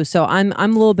girl too, so I'm a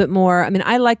little bit more. I mean,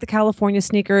 I like the California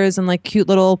sneakers and like cute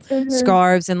little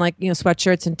scarves and like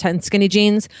sweatshirts and skinny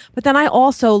jeans. But then I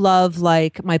also love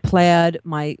like my plaid,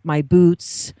 my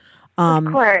boots. Of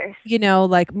course.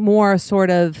 Like more sort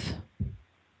of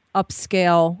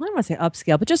upscale. I don't want to say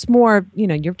upscale, but just more,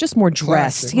 you're just more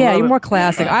dressed. Classic. Yeah, you're more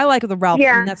classic. I like the Ralph.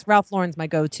 Yeah. And that's Ralph Lauren's my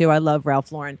go-to. I love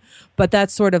Ralph Lauren. But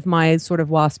that's sort of my sort of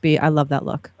waspy. I love that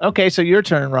look. Okay, so your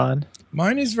turn, Ron.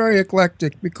 Mine is very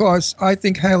eclectic because I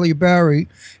think Halle Berry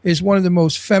is one of the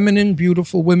most feminine,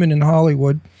 beautiful women in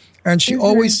Hollywood. And she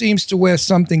always seems to wear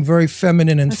something very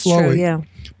feminine and That's flowy. true, yeah.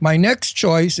 My next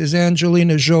choice is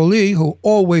Angelina Jolie, who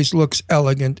always looks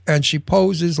elegant, and she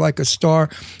poses like a star.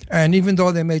 And even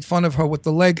though they made fun of her with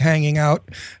the leg hanging out,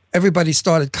 everybody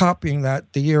started copying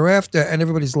that the year after, and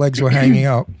everybody's legs were hanging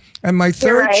out. And my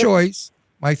third choice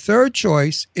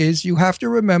is, you have to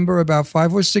remember about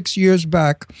 5 or 6 years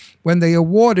back when they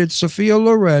awarded Sophia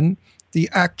Loren the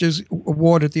Actors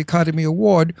Award at the Academy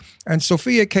Award, and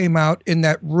Sophia came out in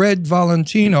that red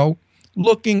Valentino,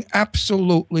 looking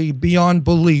absolutely beyond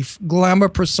belief, glamour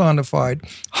personified,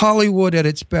 Hollywood at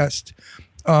its best.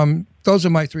 Those are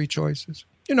my 3 choices.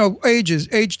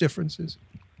 Age differences.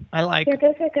 I like. Yeah,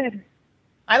 those are good.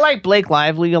 I like Blake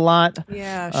Lively a lot.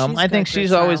 Yeah, I think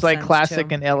she's always like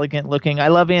classic and elegant looking. I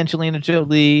love Angelina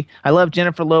Jolie. I love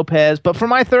Jennifer Lopez. But for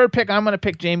my 3rd pick, I'm going to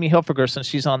pick Jaimie Hilfiger since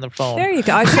she's on the phone. There you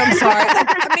go. I'm sorry.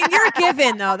 I mean, you're a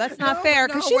given, though. That's not fair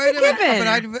because she's a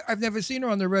given. But I've never seen her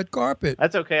on the red carpet.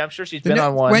 That's okay. I'm sure she's been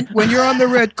on one. When you're on the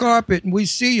red carpet and we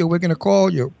see you, we're going to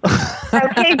call you.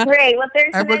 Okay, great. Well,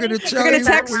 and we're going to tell We're going you.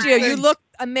 to text you. You look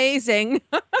amazing.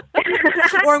 Or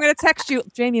I'm going to text you,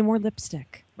 Jaimie, more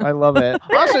lipstick. I love it.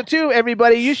 Also, too,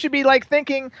 everybody, you should be like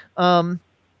thinking,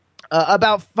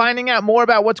 about finding out more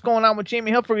about what's going on with Jaimie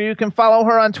Hilfiger, you can follow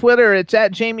her on Twitter. It's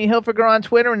at Jaimie Hilfiger on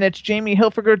Twitter, and it's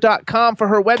JaimieHilfiger.com for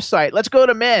her website. Let's go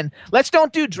to men. Let's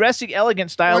don't do dressy,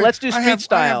 elegant style. Wait, Let's do street I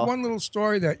style. have one little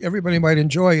story that everybody might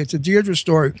enjoy. It's a Deirdre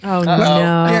story. Oh, no.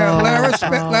 Yeah,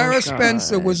 Lara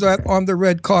Spencer was on the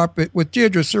red carpet with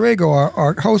Deirdre Sorego,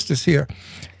 our hostess here.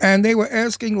 And they were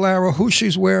asking Lara who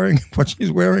she's wearing, what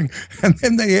she's wearing. And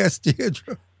then they asked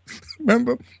Deirdre,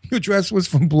 remember, your dress was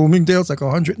from Bloomingdale's, like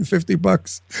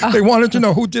 $150. They wanted to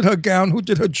know who did her gown, who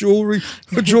did her jewelry.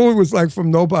 Her jewelry was like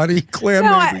from nobody. Claire,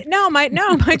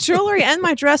 my jewelry and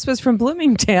my dress was from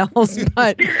Bloomingdale's,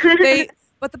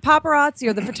 but the paparazzi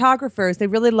or the photographers, they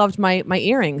really loved my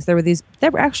earrings. They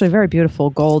were actually very beautiful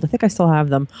gold. I think I still have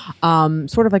them.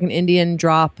 Sort of like an Indian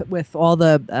drop with all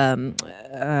the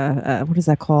what is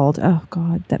that called? Oh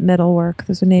God, that metal work.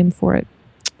 There's a name for it.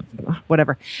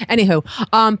 Whatever. Anywho,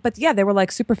 but yeah, they were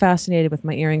like super fascinated with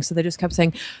my earrings, so they just kept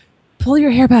saying, "Pull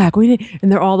your hair back," and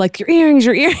they're all like, your earrings.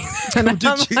 And I'm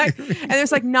like, and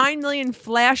there's like 9 million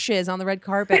flashes on the red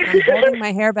carpet, and I'm holding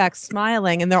my hair back,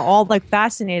 smiling, and they're all like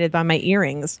fascinated by my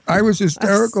earrings. I was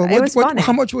hysterical. It was funny.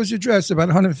 How much was your dress? About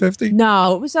 $150?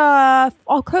 No, it was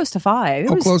close to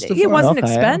 $5. Close to $5. It wasn't Okay.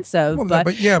 expensive, Well,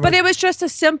 but it was just a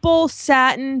simple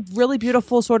satin, really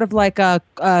beautiful, sort of like a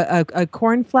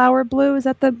cornflower blue. Is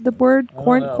that the word?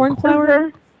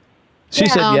 Cornflower? She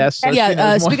said yes. So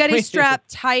Yeah, spaghetti strap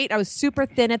tight. I was super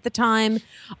thin at the time,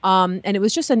 and it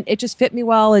was it just fit me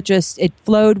well. It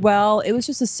flowed well. It was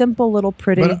just a simple little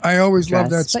pretty. But I always love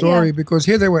that story because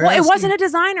here they were. Well, asking, it wasn't a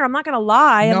designer. I'm not going to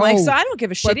lie. No, I'm like, so I don't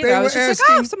give a shit but either. they I was were just like,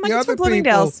 asking somebody the from other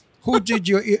Bloomingdale's. people,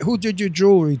 who did your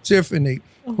jewelry? Tiffany.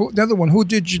 The other one, who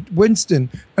did you, Winston?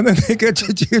 And then they get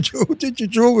to Deirdre, who did your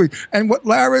jewelry? And what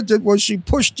Lara did was she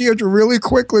pushed Deirdre really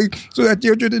quickly so that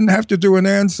Deirdre didn't have to do an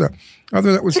answer.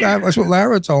 Other that was fabulous. That's what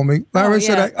Lara told me. Lara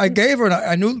said, I gave her, and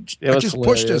I knew, I just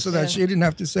pushed her so that she didn't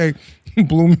have to say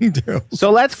Bloomingdale.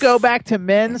 So let's go back to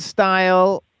men's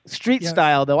style, street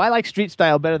style, though. I like street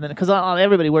style better than, because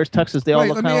everybody wears tuxes. They all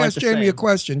look let kind me of like ask the Jaimie same. a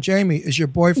question. Jaimie, is your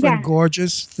boyfriend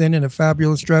gorgeous, thin, and a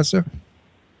fabulous dresser?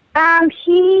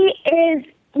 He is,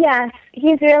 yes.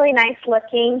 He's really nice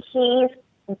looking. He's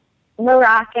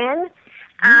Moroccan.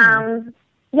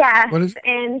 Yeah. What is?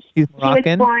 And He's Moroccan? He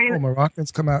was born, Oh,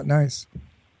 Moroccans come out nice.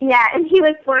 yeah, and he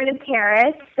was born in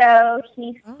Paris, so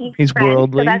he's He's French,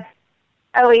 worldly. So that's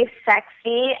always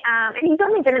sexy. And he's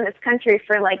only been in this country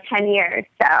for like 10 years,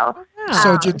 so.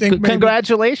 So do you think maybe,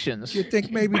 Congratulations. do you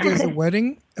think maybe there's a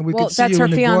wedding and we Well, could see that's you her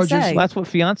in the fiancé. gorgeous? That's what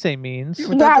fiance means. Yeah,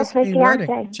 but that Yes, doesn't my mean wedding.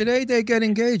 fiancé. Today they get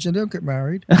engaged and they'll get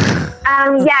married.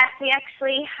 Yes, we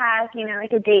actually have,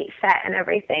 like a date set and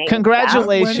everything. so.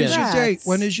 Congratulations. When is your date?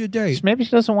 When is your date? Maybe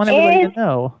she doesn't want everybody to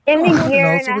know. In a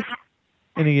year No, so and we- a half.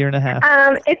 In a year and a half.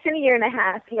 It's in a year and a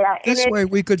half, yeah. And This way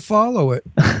we could follow it.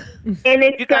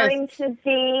 it's going to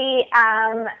be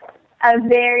a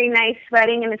very nice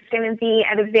wedding, and it's going to be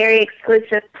at a very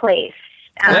exclusive place.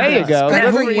 There you go. And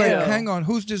Good who, for wait, you. hang on.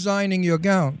 Who's designing your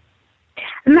gown?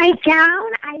 My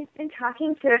gown, I've been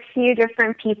talking to a few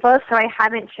different people, so I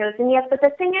haven't chosen yet. But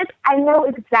the thing is, I know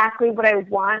exactly what I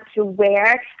want to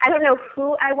wear. I don't know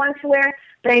who I want to wear,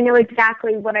 but I know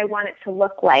exactly what I want it to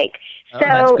look like. Oh, So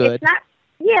that's good. it's not.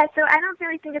 Yeah, so I don't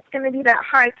really think it's going to be that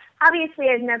hard. Obviously,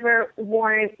 I've never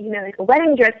worn, like a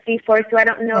wedding dress before, so I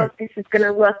don't know if this is going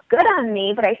to look good on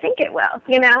me, but I think it will,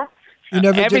 You never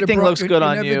did a Everything bri- looks good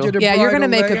on never you. did a Yeah, you're going to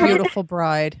bridal make a layout? beautiful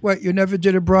bride. What, you never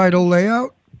did a bridal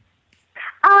layout?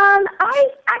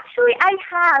 I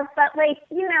have, but like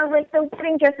the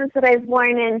wedding dresses that I've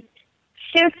worn in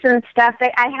shoots and stuff,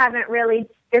 I haven't really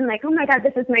been like, oh my God,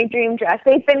 this is my dream dress.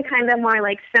 They've been kind of more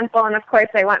like simple, and of course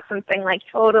I want something like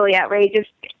totally outrageous,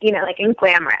 like and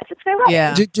glamorous. It's my life.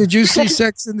 Yeah. Did you see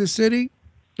Sex in the City,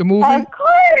 the movie? Of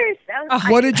course.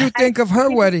 What did you think of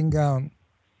her wedding gown?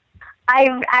 I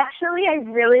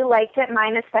really liked it,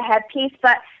 minus the headpiece,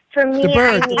 but for me, The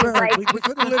bird, I need the bird. like, We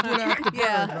could have lived without the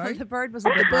bird, right? The bird was a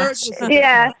good bird match. was-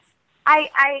 yeah.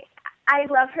 I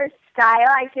love her style.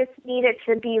 I just need it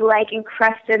to be like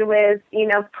encrusted with,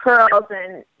 pearls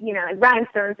and, like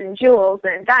rhinestones and jewels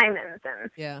and diamonds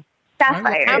and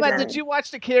sapphires. How about, and- did you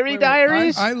watch the Carrie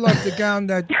Diaries? I love the gown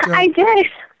that... I did.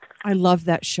 I love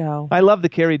that show. I love the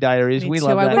Carrie Diaries. Me We too.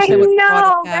 love I that wish they too. would have brought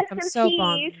No, it back. rest I'm in so peace.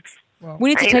 bummed. We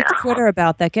need to I take to know. Twitter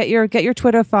about that. Get your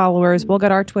Twitter followers. We'll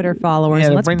get our Twitter followers. Yeah,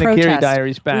 and let's bring the protest. Carrie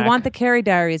Diaries back. We want the Carrie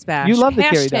Diaries back. You love the Hashtag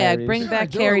Carrie Diaries. Bring back I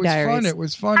do. Carrie It was Diaries. fun. It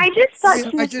was fun. I just thought Yeah,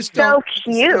 she I was just so don't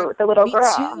cute, the little Me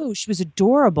girl. too. She was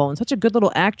adorable and such a good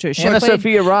little actress. She Anna played,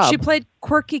 Sophia Robb. She played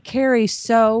quirky Carrie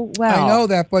so well. I know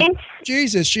that, but And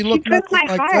Jesus, she She looked broke nothing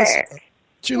my like heart. Jessica.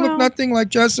 She looked nothing like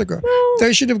Jessica.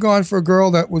 They should have gone for a girl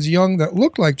that was young that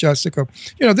looked like Jessica.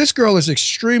 You know, this girl is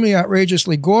extremely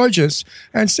outrageously gorgeous,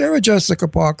 and Sarah Jessica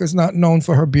Parker is not known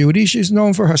for her beauty. She's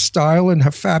known for her style and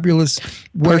her fabulous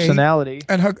personality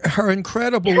and her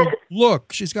incredible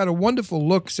look. She's got a wonderful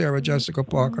look, Sarah Jessica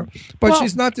Parker, but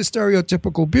she's not the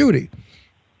stereotypical beauty.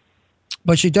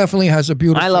 But she definitely has a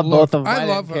beautiful I love look. both of them. I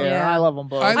love her. Yeah. I love them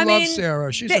both. I love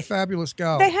Sarah. She's a fabulous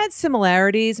gal. They had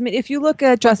similarities. I mean, if you look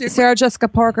at Sarah Jessica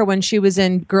Parker when she was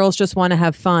in Girls Just Want to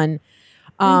Have Fun,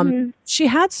 she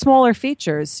had smaller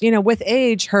features. You know, with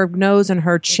age, her nose and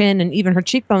her chin and even her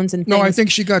cheekbones and things I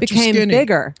think she got too became skinny.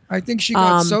 bigger. I think she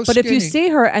got so but skinny. if you see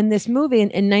her in this movie in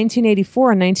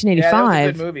 1984 and 1985, that was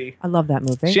a good movie. I love that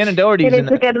movie. Shannon Doherty's in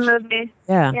It's a it. good movie.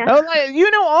 Yeah. Oh, you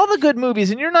know all the good movies,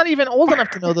 and you're not even old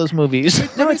enough to know those movies.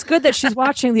 No, it's good that she's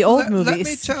watching the old movies. let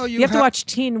me tell you have to how- watch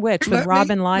Teen Witch with Let me-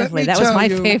 Robin let Lively. me That was tell my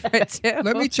you- favorite too.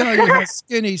 Let me tell you how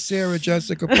skinny Sarah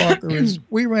Jessica Parker is.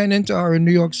 We ran into her in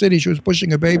New York City. She was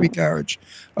pushing a baby carriage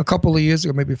a couple of years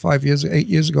ago, maybe 5 years, 8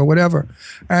 years ago, whatever.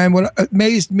 And what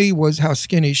amazed me was how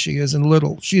skinny she is and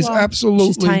little. She's absolutely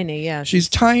she's tiny, yeah. She's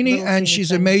tiny Little, and teeny she's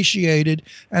thing. emaciated.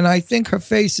 And I think her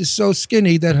face is so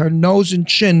skinny that her nose and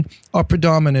chin are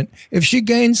predominant. If she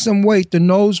gains some weight, the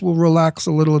nose will relax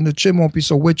a little and the chin won't be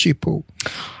so witchy poo.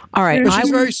 All right, But she's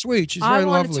very sweet. She's very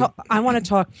lovely. I want to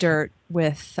talk dirt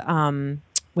with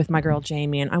my girl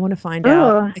Jaimie, and I want to find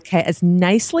out, okay, as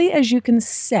nicely as you can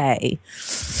say,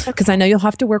 because I know you'll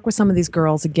have to work with some of these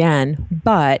girls again,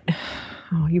 but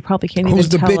you probably can't Who's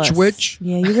even the tell bitch us. witch?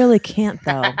 Yeah, you really can't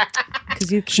though,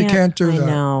 because you can't. She can't do that. I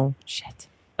know. Shit.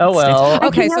 Oh well.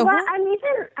 Okay, You know so what?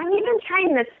 I'm even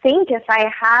trying to think if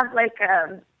I have like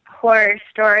a horror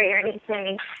story or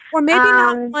anything. or maybe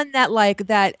not one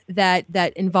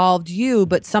that involved you,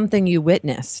 but something you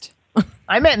witnessed.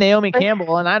 I met Naomi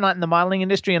Campbell, and I'm not in the modeling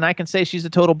industry, and I can say she's a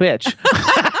total bitch.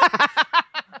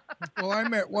 Well, I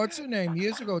met, what's her name,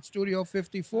 years ago at Studio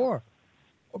 54.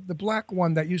 The black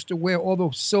one that used to wear all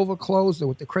those silver clothes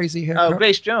with the crazy hair. Oh,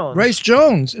 Grace Jones. Grace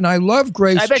Jones. And I love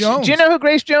Grace I bet Jones. do you know who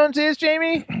Grace Jones is,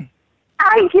 Jamie?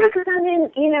 I do because I'm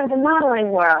in, the modeling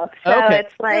world. So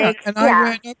it's like, And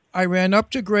I ran up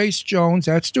to Grace Jones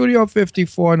at Studio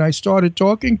 54, and I started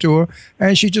talking to her,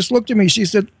 and she just looked at me. She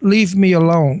said, "Leave me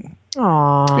alone."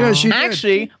 Aww. Yeah, she did.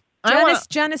 Actually,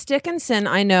 Janice Dickinson,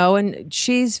 I know, and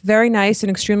she's very nice and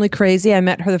extremely crazy. I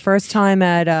met her the first time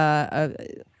at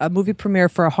a movie premiere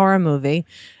for a horror movie.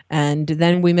 And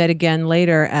then we met again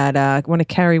later at one of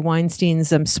Carrie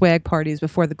Weinstein's swag parties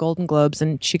before the Golden Globes,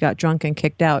 and she got drunk and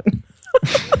kicked out.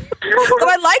 But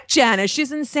I like Janice.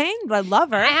 She's insane, but I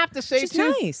love her. I have to say, she's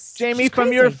too, nice. Jamie, She's from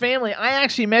crazy. your family, I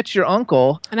actually met your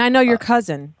uncle. And I know your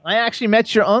cousin. I actually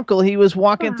met your uncle. He was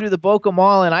walking through the Boca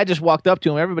Mall, and I just walked up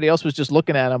to him. Everybody else was just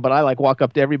looking at him, but I walk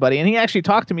up to everybody. And he actually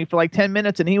talked to me for 10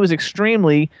 minutes, and he was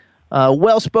extremely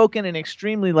well-spoken and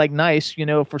extremely nice,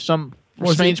 for some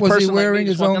strange person. Was he like wearing me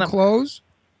his just walking own up. clothes?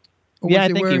 Or Yeah, was I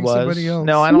he think he wearing was. somebody else?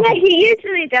 No, I don't. yeah, he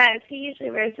usually does. He usually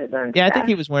wears his own Yeah, I stuff. think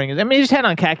he was wearing his. I mean, he just had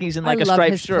on khakis and I a love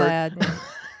striped his shirt.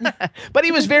 plaid. But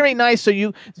he was very nice. So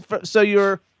your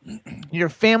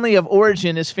family of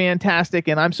origin is fantastic,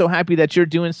 and I'm so happy that you're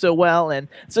doing so well. And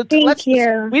so Thank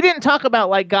you. We didn't talk about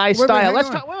guy Wait, style. hang Let's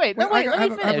on. talk. Wait. I Let me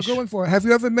have a finish. good one for her. Have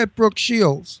you ever met Brooke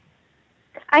Shields?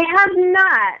 I have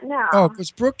not, no. Oh, because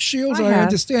Brooke Shields, I I have.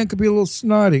 understand, could be a little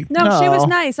snotty. No, she was No.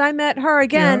 nice. I met her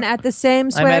again Yeah. at the same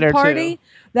I met her, swag party too.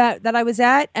 that I was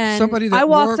at, and Somebody that I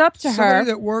walked worked- up to her somebody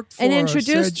that worked for and her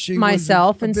introduced said she was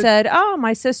myself a and bit- said, "Oh,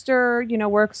 my sister,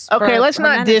 works." Okay, for let's her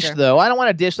not dish manager." though. I don't want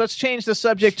to dish. Let's change the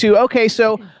subject to okay.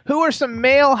 So, who are some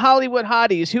male Hollywood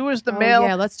hotties? Who is the Oh, male?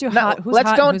 yeah, let's do No, hot. Who's let's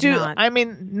hot don't and do. who's not? I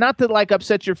mean, not to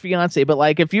upset your fiance, but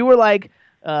if you were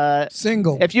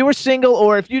single. If you were single,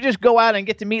 or if you just go out and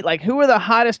get to meet, who are the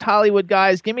hottest Hollywood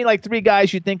guys? Give me 3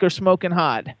 guys you think are smoking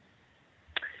hot.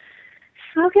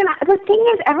 Smoking. The thing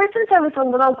is, ever since I was a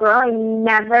little girl, I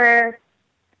never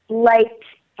liked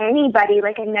anybody.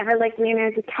 I never liked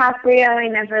Leonardo DiCaprio. I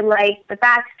never liked the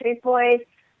Backstreet Boys.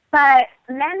 But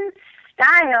men's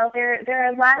style, there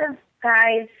are a lot of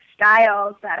guys'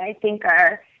 styles that I think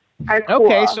are cool.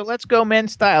 Okay, so let's go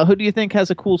men's style. Who do you think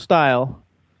has a cool style?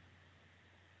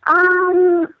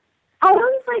 I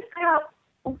always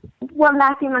like what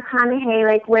Matthew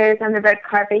McConaughey wears on the red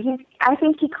carpet. I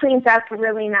think he cleans up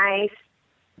really nice.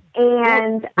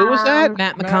 And Who was that?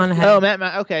 Matt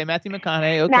McConaughey. Oh, okay, Matthew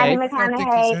McConaughey. Okay. Matthew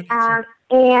McConaughey,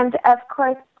 and of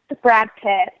course Brad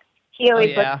Pitt. He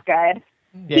always yeah. looks good.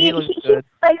 Yeah, he looks good.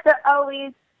 He's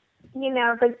always,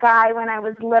 the guy when I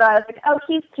was little. I was like, oh,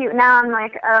 he's cute. Now I'm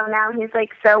like, oh, now he's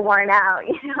so worn out,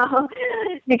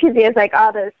 because he has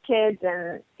all those kids,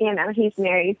 and he's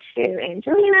married to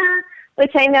Angelina.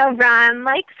 which I know Ron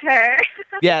likes her.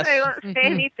 Yes. So I won't say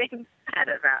anything bad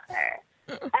about her.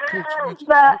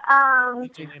 But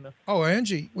Oh,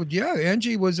 Angie. Well, yeah,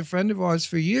 Angie was a friend of ours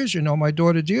for years. You know, my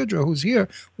daughter Deirdre, who's here,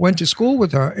 went to school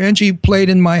with her. Angie played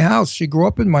in my house. She grew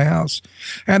up in my house.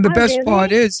 And the best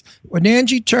part is, when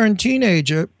Angie turned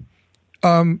teenager,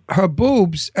 her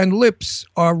boobs and lips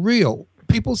are real.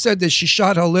 People said that she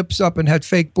shot her lips up and had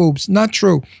fake boobs. Not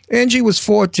true. Angie was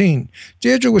 14.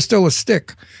 Deirdre was still a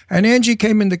stick. And Angie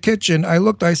came in the kitchen. I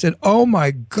looked, I said, oh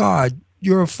my God,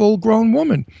 you're a full-grown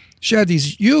woman. She had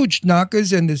these huge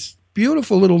knockers and this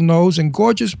beautiful little nose and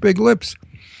gorgeous big lips.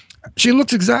 She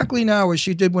looks exactly now as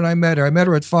she did when I met her. I met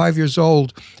her at 5 years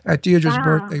old at Deirdre's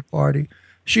birthday party.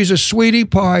 She's a sweetie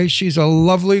pie. She's a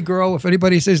lovely girl. If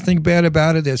anybody says anything bad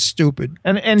about her, they're stupid.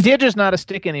 And Deirdre's not a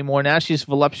stick anymore. Now she's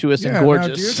voluptuous and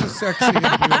gorgeous. Now Deirdre's sexy and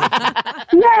beautiful.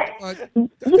 Yeah, you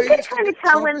can kind of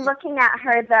tell when looking at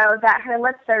her, though, that her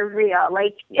lips are real.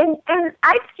 Like, and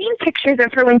I've seen pictures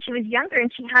of her when she was younger,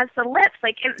 and she has the lips.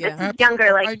 Like, it's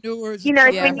younger. Like, I knew her as you know,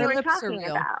 like Yeah, when her you were lips are talking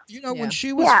real. about. You know, when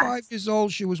she was 5 years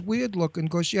old, she was weird looking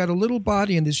because she had a little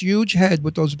body and this huge head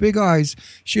with those big eyes.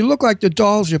 She looked like the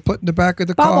dolls you put in the back of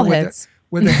the car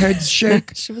where the heads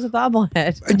shake. She was a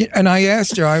bobblehead. And I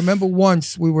asked her, I remember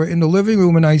once we were in the living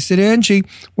room and I said, Angie,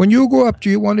 when you grow up, do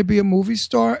you want to be a movie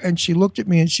star? And she looked at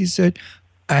me and she said,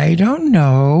 I don't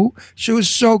know. She was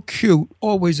so cute.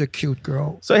 Always a cute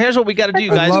girl. So here's what we got to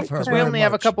do, I guys. love her We very only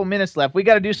have a much. couple minutes left. We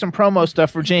got to do some promo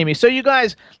stuff for Jaimie. So you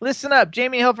guys, listen up.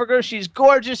 Jaimie Hilfiger, she's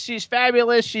gorgeous. She's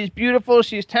fabulous. She's beautiful.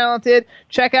 She's talented.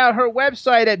 Check out her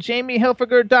website at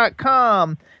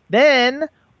jaimiehilfiger.com. Then,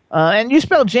 and you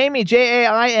spell Jaimie,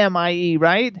 Jaimie,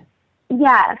 right?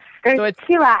 Yes, there's So it's-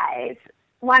 2 I's.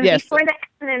 One Yes. before the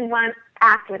M and one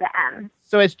after the M.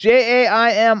 So it's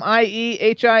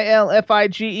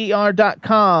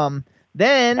JAIMIEHILFIGER.com.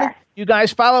 Then you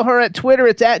guys follow her at Twitter.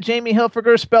 It's at Jaimie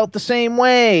Hilfiger, spelled the same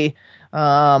way.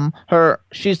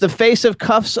 She's the face of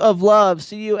Cuffs of Love,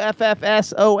 CUFFSOFLOVE.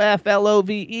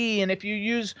 And if you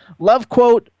use Love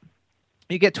Quote,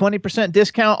 you get 20%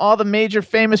 discount. All the major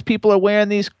famous people are wearing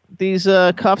these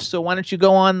cuffs. So why don't you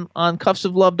go on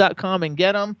cuffsoflove.com and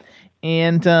get them?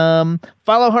 And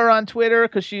follow her on Twitter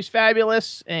because she's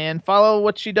fabulous. And follow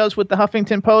what she does with the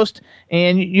Huffington Post.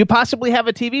 And you possibly have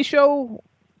a TV show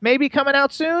maybe coming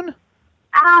out soon?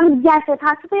 Yes, I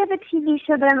possibly have a TV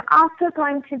show, but I'm also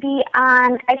going to be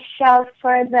on a show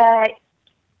for the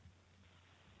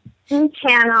E!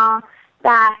 channel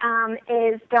that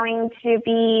is going to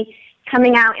be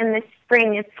coming out in the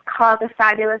spring. It's called The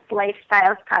Fabulous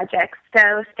Lifestyles Project.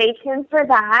 So stay tuned for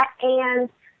that. And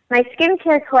my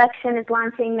skincare collection is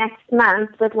launching next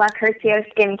month with La Curcio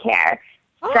Skincare.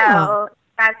 So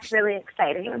that's really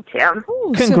exciting, too.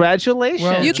 Ooh, Congratulations.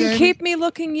 Well, you can Jaimie- keep me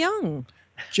looking young.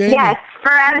 Jaimie, Yes,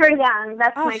 forever young.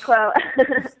 That's my quote. God,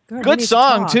 we Good need to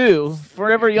song, talk. too.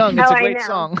 Forever Young. It's Oh, a I great know.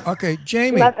 song. Okay,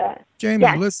 Jaimie. Love it. Jaimie,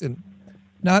 Yes. listen.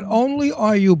 Not only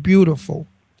are you beautiful,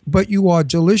 but you are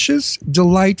delicious,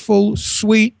 delightful,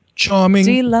 sweet,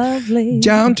 charming, lovely,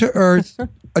 down to earth,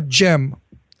 a gem.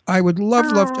 I would love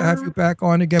to have you back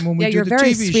on again when we do you're the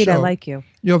very TV sweet. show. I like you.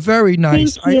 You're very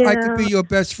nice. Thank I could be your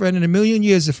best friend in a million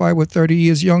years if I were 30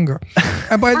 years younger.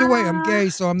 And by the way, I'm gay,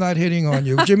 so I'm not hitting on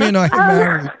you. Jimmy and I are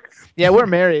married. Yeah, we're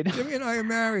married. Jimmy and I are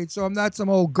married, so I'm not some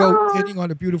old goat hitting on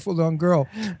a beautiful young girl.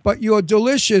 But you're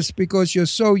delicious because you're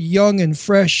so young and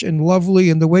fresh and lovely,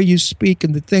 and the way you speak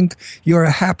and to think you're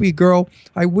a happy girl.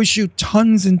 I wish you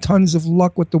tons and tons of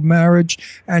luck with the marriage,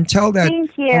 and tell that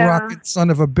Thank you. rocket son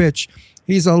of a bitch,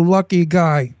 he's a lucky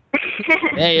guy.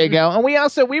 There you go. And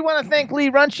we want to thank Lee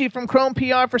Runchie from Chrome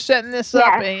PR for setting this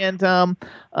up. And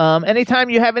anytime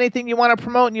you have anything you want to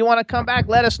promote and you want to come back,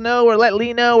 let us know or let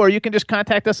Lee know, or you can just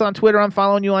contact us on Twitter. I'm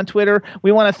following you on Twitter.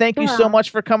 We want to thank you so much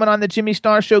for coming on the Jimmy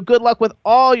Star Show. Good luck with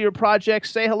all your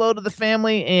projects. Say hello to the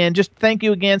family, and just thank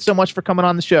you again so much for coming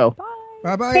on the show.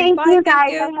 Bye-bye. Thank you,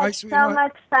 guys. you. I Bye, had so sweetheart.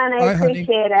 much fun. I Bye, honey.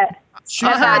 appreciate it.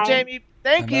 Hi, Jamie.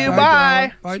 Thank you.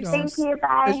 Bye. Bye, Thank you.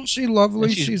 Bye. Isn't she lovely?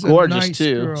 And she's a gorgeous, nice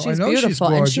too. girl. She's I know beautiful, she's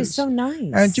gorgeous. and she's so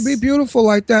nice. And to be beautiful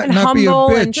like that, and not be a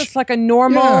humble, bitch. and just like a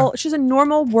normal. Yeah. She's a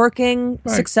normal, working,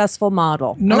 Right. successful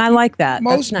model, No- and I like that.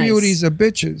 Most That's nice. beauties are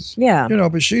bitches. Yeah. You know,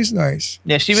 but she's nice.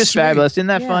 Yeah, she was Sweet. fabulous. Isn't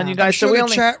that fun, Yeah. you guys? I'm sure So we the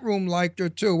only chat room liked her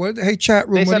too. Hey, chat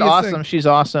room, they what said do you awesome. think? She's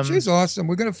awesome. She's awesome.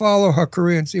 We're going to follow her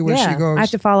career and see where Yeah, she goes. I have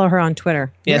to follow her on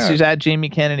Twitter. Yes, Yeah. she's at Jamie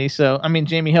Kennedy.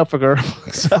 Jamie Hilfiger.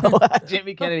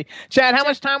 Jamie Kennedy. Chad, how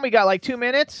much time we got? Like 2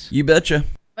 minutes? You betcha.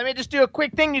 Let me just do a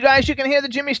quick thing, you guys. You can hear the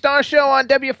Jimmy Star Show on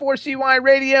W4CY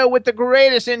Radio with the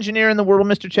greatest engineer in the world,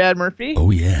 Mr. Chad Murphy.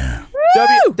 Oh, yeah.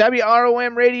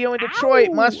 WROM Radio in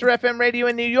Detroit, Monster FM Radio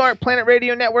in New York, Planet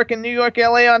Radio Network in New York,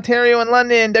 LA, Ontario, and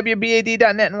London,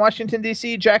 WBAD.net in Washington,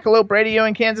 D.C., Jackalope Radio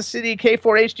in Kansas City,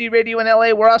 K4HD Radio in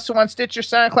LA. We're also on Stitcher,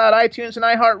 SoundCloud, iTunes, and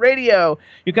iHeartRadio.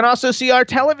 You can also see our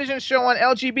television show on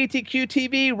LGBTQ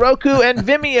TV, Roku, and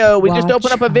Vimeo. We just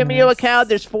opened up a Vimeo account.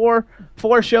 There's four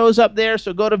shows up there,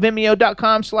 so go to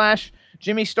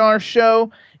vimeo.com/Jimmy Star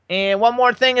Show. And one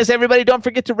more thing is, everybody, don't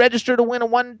forget to register to win a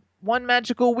one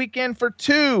magical weekend for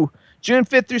two. June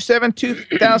 5th through 7th,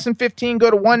 2015.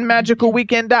 Go to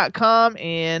onemagicalweekend.com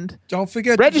and don't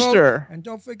forget register. To vote. And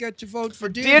don't forget to vote for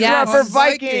Deirdre for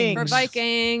Vikings. For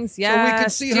Vikings, yes. So we can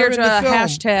see her in Deirdre, the film.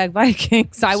 hashtag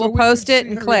Vikings. I will post it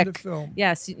and click.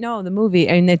 Yes, no, the movie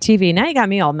and the TV. Now you got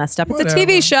me all messed up. It's a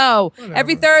TV show.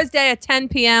 Every Thursday at 10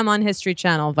 p.m. on History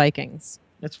Channel, Vikings.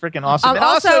 It's freaking awesome. And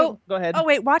also, go ahead. Oh,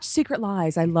 wait, watch Secret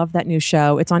Lies. I love that new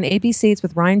show. It's on ABC. It's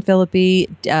with Ryan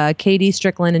Phillippe, Katie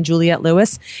Strickland, and Juliette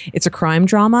Lewis. It's a crime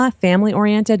drama,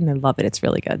 family-oriented, and I love it. It's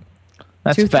really good.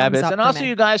 That's fabulous. And also,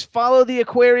 you guys, follow the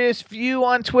Aquarius View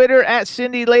on Twitter, at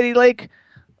Cindy Lady Lake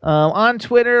on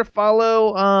Twitter.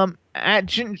 Follow at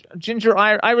Ginger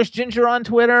Irish Ginger on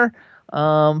Twitter.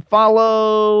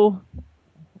 Follow...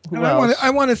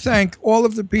 I want to thank all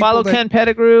of the people. Follow Ken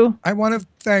Pettigrew. I want to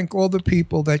thank all the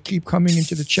people that keep coming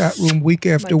into the chat room week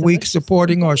after week,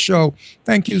 supporting our show.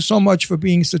 Thank you so much for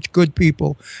being such good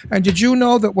people. And did you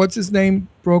know that what's his name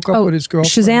broke up with his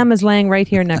girlfriend? Shazam is laying right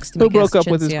here next to me. Who broke up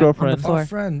with his girlfriend? Our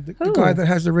friend, the guy that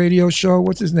has the radio show.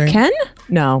 What's his name? Ken?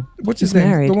 No. What's his name?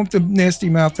 Married. The one with the nasty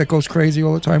mouth that goes crazy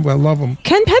all the time. Well, I love him.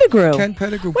 Ken Pettigrew. Ken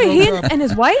Pettigrew. Wait, he and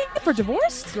his wife are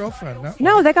divorced? Girlfriend.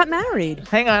 No, they got married.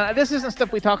 Hang on. This isn't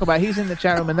stuff we talk about. He's in the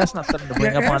chat room, and that's not something to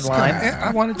bring up online.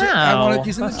 I wanted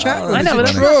he's in the chat room. I know, but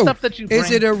that's true? not stuff that you bring.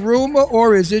 Is it a rumor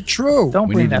or is it true?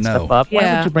 Don't bring that stuff up.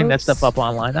 Why would you bring that stuff up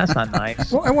online? That's not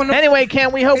nice. Anyway,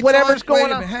 Ken, we hope whatever's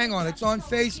going on. Hang on, it's on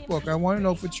Facebook. I want to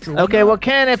know if it's true. Okay, well,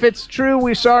 Ken, if it's true,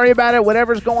 we're sorry about it.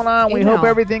 Whatever's going on, we hope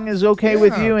everything is okay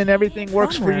with you and everything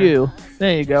works for you.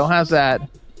 There you go. How's that?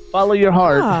 Follow your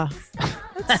heart.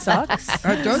 That sucks.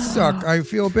 That does suck. I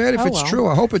feel bad if it's true.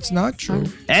 I hope it's not true.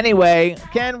 Anyway,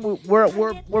 Ken,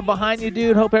 we're behind you,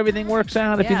 dude. Hope everything works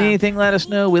out. If you need anything, let us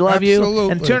know. We love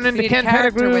you. And turn into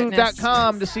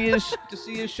KenPettigrew.com to see his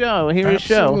show. Hear his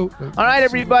show. All right,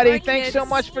 everybody. Thanks so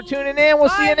much for tuning in. We'll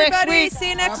see you next week. See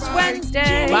you next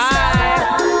Wednesday. Bye.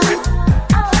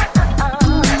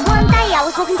 One day I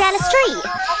was walking down the street.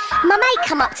 My mate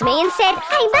come up to me and said,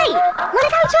 "Hey mate, wanna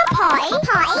go to a party?"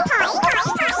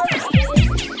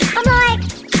 I'm like,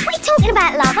 "What are you talking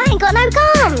about, love? I ain't got no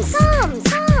gums."